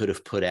and could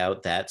have put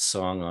out that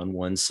song on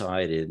one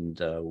side and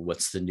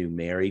What's the New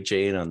Mary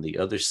Jane on the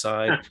other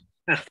side.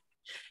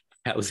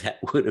 How that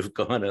would have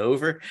gone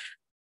over.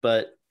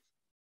 But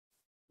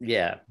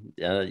yeah,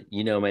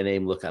 You Know My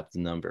Name, Look Up the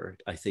Number.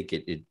 I think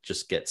it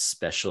just gets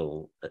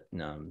special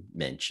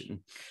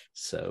mention.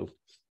 So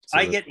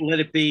I get Let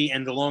It Be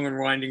and The Long and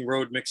Winding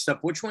Road mixed up.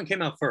 Which one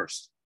came out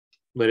first?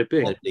 Let It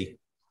Be. Let It Be.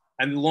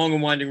 And The Long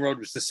and Winding Road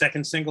was the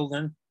second single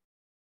then?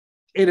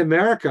 In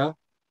America,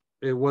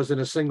 it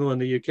wasn't a single in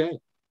the UK.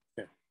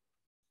 Yeah.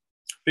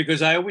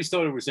 Because I always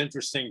thought it was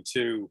interesting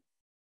to,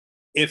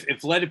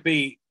 if Let It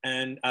Be,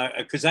 and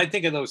because I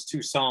think of those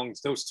two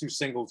songs, those two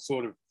singles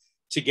sort of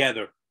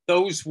together,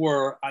 those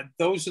are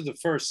the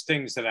first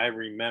things that I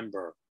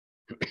remember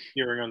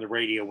hearing on the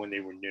radio when they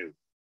were new.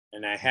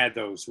 And I had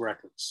those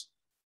records.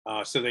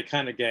 So they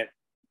kind of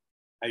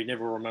I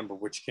never remember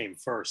which came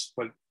first,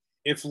 but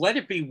if Let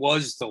It Be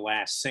was the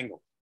last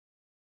single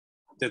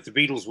that the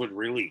Beatles would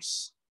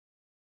release,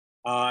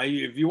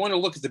 if you want to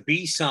look at the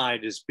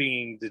B-side as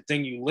being the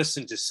thing you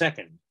listen to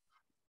second,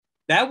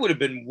 that would have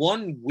been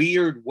one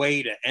weird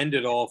way to end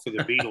it all for the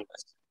Beatles.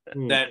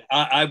 that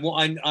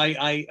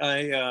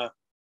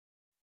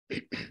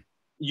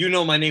you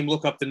know my name,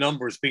 look up the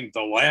numbers being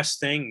the last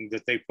thing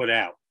that they put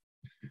out.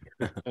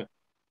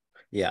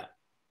 Yeah.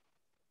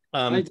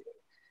 My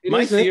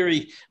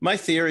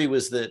theory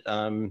was that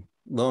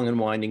Long and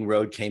Winding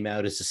Road came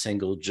out as a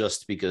single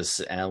just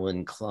because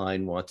Allan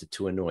Klein wanted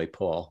to annoy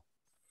Paul,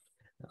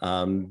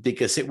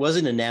 because it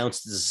wasn't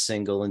announced as a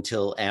single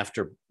until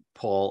after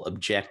Paul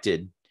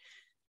objected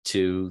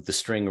to the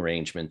string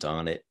arrangement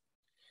on it.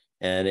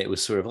 And it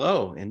was sort of,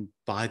 oh, and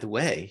by the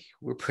way,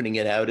 we're putting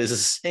it out as a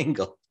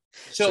single.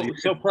 So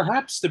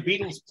perhaps the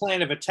Beatles'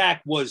 plan of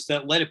attack was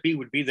that Let It Be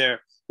would be their,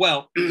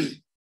 well,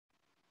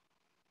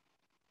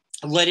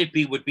 Let It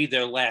Be would be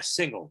their last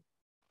single.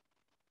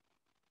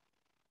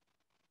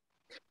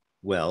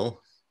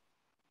 Well,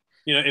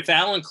 you know, if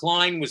Allan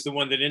Klein was the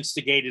one that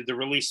instigated the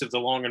release of The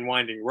Long and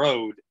Winding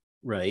Road,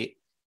 right,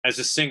 as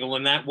a single,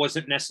 and that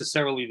wasn't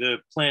necessarily the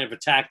plan of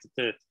attack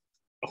that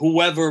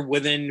whoever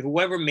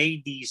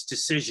made these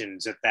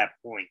decisions at that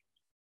point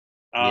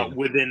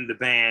within the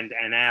band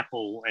and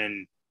Apple,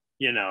 and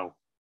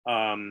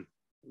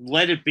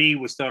Let It Be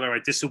was thought, all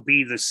right, this will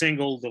be the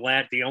single,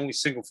 the only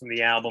single from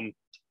the album.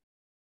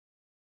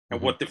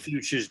 And what the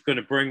future is going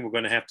to bring, we're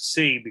going to have to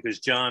see, because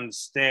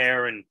John's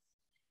there, and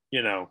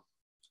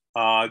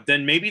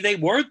then maybe they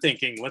were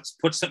thinking, let's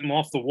put something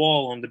off the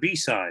wall on the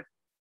B-side.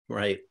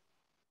 Right.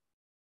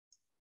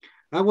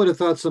 I would have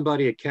thought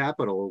somebody at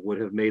Capitol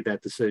would have made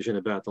that decision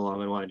about The Long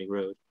and Winding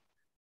Road.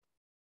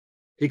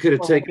 He could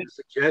have taken a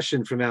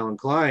suggestion from Allan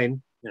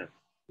Klein,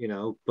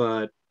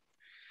 but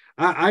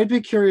I'd be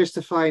curious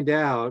to find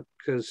out,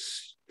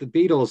 because the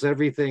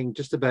Beatles,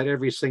 just about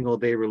every single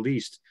they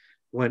released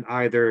went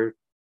either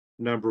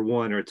number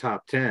one or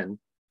top 10.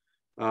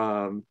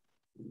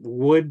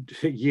 Would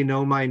You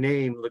Know My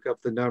Name, Look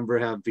Up the Number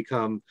have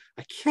become,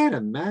 I can't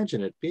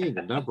imagine it being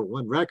a number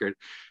one record,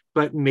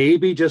 but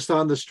maybe just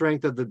on the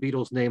strength of the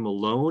Beatles name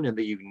alone and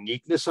the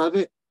uniqueness of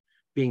it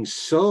being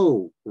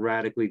so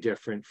radically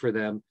different for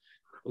them,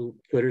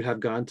 could it have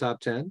gone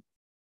top 10?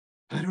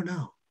 I don't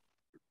know.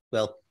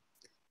 Well,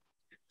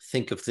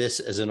 think of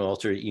this as an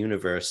alternate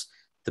universe.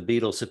 The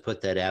Beatles had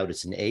put that out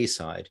as an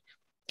A-side.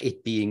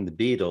 It being the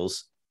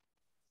Beatles,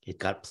 it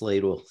got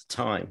played all the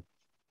time.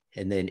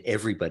 And then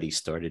everybody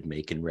started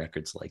making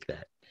records like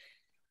that.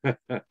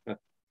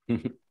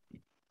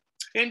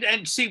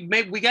 And see,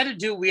 maybe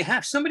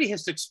somebody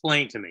has to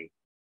explain to me.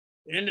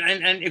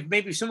 And if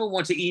maybe someone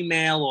wants to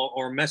email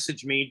or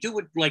message me, do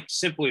it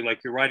simply like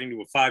you're writing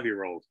to a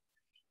 5-year-old.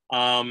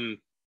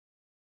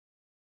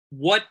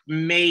 What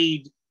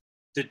made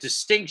the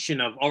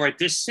distinction of, all right,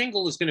 this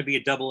single is going to be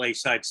a double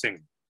A-side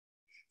single?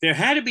 There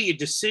had to be a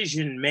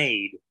decision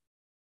made.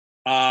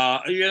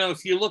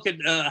 If you look at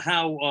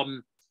how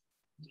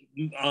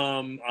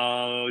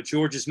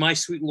George's My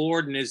Sweet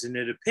Lord and Isn't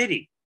It a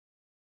Pity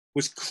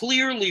was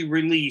clearly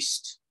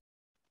released,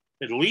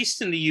 at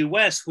least in the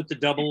US, with the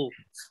double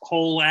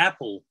whole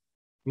apple,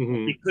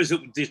 because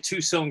the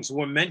two songs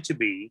were meant to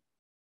be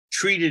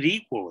treated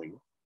equally.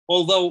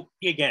 Although,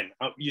 again,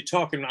 you're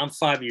talking, I'm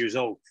 5 years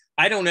old.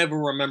 I don't ever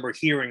remember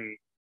hearing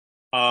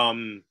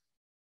Isn't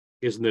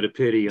It a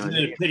Pity on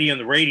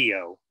the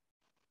radio,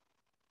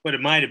 but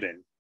it might have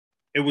been.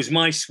 It was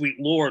My Sweet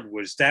Lord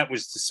was the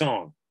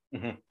song.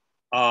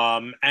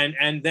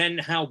 And then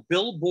how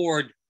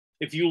Billboard,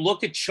 if you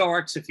look at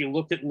charts, if you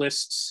look at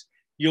lists,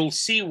 you'll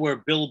see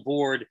where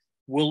Billboard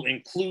will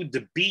include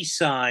the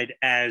B-side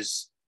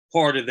as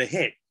part of the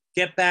hit.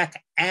 Get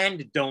Back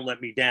and Don't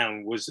Let Me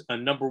Down was a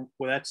number,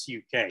 well, that's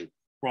UK,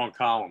 wrong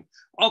column.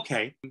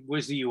 Okay,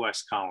 where's the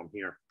US column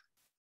here?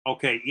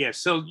 Okay, yeah,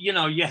 so,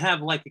 you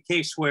have like a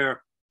case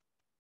where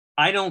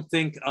I don't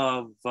think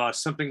of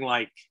something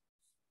like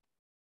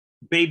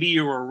Baby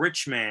You're a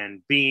Rich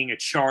Man being a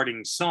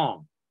charting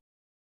song.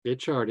 It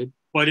charted.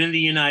 But in the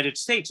United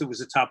States, it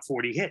was a top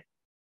 40 hit.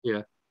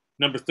 Yeah.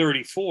 Number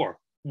 34.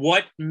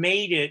 What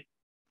made it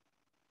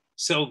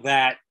so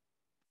that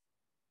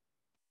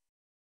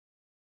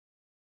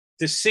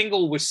the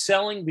single was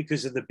selling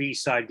because of the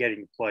B-side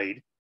getting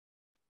played?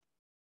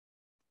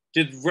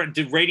 Did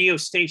radio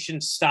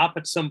stations stop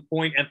at some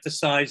point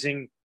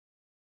emphasizing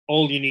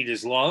All You Need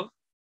Is Love?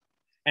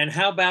 And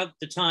how about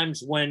the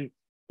times when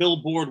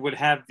Billboard would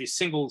have the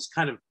singles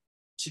kind of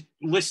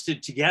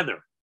listed together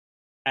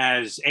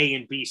as A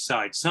and B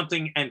side,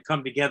 something and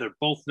come together,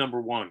 both number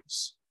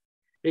ones?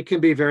 It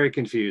can be very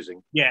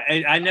confusing. Yeah,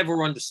 I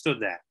never understood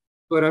that.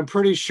 But I'm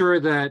pretty sure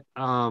that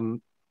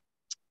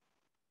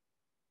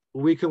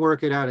We Can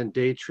Work It Out and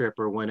Day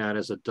Tripper went out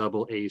as a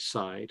double A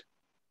side,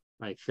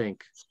 I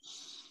think.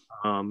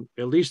 At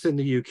least in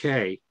the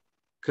UK,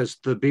 because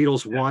the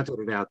Beatles wanted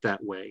it out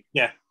that way.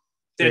 Yeah,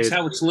 that's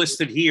how it's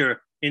listed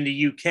here in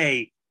the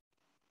UK,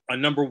 a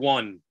number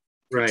one,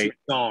 right,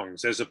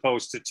 songs, as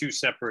opposed to two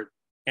separate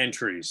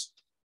entries.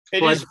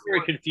 It is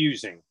very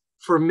confusing.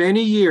 For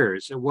many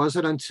years, it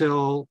wasn't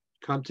until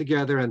Come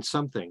Together and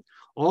Something,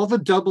 all the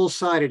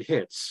double-sided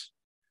hits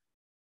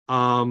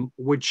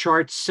would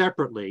chart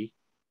separately.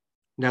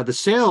 Now, the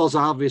sales,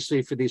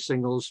 obviously, for these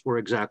singles were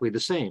exactly the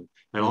same.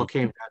 It all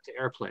came down to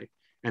airplay.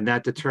 and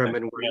that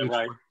determined where each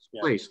right. one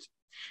was placed.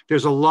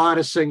 There's a lot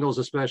of singles,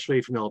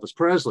 especially from Elvis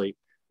Presley,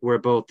 where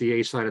both the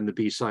A side and the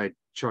B side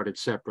charted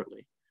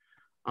separately.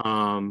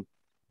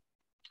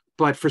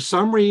 But for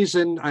some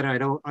reason, I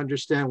don't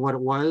understand what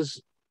it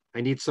was.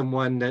 I need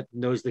someone that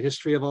knows the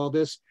history of all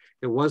this.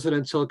 It wasn't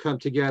until Come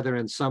Together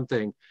and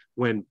Something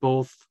when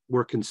both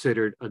were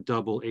considered a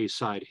double A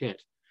side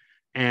hit.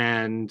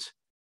 And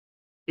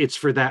it's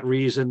for that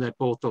reason that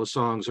both those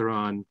songs are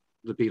on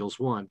the Beatles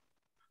One.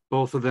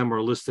 Both of them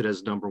are listed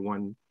as number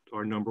one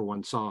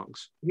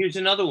songs. Here's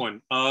another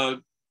one.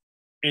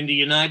 In the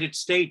United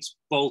States,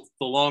 both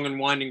The Long and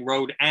Winding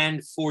Road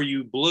and For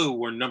You Blue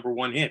were number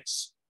one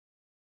hits.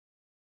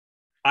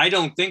 I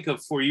don't think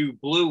of For You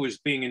Blue as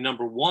being a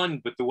number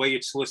one, but the way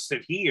it's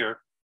listed here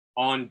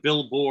on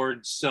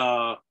Billboard's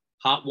Hot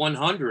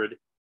 100,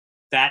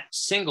 that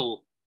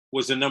single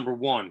was a number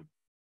one.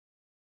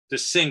 The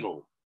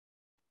single.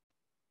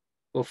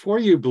 Well, For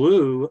You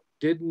Blue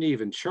didn't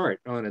even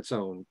chart on its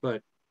own,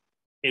 but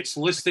it's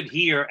listed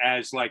here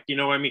as like, you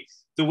know, I mean,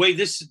 the way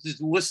this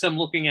list I'm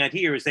looking at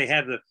here is they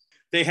have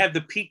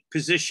the peak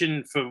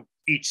position for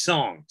each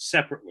song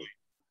separately.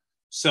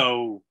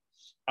 So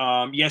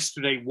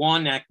yesterday,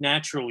 One, Act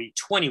Naturally,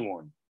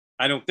 21.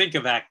 I don't think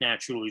of Act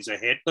Naturally as a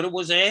hit, but it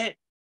was a hit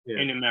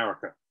in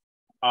America.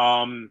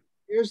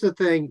 Here's the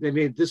thing. I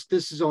mean, this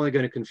is only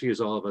going to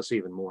confuse all of us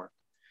even more,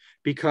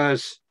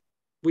 because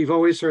we've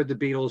always heard the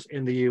Beatles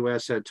in the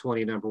US had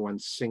 20 number one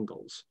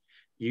singles.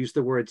 Use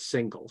the word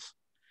singles,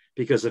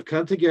 because if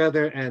Come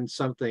Together and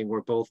Something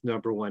were both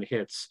number one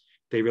hits,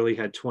 they really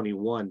had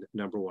 21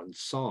 number one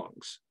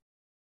songs.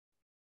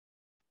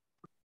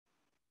 At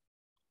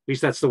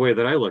least that's the way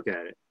that I look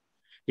at it.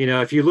 You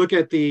know, if you look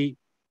at the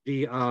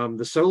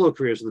solo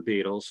careers of the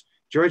Beatles,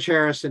 George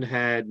Harrison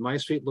had My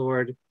Sweet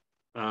Lord,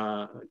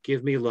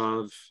 Give Me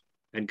Love,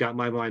 and Got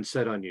My Mind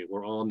Set on You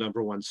were all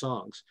number one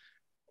songs.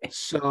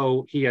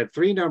 So he had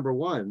 3 number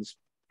ones,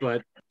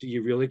 but do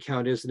you really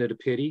count Isn't It a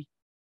Pity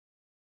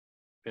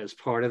as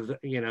part of the,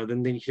 you know,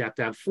 then you have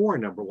to have 4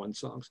 number one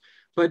songs.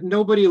 But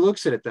nobody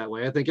looks at it that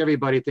way. I think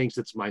everybody thinks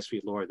it's My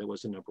Sweet Lord that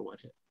was a number one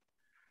hit.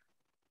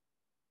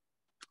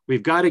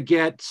 We've got to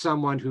get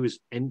someone who's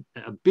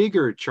a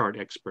bigger chart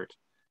expert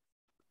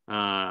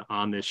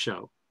on this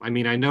show. I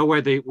mean, I know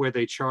where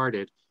they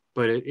charted,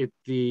 but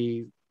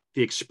the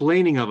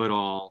explaining of it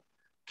all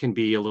can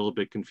be a little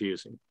bit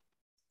confusing.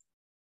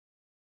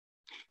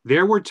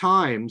 There were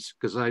times,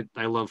 because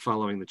I love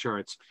following the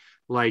charts,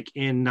 like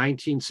in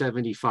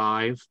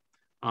 1975,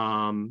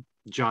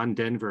 John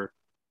Denver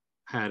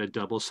had a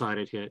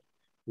double-sided hit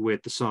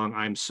with the song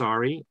I'm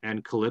Sorry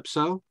and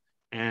Calypso.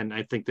 And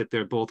I think that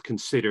they're both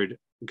considered,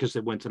 because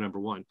it went to number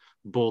one,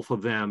 both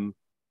of them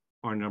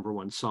are number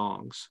one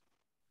songs.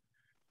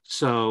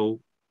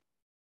 So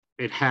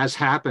it has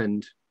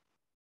happened,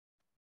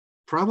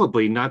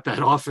 probably not that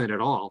often at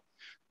all,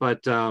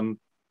 but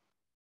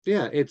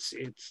yeah, it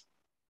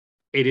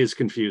is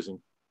confusing.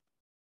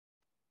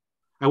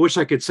 I wish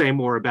I could say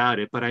more about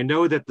it, but I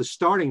know that the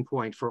starting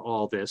point for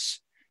all this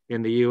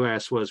in the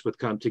US was with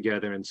Come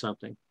Together and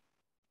Something.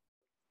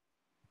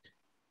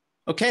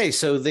 Okay,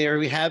 so there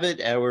we have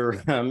it,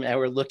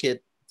 our look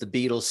at the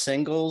Beatles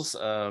singles,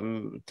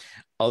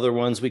 other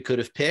ones we could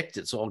have picked.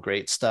 It's all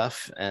great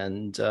stuff.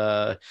 And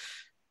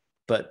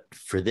but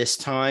for this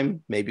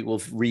time, maybe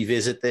we'll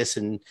revisit this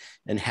and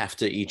have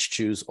to each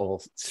choose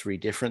all 3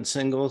 different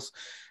singles.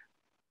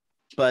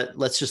 But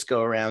let's just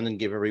go around and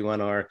give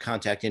everyone our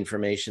contact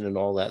information and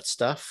all that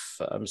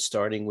stuff.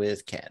 Starting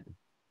with Ken.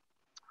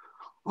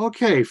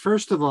 Okay,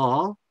 first of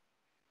all,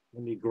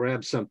 let me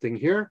grab something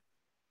here.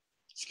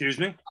 Excuse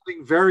me?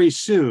 Coming very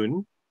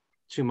soon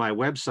to my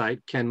website,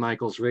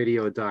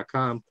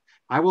 kenmichaelsradio.com,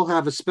 I will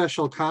have a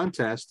special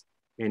contest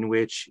in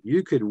which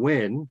you could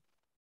win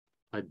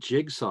a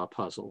jigsaw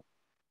puzzle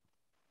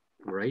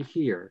right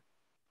here.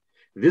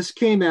 This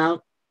came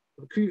out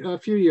a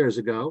few years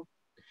ago,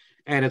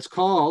 and it's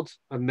called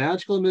A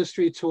Magical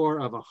Mystery Tour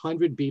of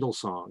 100 Beatles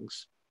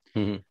Songs.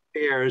 Mm-hmm.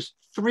 There's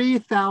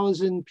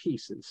 3,000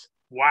 pieces.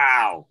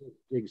 Wow.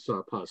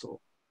 Jigsaw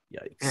puzzle.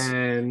 Yikes.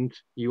 And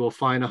you will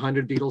find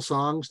 100 Beatles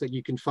songs that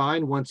you can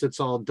find once it's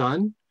all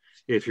done.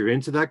 If you're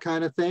into that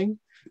kind of thing,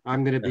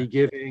 I'm going to be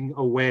giving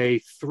away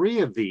 3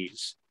 of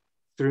these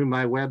through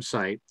my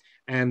website.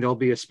 And there'll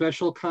be a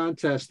special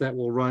contest that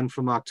will run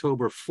from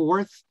October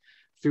 4th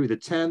through the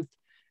 10th.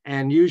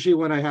 And usually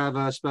when I have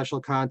a special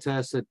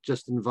contest, it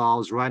just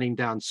involves writing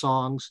down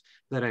songs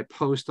that I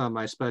post on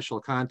my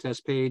special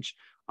contest page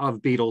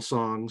of Beatles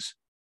songs.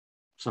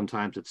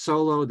 Sometimes it's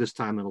solo, this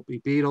time it'll be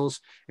Beatles.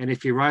 And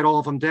if you write all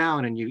of them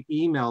down and you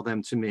email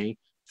them to me,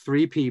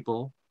 3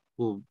 people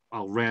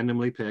I'll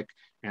randomly pick,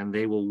 and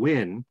they will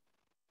win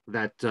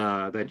that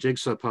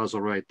jigsaw puzzle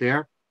right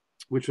there,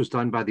 which was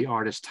done by the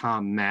artist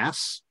Tom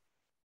Mass.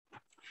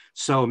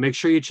 So make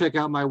sure you check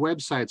out my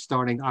website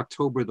starting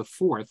October the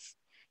 4th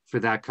for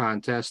that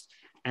contest.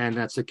 And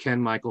that's at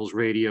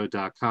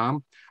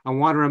kenmichaelsradio.com. I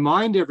want to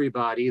remind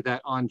everybody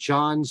that on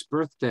John's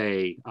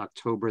birthday,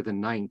 October the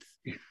 9th,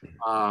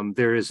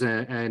 there is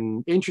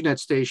an internet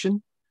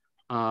station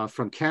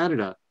from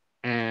Canada,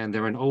 and and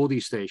they're an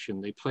oldie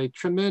station. They play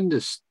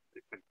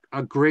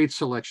a great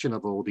selection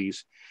of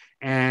oldies,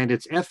 and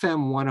it's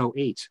FM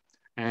 108,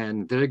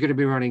 and they're going to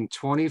be running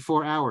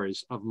 24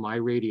 hours of my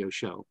radio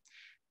show,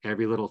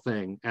 Every Little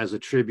Thing, as a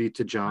tribute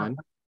to John.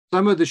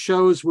 Some of the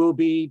shows will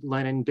be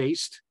Lennon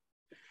based,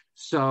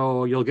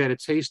 so you'll get a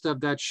taste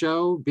of that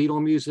show,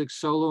 Beatle music,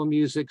 solo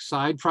music,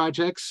 side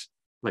projects,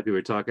 like we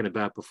were talking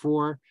about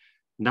before,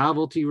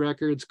 novelty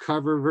records,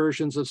 cover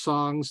versions of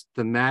songs,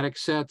 thematic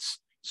sets,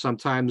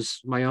 sometimes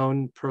my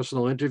own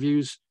personal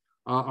interviews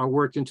are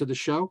worked into the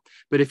show.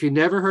 But if you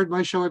never heard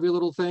my show, Every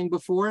Little Thing,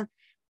 before,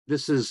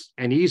 this is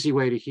an easy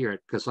way to hear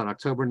it, because on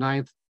October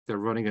 9th, they're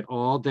running it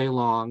all day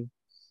long.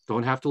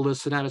 Don't have to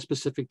listen at a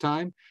specific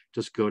time.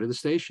 Just go to the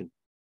station.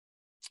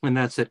 And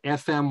that's at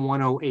FM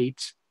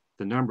 108.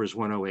 The number is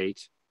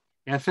 108,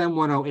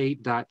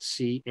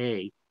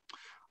 fm108.ca.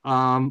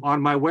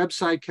 On my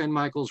website,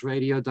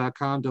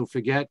 kenmichaelsradio.com, don't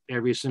forget,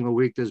 every single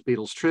week there's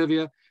Beatles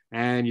trivia,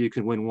 and you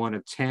can win one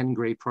of 10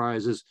 great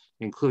prizes,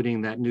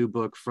 including that new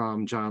book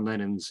from John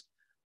Lennon's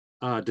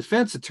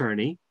defense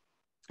attorney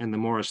in the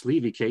Morris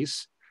Levy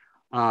case.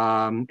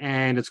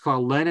 And it's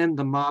called Lennon,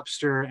 the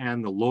Mobster,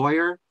 and the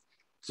Lawyer.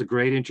 It's a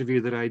great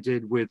interview that I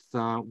did with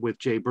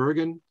Jay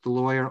Bergen, the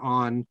lawyer,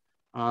 on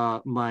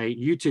my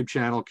YouTube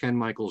channel, Ken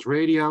Michaels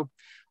Radio.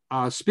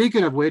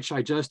 Speaking of which,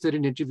 I just did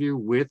an interview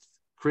with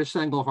Chris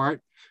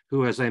Englehart,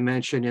 who, as I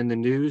mentioned in the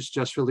news,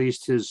 just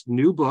released his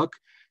new book,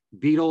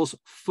 Beatles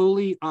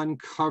Fully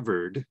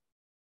Uncovered.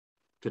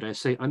 Did I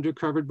say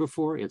undercovered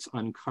before? It's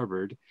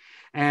uncovered.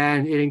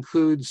 And it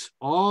includes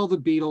all the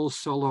Beatles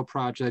solo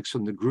projects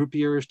from the group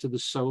years to the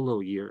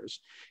solo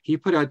years. He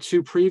put out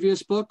 2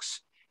 previous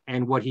books,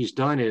 and what he's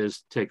done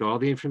is take all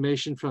the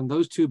information from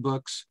those 2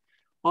 books,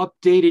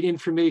 updated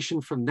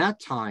information from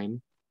that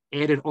time,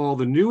 added all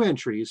the new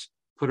entries,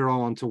 put it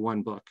all into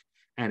one book.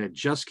 And it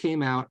just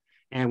came out,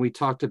 and we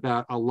talked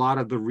about a lot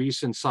of the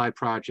recent side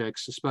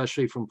projects,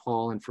 especially from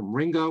Paul and from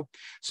Ringo,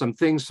 some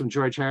things from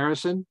George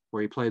Harrison,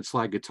 where he played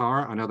slide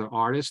guitar, another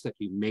artist that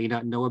you may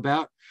not know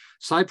about.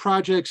 Side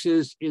projects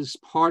is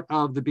part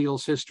of the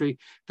Beatles history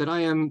that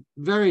I am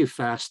very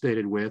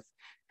fascinated with.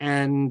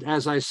 And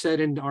as I said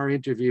in our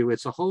interview,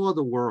 it's a whole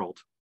other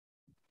world.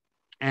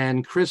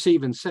 And Chris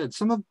even said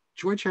some of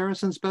George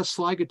Harrison's best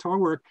slide guitar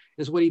work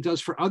is what he does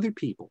for other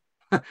people,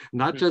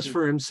 not just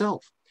for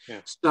himself.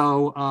 Yeah.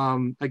 So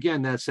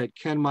again, that's at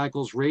Ken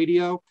Michaels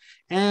Radio.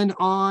 And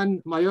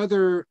on my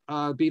other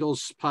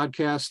Beatles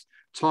podcast,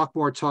 Talk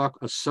More Talk,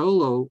 a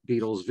solo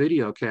Beatles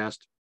video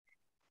cast,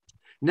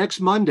 next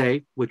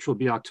Monday, which will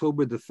be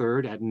October the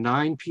 3rd at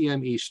 9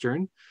 p.m.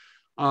 Eastern,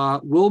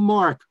 we'll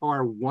mark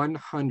our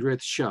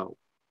 100th show.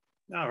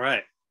 All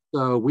right.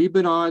 So we've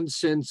been on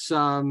since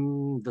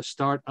the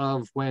start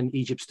of when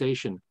Egypt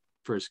Station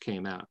first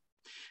came out.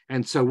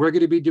 And so we're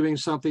going to be doing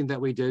something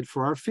that we did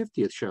for our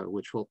 50th show,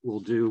 which we'll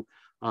do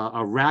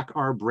a Rack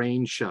Our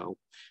Brain show.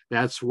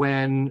 That's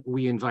when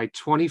we invite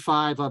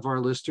 25 of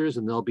our listeners,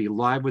 and they'll be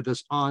live with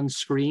us on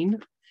screen.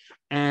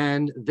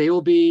 And they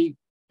will be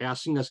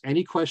asking us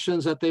any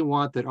questions that they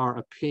want that are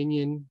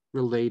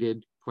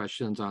opinion-related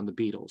questions on the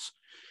Beatles.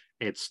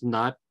 It's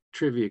not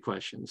trivia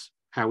questions.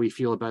 How we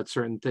feel about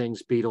certain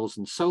things, Beatles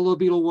and solo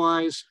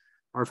Beatle-wise,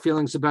 our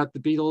feelings about the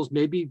Beatles,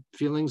 maybe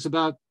feelings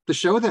about the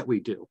show that we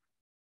do,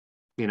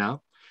 you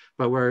know?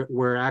 But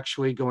we're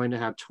actually going to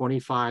have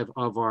 25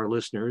 of our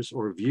listeners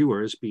or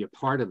viewers be a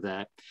part of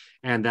that,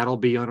 and that'll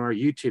be on our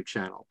YouTube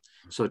channel.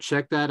 So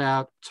check that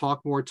out,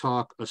 Talk More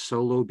Talk, a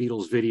solo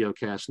Beatles video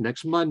cast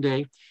next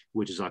Monday,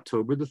 which is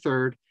October the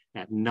 3rd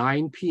at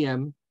 9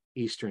 p.m.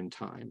 Eastern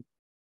Time.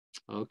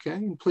 Okay,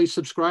 and please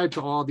subscribe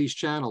to all these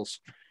channels.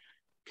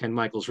 Ken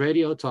Michaels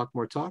Radio, Talk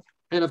More Talk,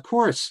 and of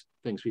course,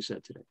 things we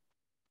said today.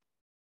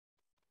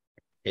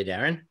 Hey,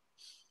 Darren.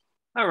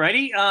 All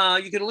righty.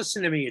 You can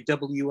listen to me at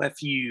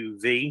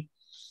WFUV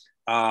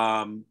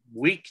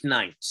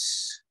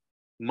weeknights,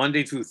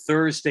 Monday through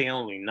Thursday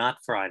only, not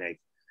Friday,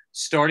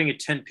 starting at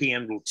 10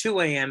 p.m. till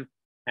 2 a.m.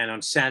 and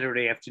on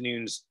Saturday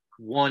afternoons,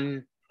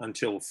 1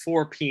 until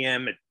 4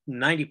 p.m. at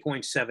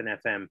 90.7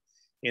 FM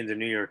in the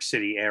New York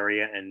City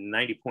area and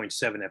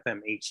 90.7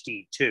 FM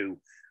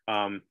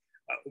HD2.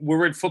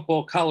 We're in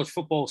college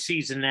football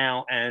season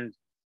now, and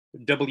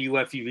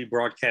WFUV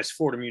broadcasts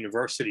Fordham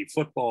University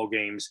football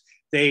games.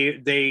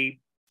 They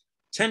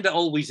tend to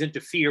always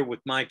interfere with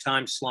my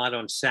time slot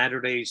on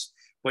Saturdays,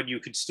 but you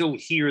could still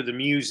hear the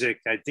music.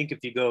 I think if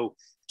you go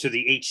to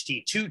the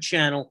HD2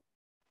 channel,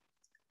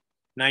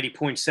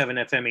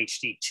 90.7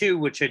 FM HD2,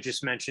 which I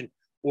just mentioned,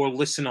 or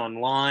listen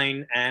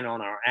online and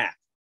on our app,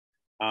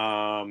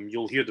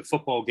 you'll hear the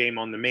football game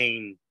on the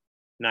main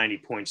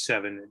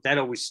 90.7. That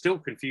always still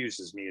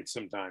confuses me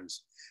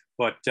sometimes,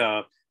 but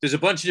there's a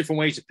bunch of different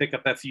ways to pick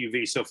up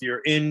FUV. So if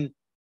you're in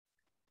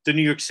the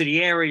New York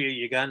City area,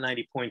 you got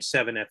 90.7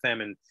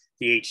 FM and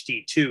the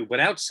HD2, but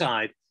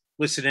outside,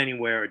 listen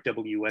anywhere at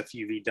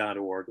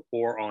WFUV.org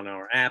or on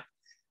our app.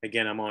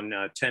 Again, I'm on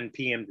 10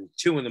 p.m. to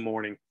 2 in the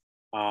morning,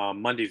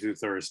 Monday through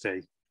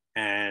Thursday,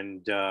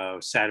 and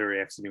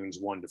Saturday afternoons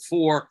 1 to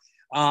 4.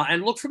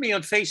 And look for me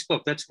on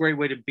Facebook. That's a great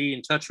way to be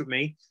in touch with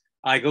me.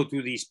 I go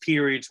through these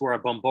periods where I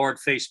bombard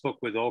Facebook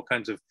with all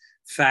kinds of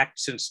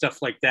facts and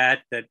stuff like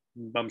that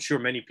I'm sure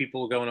many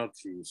people are going, oh,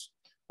 geez,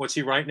 what's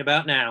he writing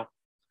about now?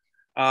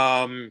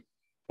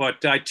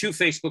 But 2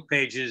 Facebook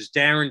pages,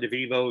 Darren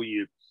DeVivo,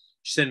 you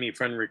send me a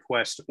friend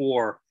request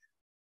or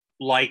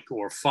like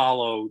or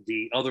follow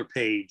the other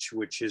page,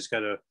 which has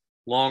got a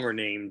longer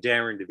name,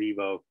 Darren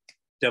DeVivo,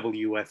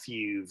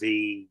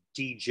 WFUV,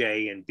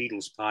 DJ and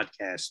Beatles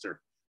podcaster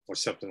or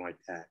something like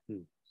that.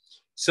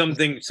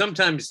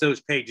 Sometimes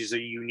those pages are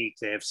unique.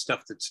 They have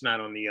stuff that's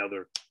not on the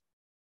other,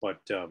 but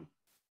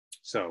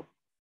so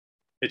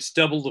it's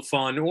double the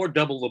fun or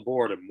double the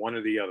boredom, one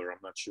or the other. I'm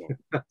not sure.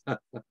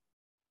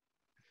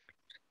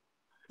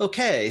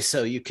 Okay,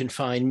 so you can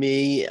find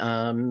me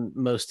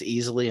most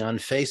easily on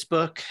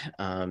Facebook.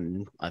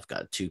 I've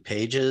got 2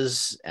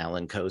 pages,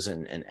 Allan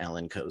Kozinn and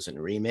Allan Kozinn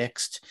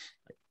Remixed.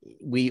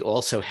 We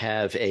also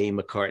have a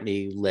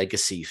McCartney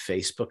Legacy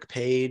Facebook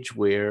page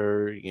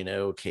where,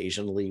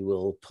 occasionally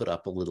we'll put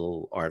up a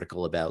little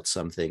article about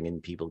something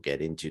and people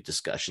get into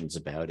discussions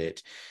about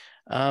it.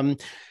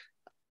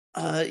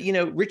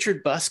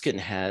 Richard Buskin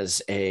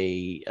has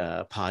a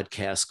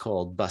podcast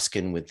called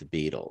Buskin with the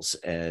Beatles,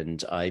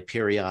 and I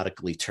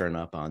periodically turn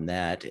up on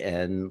that.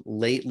 And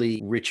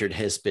lately, Richard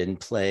has been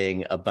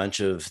playing a bunch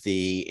of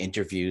the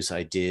interviews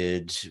I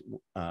did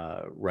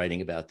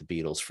writing about the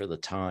Beatles for the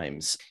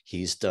Times.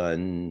 He's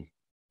done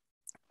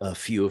a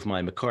few of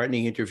my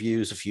McCartney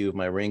interviews, a few of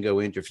my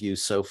Ringo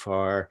interviews so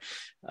far.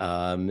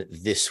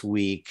 This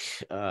week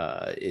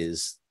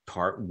is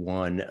part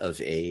 1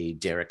 of a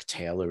Derek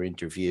Taylor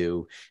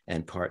interview,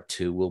 and part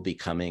 2 will be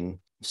coming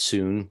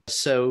soon.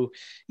 So,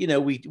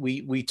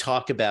 we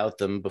talk about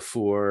them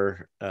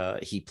before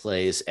he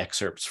plays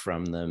excerpts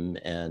from them,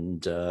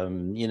 and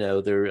I'm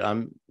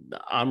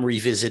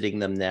revisiting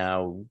them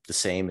now the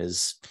same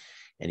as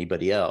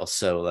anybody else.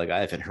 So I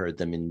haven't heard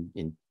them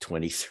in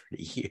 20,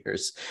 30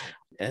 years,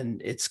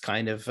 and it's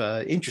kind of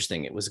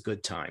interesting. It was a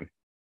good time.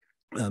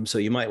 So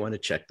you might want to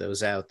check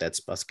those out. That's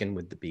Buskin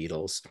with the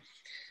Beatles.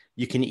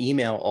 You can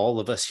email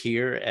all of us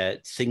here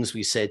at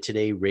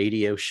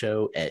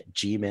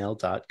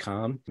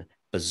thingswesaidtoday.radioshow@gmail.com.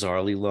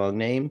 Bizarrely long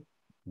name,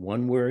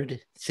 one word,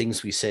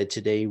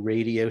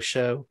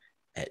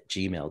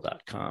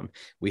 thingswesaidtoday.radioshow@gmail.com.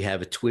 We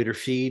have a Twitter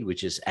feed,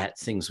 which is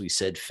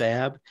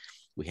 @thingswesaidfab.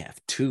 We have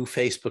 2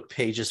 Facebook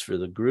pages for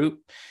the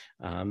group,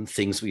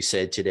 Things We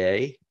Said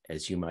Today,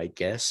 as you might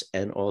guess,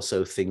 and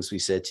also Things We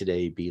Said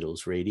Today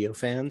Beatles radio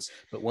fans.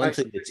 But one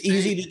thing that's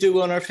easy to do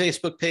on our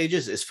Facebook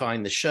pages is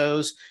find the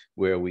shows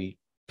where we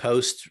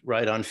post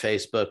right on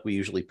Facebook. We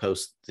usually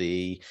post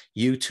the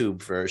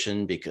YouTube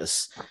version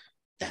because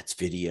that's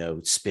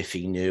video,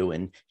 spiffy new,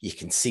 and you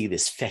can see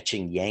this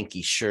fetching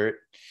Yankee shirt.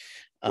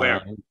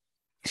 Where?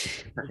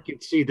 You can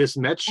see this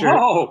Met shirt.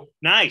 Oh,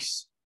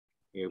 nice.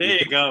 There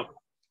you go.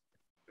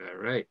 All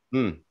right.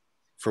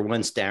 For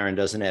once, Darren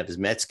doesn't have his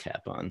Mets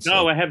cap on. So.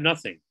 No, I have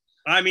nothing.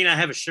 I mean, I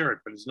have a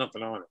shirt, but there's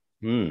nothing on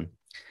it.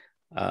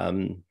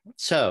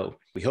 So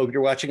we hope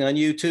you're watching on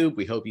YouTube.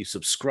 We hope you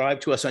subscribe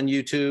to us on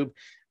YouTube.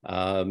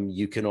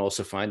 You can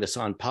also find us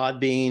on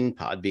Podbean.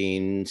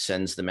 Podbean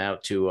sends them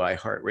out to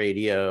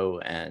iHeartRadio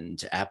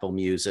and Apple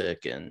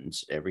Music and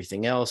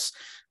everything else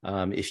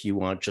if you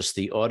want just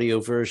the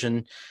audio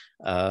version.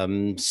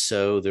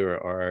 So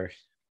there are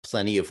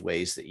plenty of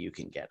ways that you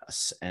can get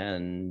us.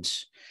 And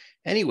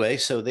anyway,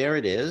 so there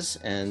it is.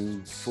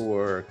 And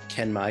for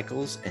Ken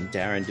Michaels and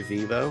Darren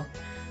DeVivo,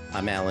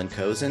 I'm Allan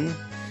Kozinn.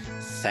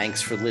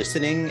 Thanks for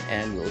listening,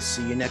 and we'll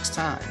see you next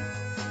time.